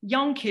teach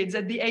young kids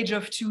at the age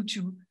of 2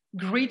 to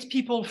greet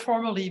people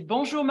formally.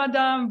 Bonjour,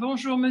 madame,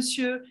 bonjour,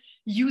 monsieur,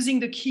 using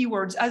the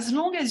keywords. As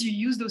long as you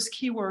use those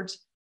keywords,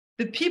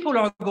 the people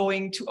are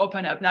going to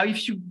open up. Now,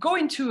 if you go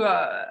into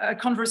a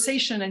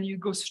conversation and you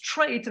go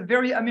straight, a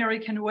very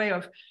American way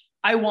of,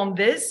 I want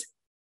this,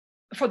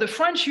 for the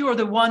French, you are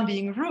the one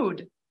being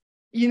rude.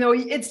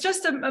 It's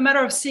just a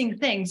matter of seeing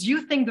things.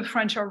 You think the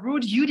French are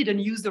rude, you didn't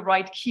use the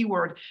right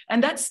keyword.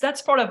 And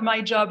that's part of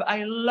my job.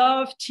 I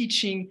love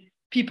teaching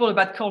people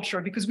about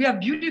culture, because we have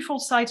beautiful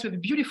sites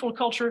with beautiful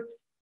culture,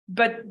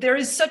 but there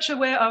is such a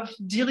way of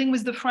dealing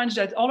with the French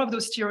that all of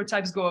those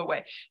stereotypes go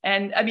away.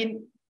 And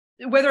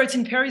whether it's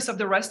in Paris or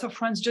the rest of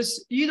France,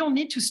 just you don't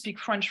need to speak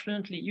French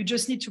fluently. You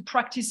just need to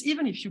practice,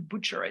 even if you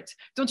butcher it.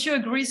 Don't you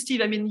agree,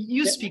 Steve? I mean,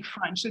 you speak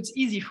French, so it's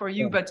easy for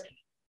you, but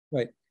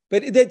right.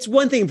 But that's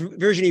one thing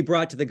Virginie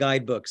brought to the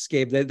guidebooks,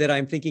 Gabe, that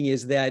I'm thinking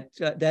is that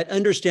that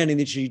understanding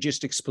that she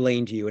just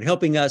explained to you and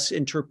helping us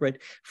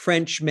interpret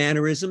French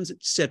mannerisms, et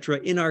cetera,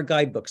 in our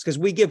guidebooks. Because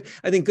we give,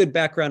 I think, good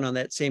background on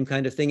that same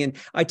kind of thing. And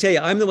I tell you,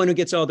 I'm the one who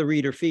gets all the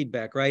reader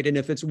feedback, right? And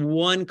if it's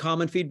one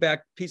common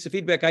piece of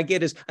feedback I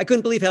get is, I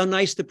couldn't believe how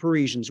nice the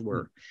Parisians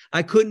were.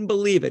 I couldn't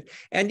believe it.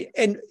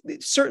 And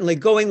certainly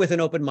going with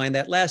an open mind,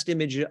 that last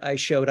image I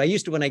showed, I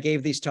used to, when I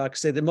gave these talks,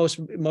 say that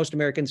most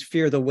Americans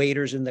fear the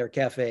waiters in their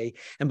cafe.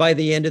 And by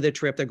the end of the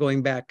trip, they're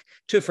going back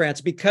to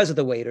France because of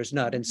the waiters,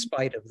 not in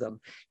spite of them.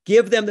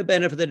 Give them the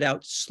benefit of the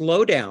doubt,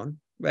 slow down,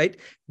 right?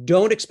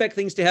 Don't expect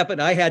things to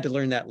happen. I had to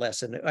learn that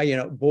lesson.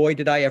 Boy,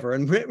 did I ever,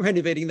 in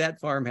renovating that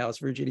farmhouse,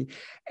 Virginie,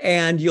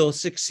 and you'll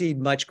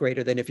succeed much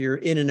greater than if you're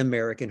in an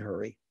American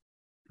hurry.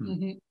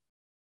 Mm-hmm.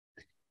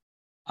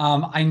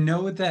 I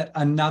know that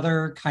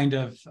another kind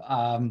of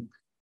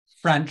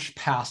French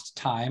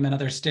pastime,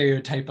 another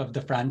stereotype of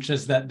the French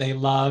is that they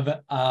love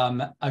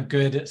a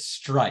good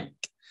strike.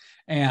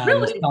 And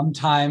really?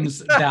 sometimes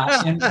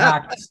that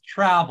impacts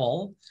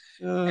travel.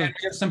 And we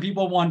have some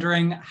people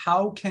wondering,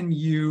 how can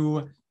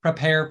you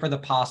prepare for the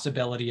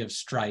possibility of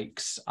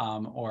strikes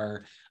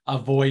or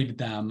avoid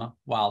them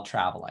while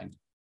traveling?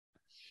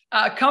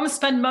 Come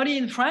spend money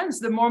in France.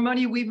 The more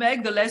money we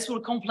make, the less we'll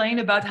complain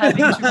about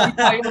having to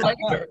be hired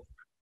later.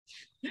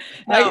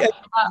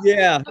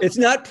 It's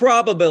not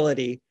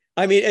probability.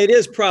 I mean, it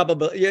is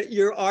probable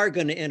you are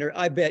going to enter.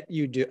 I bet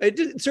you do.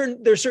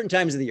 There's certain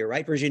times of the year,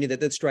 right, Virginie,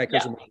 that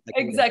strikers. Yeah,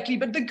 exactly.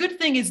 But the good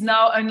thing is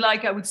now,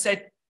 unlike I would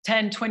say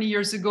 10, 20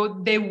 years ago,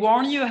 they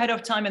warn you ahead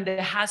of time and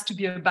there has to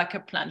be a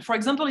backup plan. For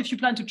example, if you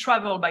plan to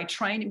travel by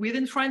train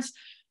within France,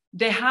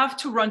 they have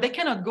to run. They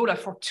cannot go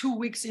for 2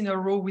 weeks in a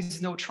row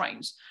with no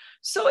trains.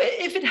 So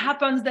if it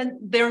happens, then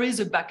there is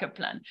a backup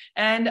plan.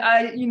 And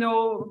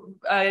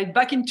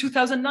back in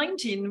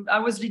 2019, I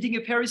was leading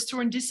a Paris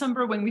tour in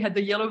December when we had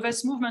the Yellow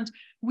Vest movement.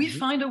 We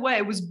find a way.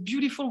 It was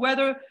beautiful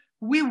weather.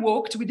 We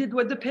walked. We did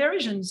what the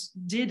Parisians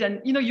did. And,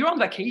 you're on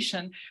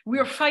vacation. We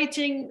are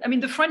fighting. I mean,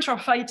 the French are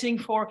fighting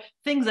for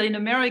things that in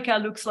America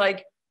looks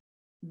like,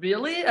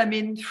 really? I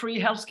mean,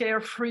 free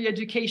healthcare, free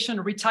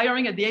education,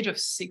 retiring at the age of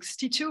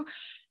 62.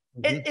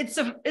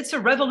 It's a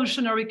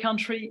revolutionary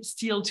country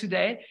still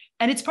today,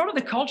 and it's part of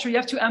the culture. You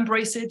have to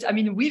embrace it. I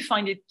mean, we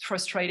find it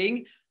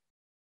frustrating.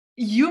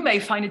 You may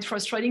find it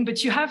frustrating,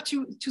 but you have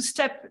to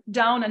step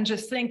down and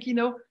just think,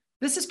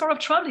 this is part of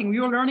traveling. We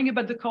are learning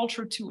about the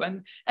culture too,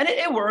 and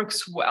it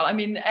works well. I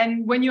mean,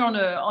 and when you're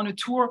on a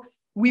tour,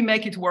 we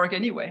make it work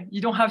anyway. You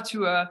don't have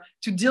to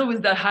deal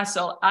with that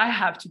hassle. I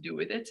have to do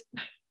with it.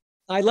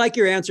 I like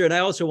your answer. And I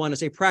also want to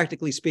say,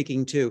 practically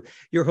speaking, too,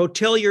 your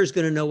hotelier is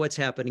going to know what's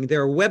happening.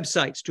 There are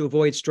websites to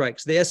avoid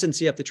strikes. The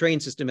SNCF, the train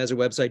system, has a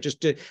website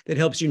that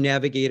helps you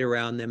navigate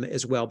around them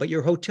as well. But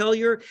your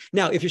hotelier,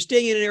 now, if you're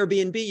staying in an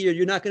Airbnb,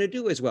 you're not going to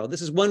do as well.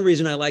 This is one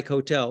reason I like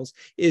hotels,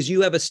 is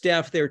you have a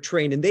staff there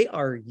trained, and they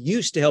are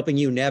used to helping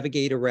you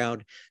navigate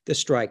around the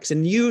strikes.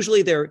 And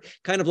usually they're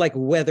kind of like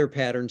weather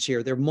patterns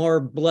here. They're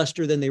more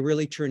bluster than they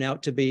really turn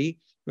out to be.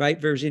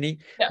 Right, Virginie?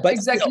 Yeah, but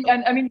exactly.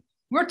 And I mean,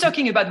 we're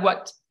talking about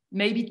what?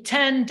 Maybe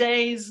 10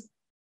 days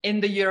in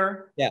the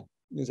year. Yeah,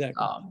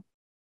 exactly.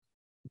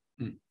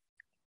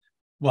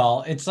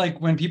 Well, it's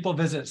like when people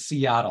visit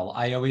Seattle,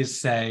 I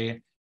always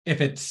say, if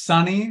it's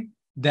sunny,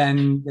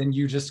 then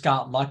you just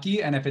got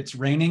lucky. And if it's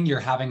raining, you're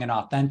having an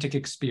authentic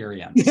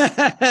experience. So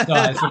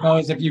I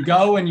suppose if you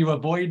go and you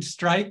avoid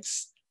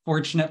strikes,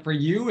 fortunate for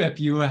you. If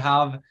you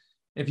have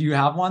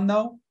one,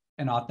 though,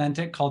 an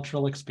authentic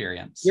cultural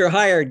experience. You're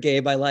hired,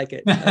 Gabe. I like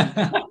it.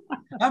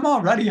 I'm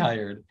already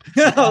hired.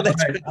 Oh,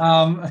 that's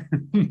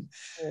right.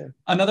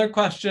 Another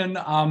question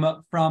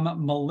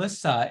from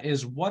Melissa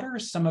is, what are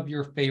some of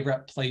your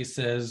favorite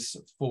places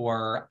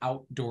for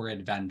outdoor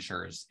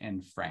adventures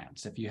in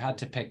France? If you had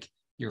to pick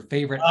your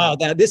favorite. Oh,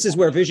 this is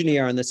where Virginie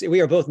are on this.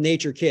 We are both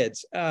nature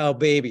kids. Oh,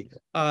 baby.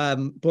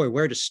 Boy,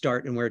 where to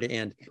start and where to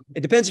end.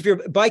 It depends if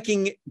you're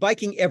biking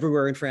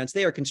everywhere in France.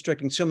 They are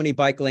constructing so many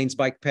bike lanes,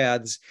 bike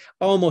paths.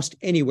 Almost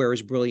anywhere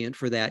is brilliant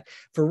for that.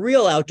 For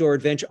real outdoor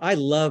adventure, I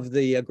love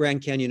the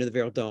Grand Canyon of the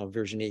Dordogne,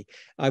 Virginie.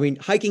 I mean,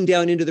 hiking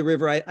down into the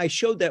river. I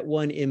showed that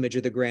one image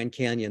of the Grand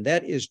Canyon.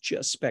 That is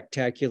just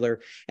spectacular.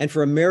 And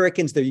for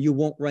Americans, there you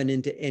won't run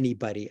into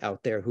anybody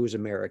out there who's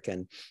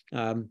American.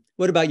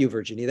 What about you,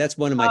 Virginie? That's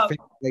one of my favorite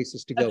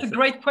places to go. That's a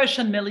great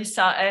question,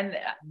 Melissa. And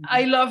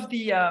I love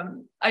the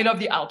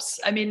Alps.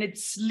 I mean,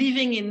 it's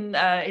living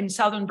in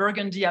southern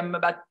Burgundy. I'm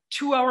about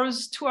 2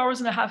 hours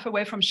and a half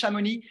away from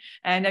Chamonix.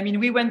 And I mean,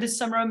 we went this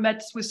summer,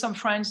 met with some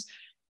friends,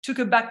 took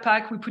a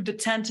backpack. We put the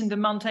tent in the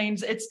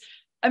mountains.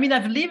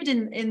 I've lived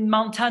in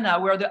Montana,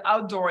 where the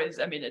outdoor is.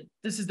 I mean,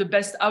 this is the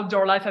best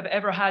outdoor life I've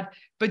ever had.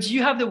 But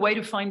you have the way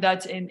to find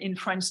that in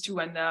France too.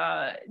 And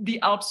the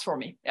Alps for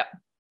me. Yeah.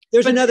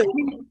 There's another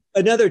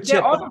tip.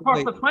 There are other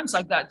parts of France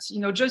like that.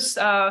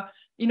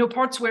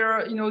 parts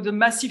where, the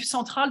Massif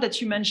Central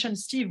that you mentioned,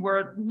 Steve,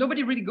 where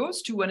nobody really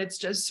goes to, and it's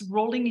just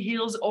rolling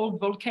hills, old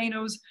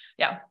volcanoes.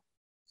 Yeah.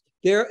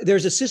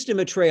 There's a system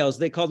of trails,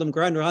 they call them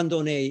Grand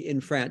Randonnée in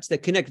France,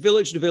 that connect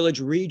village to village,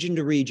 region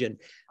to region.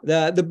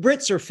 The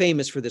Brits are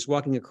famous for this,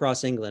 walking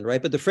across England,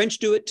 right? But the French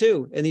do it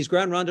too. And these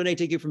Grand Randonnée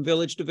take you from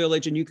village to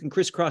village, and you can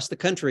crisscross the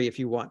country if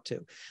you want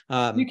to.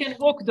 You can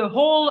walk the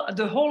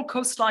whole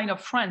coastline of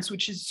France,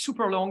 which is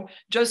super long,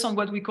 just on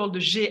what we call the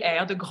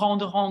GR, the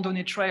Grande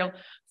Randonnée Trail,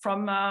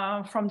 from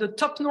the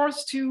top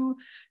north to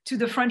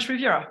the French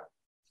Riviera.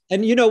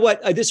 And you know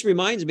what? This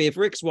reminds me, if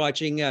Rick's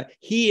watching,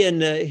 he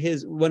and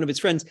one of his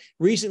friends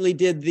recently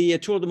did the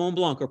Tour de Mont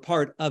Blanc, or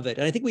part of it.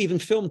 And I think we even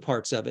filmed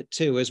parts of it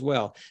too, as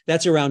well.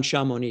 That's around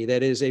Chamonix.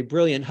 That is a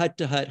brilliant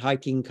hut-to-hut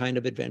hiking kind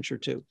of adventure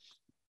too.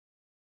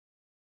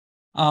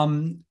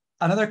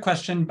 Another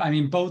question. I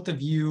mean, both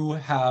of you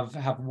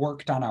have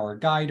worked on our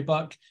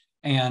guidebook,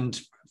 and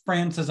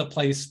France is a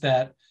place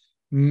that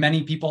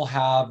many people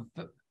have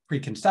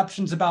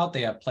preconceptions about.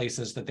 They have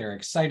places that they're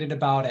excited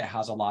about. It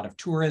has a lot of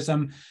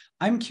tourism.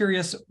 I'm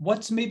curious,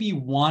 what's maybe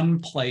one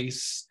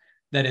place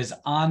that is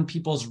on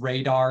people's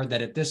radar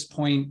that at this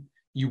point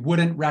you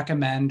wouldn't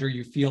recommend or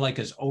you feel like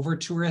is over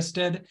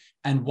touristed?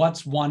 And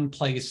what's one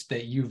place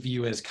that you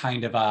view as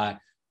kind of a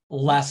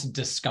less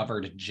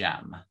discovered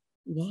gem?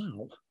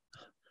 Wow.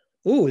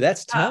 Ooh,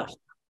 that's tough.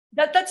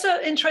 That's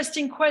an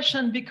interesting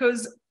question,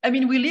 because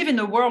we live in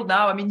a world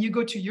now. You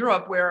go to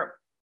Europe where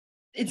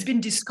it's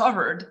been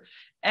discovered.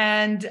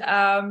 And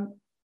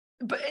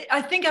but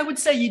I think I would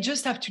say you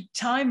just have to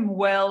time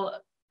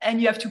well,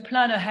 and you have to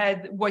plan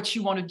ahead what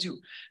you want to do.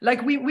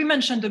 Like we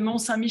mentioned the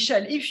Mont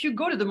Saint-Michel. If you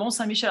go to the Mont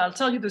Saint-Michel, I'll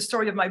tell you the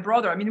story of my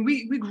brother.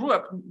 We grew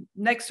up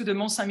next to the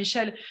Mont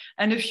Saint-Michel,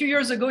 and a few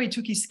years ago, he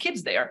took his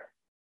kids there,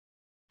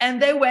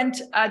 and they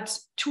went at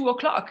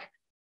 2:00.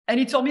 And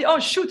he told me, oh,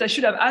 shoot, I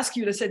should have asked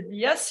you. I said,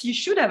 yes, you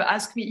should have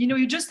asked me.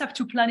 You just have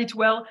to plan it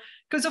well,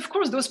 because of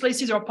course those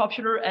places are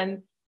popular,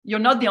 and you're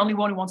not the only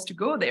one who wants to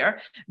go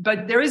there,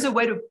 but there is a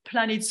way to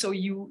plan it so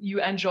you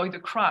enjoy the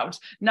crowds.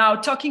 Now,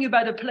 talking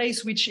about a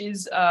place which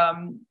is,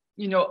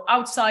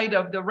 outside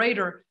of the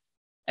radar,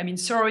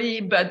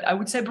 sorry, but I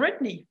would say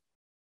Brittany.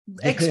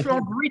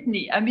 Explore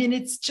Brittany.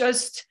 It's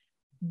just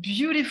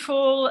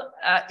beautiful,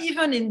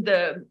 even in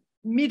the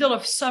middle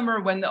of summer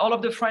when all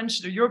of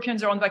the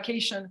Europeans are on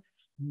vacation.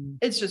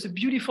 It's just a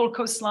beautiful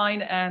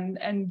coastline,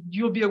 and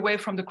you'll be away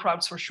from the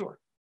crowds for sure.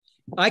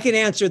 I can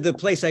answer the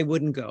place I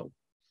wouldn't go.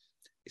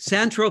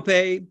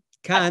 Saint-Tropez,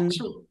 Cannes,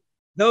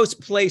 those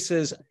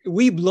places,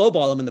 we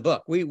lowball them in the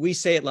book. We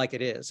say it like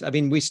it is.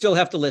 We still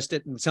have to list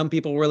it, and some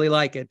people really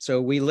like it,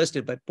 so we list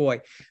it. But boy,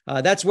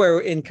 that's where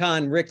in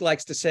Cannes, Rick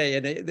likes to say,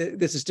 and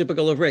this is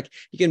typical of Rick,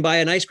 you can buy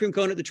an ice cream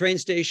cone at the train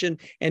station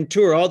and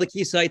tour all the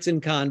key sites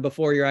in Cannes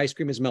before your ice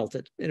cream is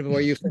melted and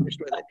before you've finished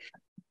with it.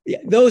 Yeah,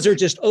 those are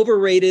just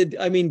overrated.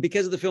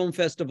 Because of the film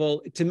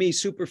festival, to me,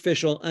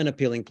 superficial,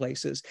 unappealing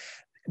places.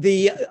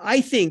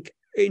 I think,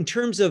 in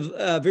terms of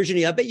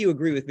Virginie, I bet you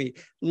agree with me,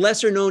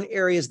 lesser known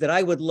areas that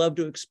I would love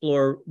to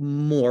explore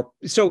more.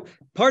 So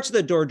parts of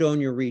the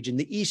Dordogne region,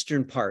 the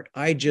eastern part,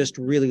 I just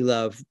really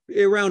love,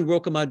 around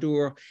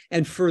Rocamadour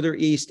and further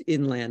east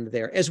inland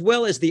there, as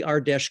well as the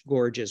Ardèche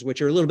Gorges,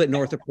 which are a little bit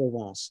north of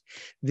Provence.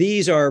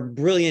 These are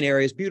brilliant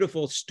areas,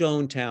 beautiful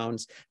stone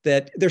towns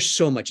that there's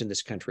so much in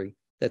this country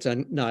that's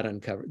not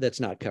uncovered, that's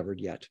not covered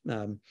yet.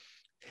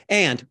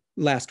 And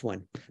last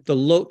one, the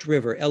Lot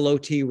River,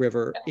 L-O-T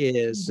River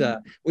is,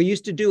 we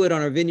used to do it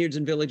on our Vineyards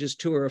and Villages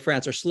tour of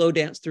France, our Slow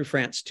Dance Through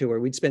France tour.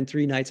 We'd spend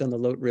 3 nights on the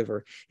Lot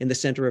River in the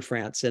center of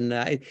France. And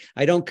I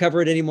don't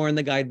cover it anymore in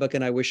the guidebook,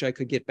 and I wish I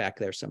could get back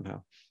there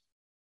somehow.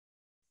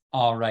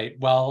 All right.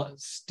 Well,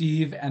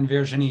 Steve and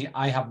Virginie,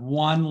 I have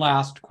one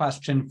last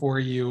question for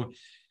you.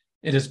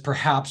 It is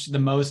perhaps the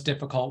most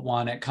difficult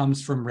one. It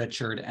comes from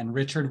Richard, and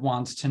Richard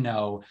wants to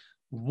know,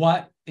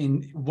 what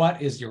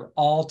is your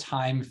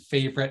all-time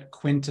favorite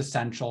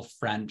quintessential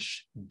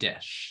French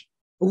dish?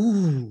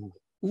 Ooh.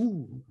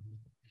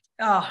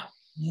 Well,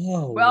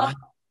 wow.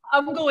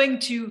 I'm going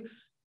to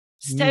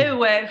stay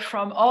away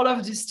from all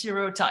of the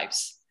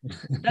stereotypes.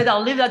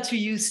 I'll leave that to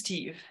you,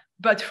 Steve.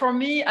 But for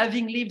me,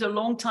 having lived a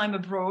long time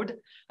abroad,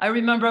 I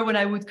remember when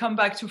I would come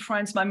back to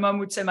France, my mom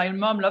would say, my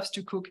mom loves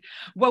to cook.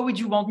 What would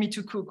you want me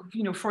to cook?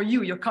 For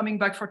you're coming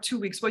back for 2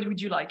 weeks. What would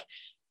you like?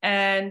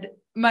 And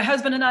my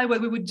husband and I, what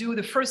we would do,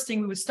 the first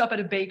thing, we would stop at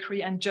a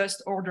bakery and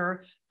just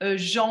order a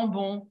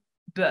jambon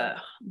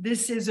beurre.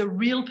 This is a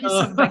real piece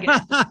of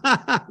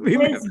baguette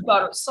with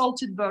butter,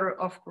 salted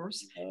butter, of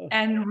course,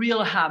 and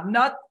real ham.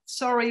 Not,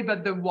 sorry,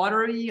 but the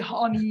watery,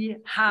 honey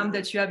ham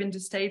that you have in the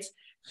States.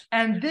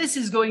 And this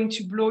is going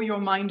to blow your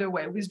mind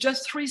away with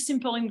just 3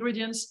 simple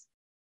ingredients.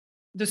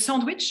 The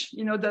sandwich,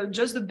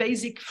 just the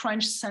basic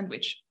French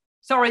sandwich.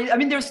 Sorry,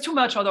 there's too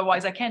much,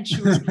 otherwise I can't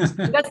choose.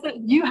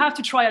 You have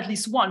to try at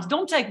least once.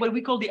 Don't take what we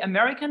call the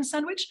American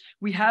sandwich.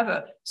 We have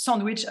a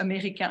sandwich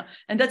américain,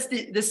 and that's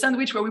the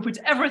sandwich where we put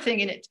everything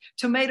in it.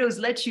 Tomatoes,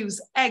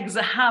 lettuce, eggs,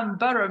 ham,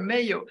 butter,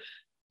 mayo.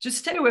 Just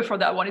stay away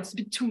from that one. It's a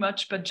bit too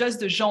much, but just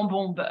the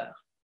jambon beurre.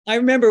 I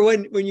remember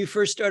when you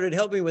first started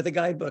helping me with the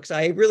guidebooks,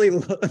 I really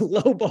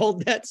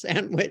lowballed that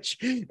sandwich,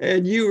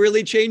 and you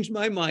really changed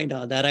my mind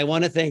on that. I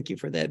want to thank you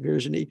for that,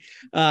 Virginie.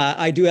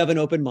 I do have an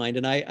open mind,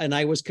 and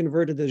I was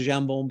converted to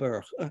jambon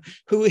beurre,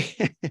 who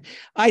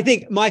I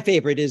think my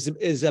favorite is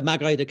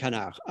magret de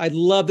canard. I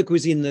love the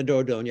cuisine in the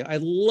Dordogne. I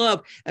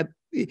love.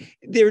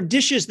 There are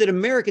dishes that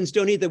Americans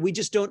don't eat that we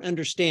just don't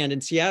understand. In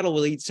Seattle,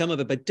 we'll eat some of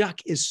it, but duck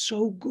is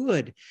so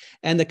good.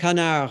 And the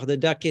canard, the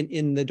duck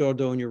in the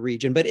Dordogne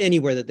region, but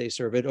anywhere that they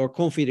serve it, or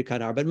confit de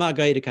canard, but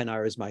magret de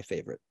canard is my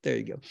favorite. There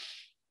you go.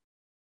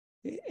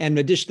 And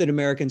a dish that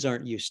Americans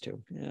aren't used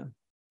to. Yeah.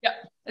 Yeah,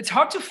 it's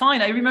hard to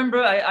find. I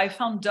remember I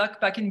found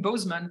duck back in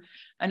Bozeman,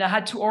 and I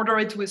had to order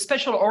it with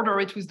special order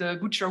it with the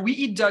butcher. We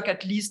eat duck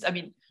at least. I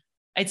mean,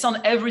 it's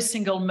on every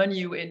single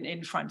menu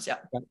in France. Yeah.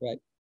 Right.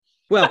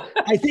 Well,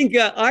 I think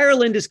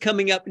Ireland is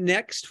coming up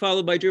next,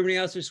 followed by Germany,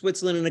 Austria,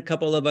 Switzerland, and a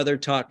couple of other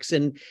talks.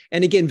 And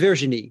again,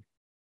 Virginie,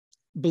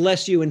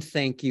 bless you and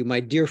thank you, my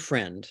dear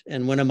friend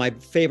and one of my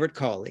favorite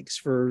colleagues,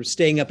 for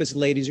staying up as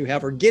late as you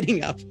have, or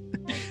getting up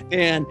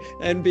and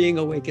being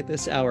awake at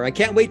this hour. I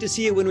can't wait to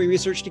see you when we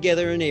research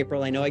together in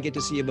April. I know I get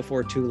to see you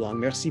before too long.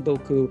 Merci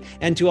beaucoup.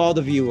 And to all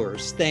the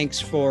viewers, thanks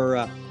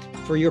for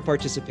your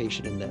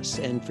participation in this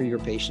and for your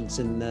patience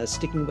in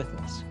sticking with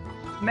us.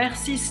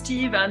 Merci,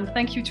 Steve, and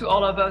thank you to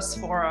all of us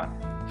for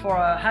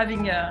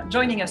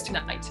joining us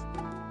tonight.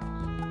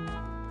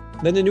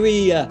 Bonne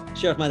nuit,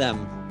 chère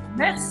madame.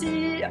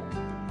 Merci.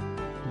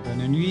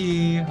 Bonne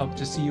nuit. Hope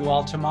to see you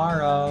all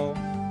tomorrow.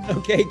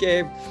 Okay,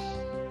 Gabe.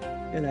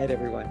 Good night,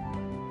 everyone.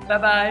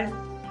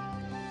 Bye-bye.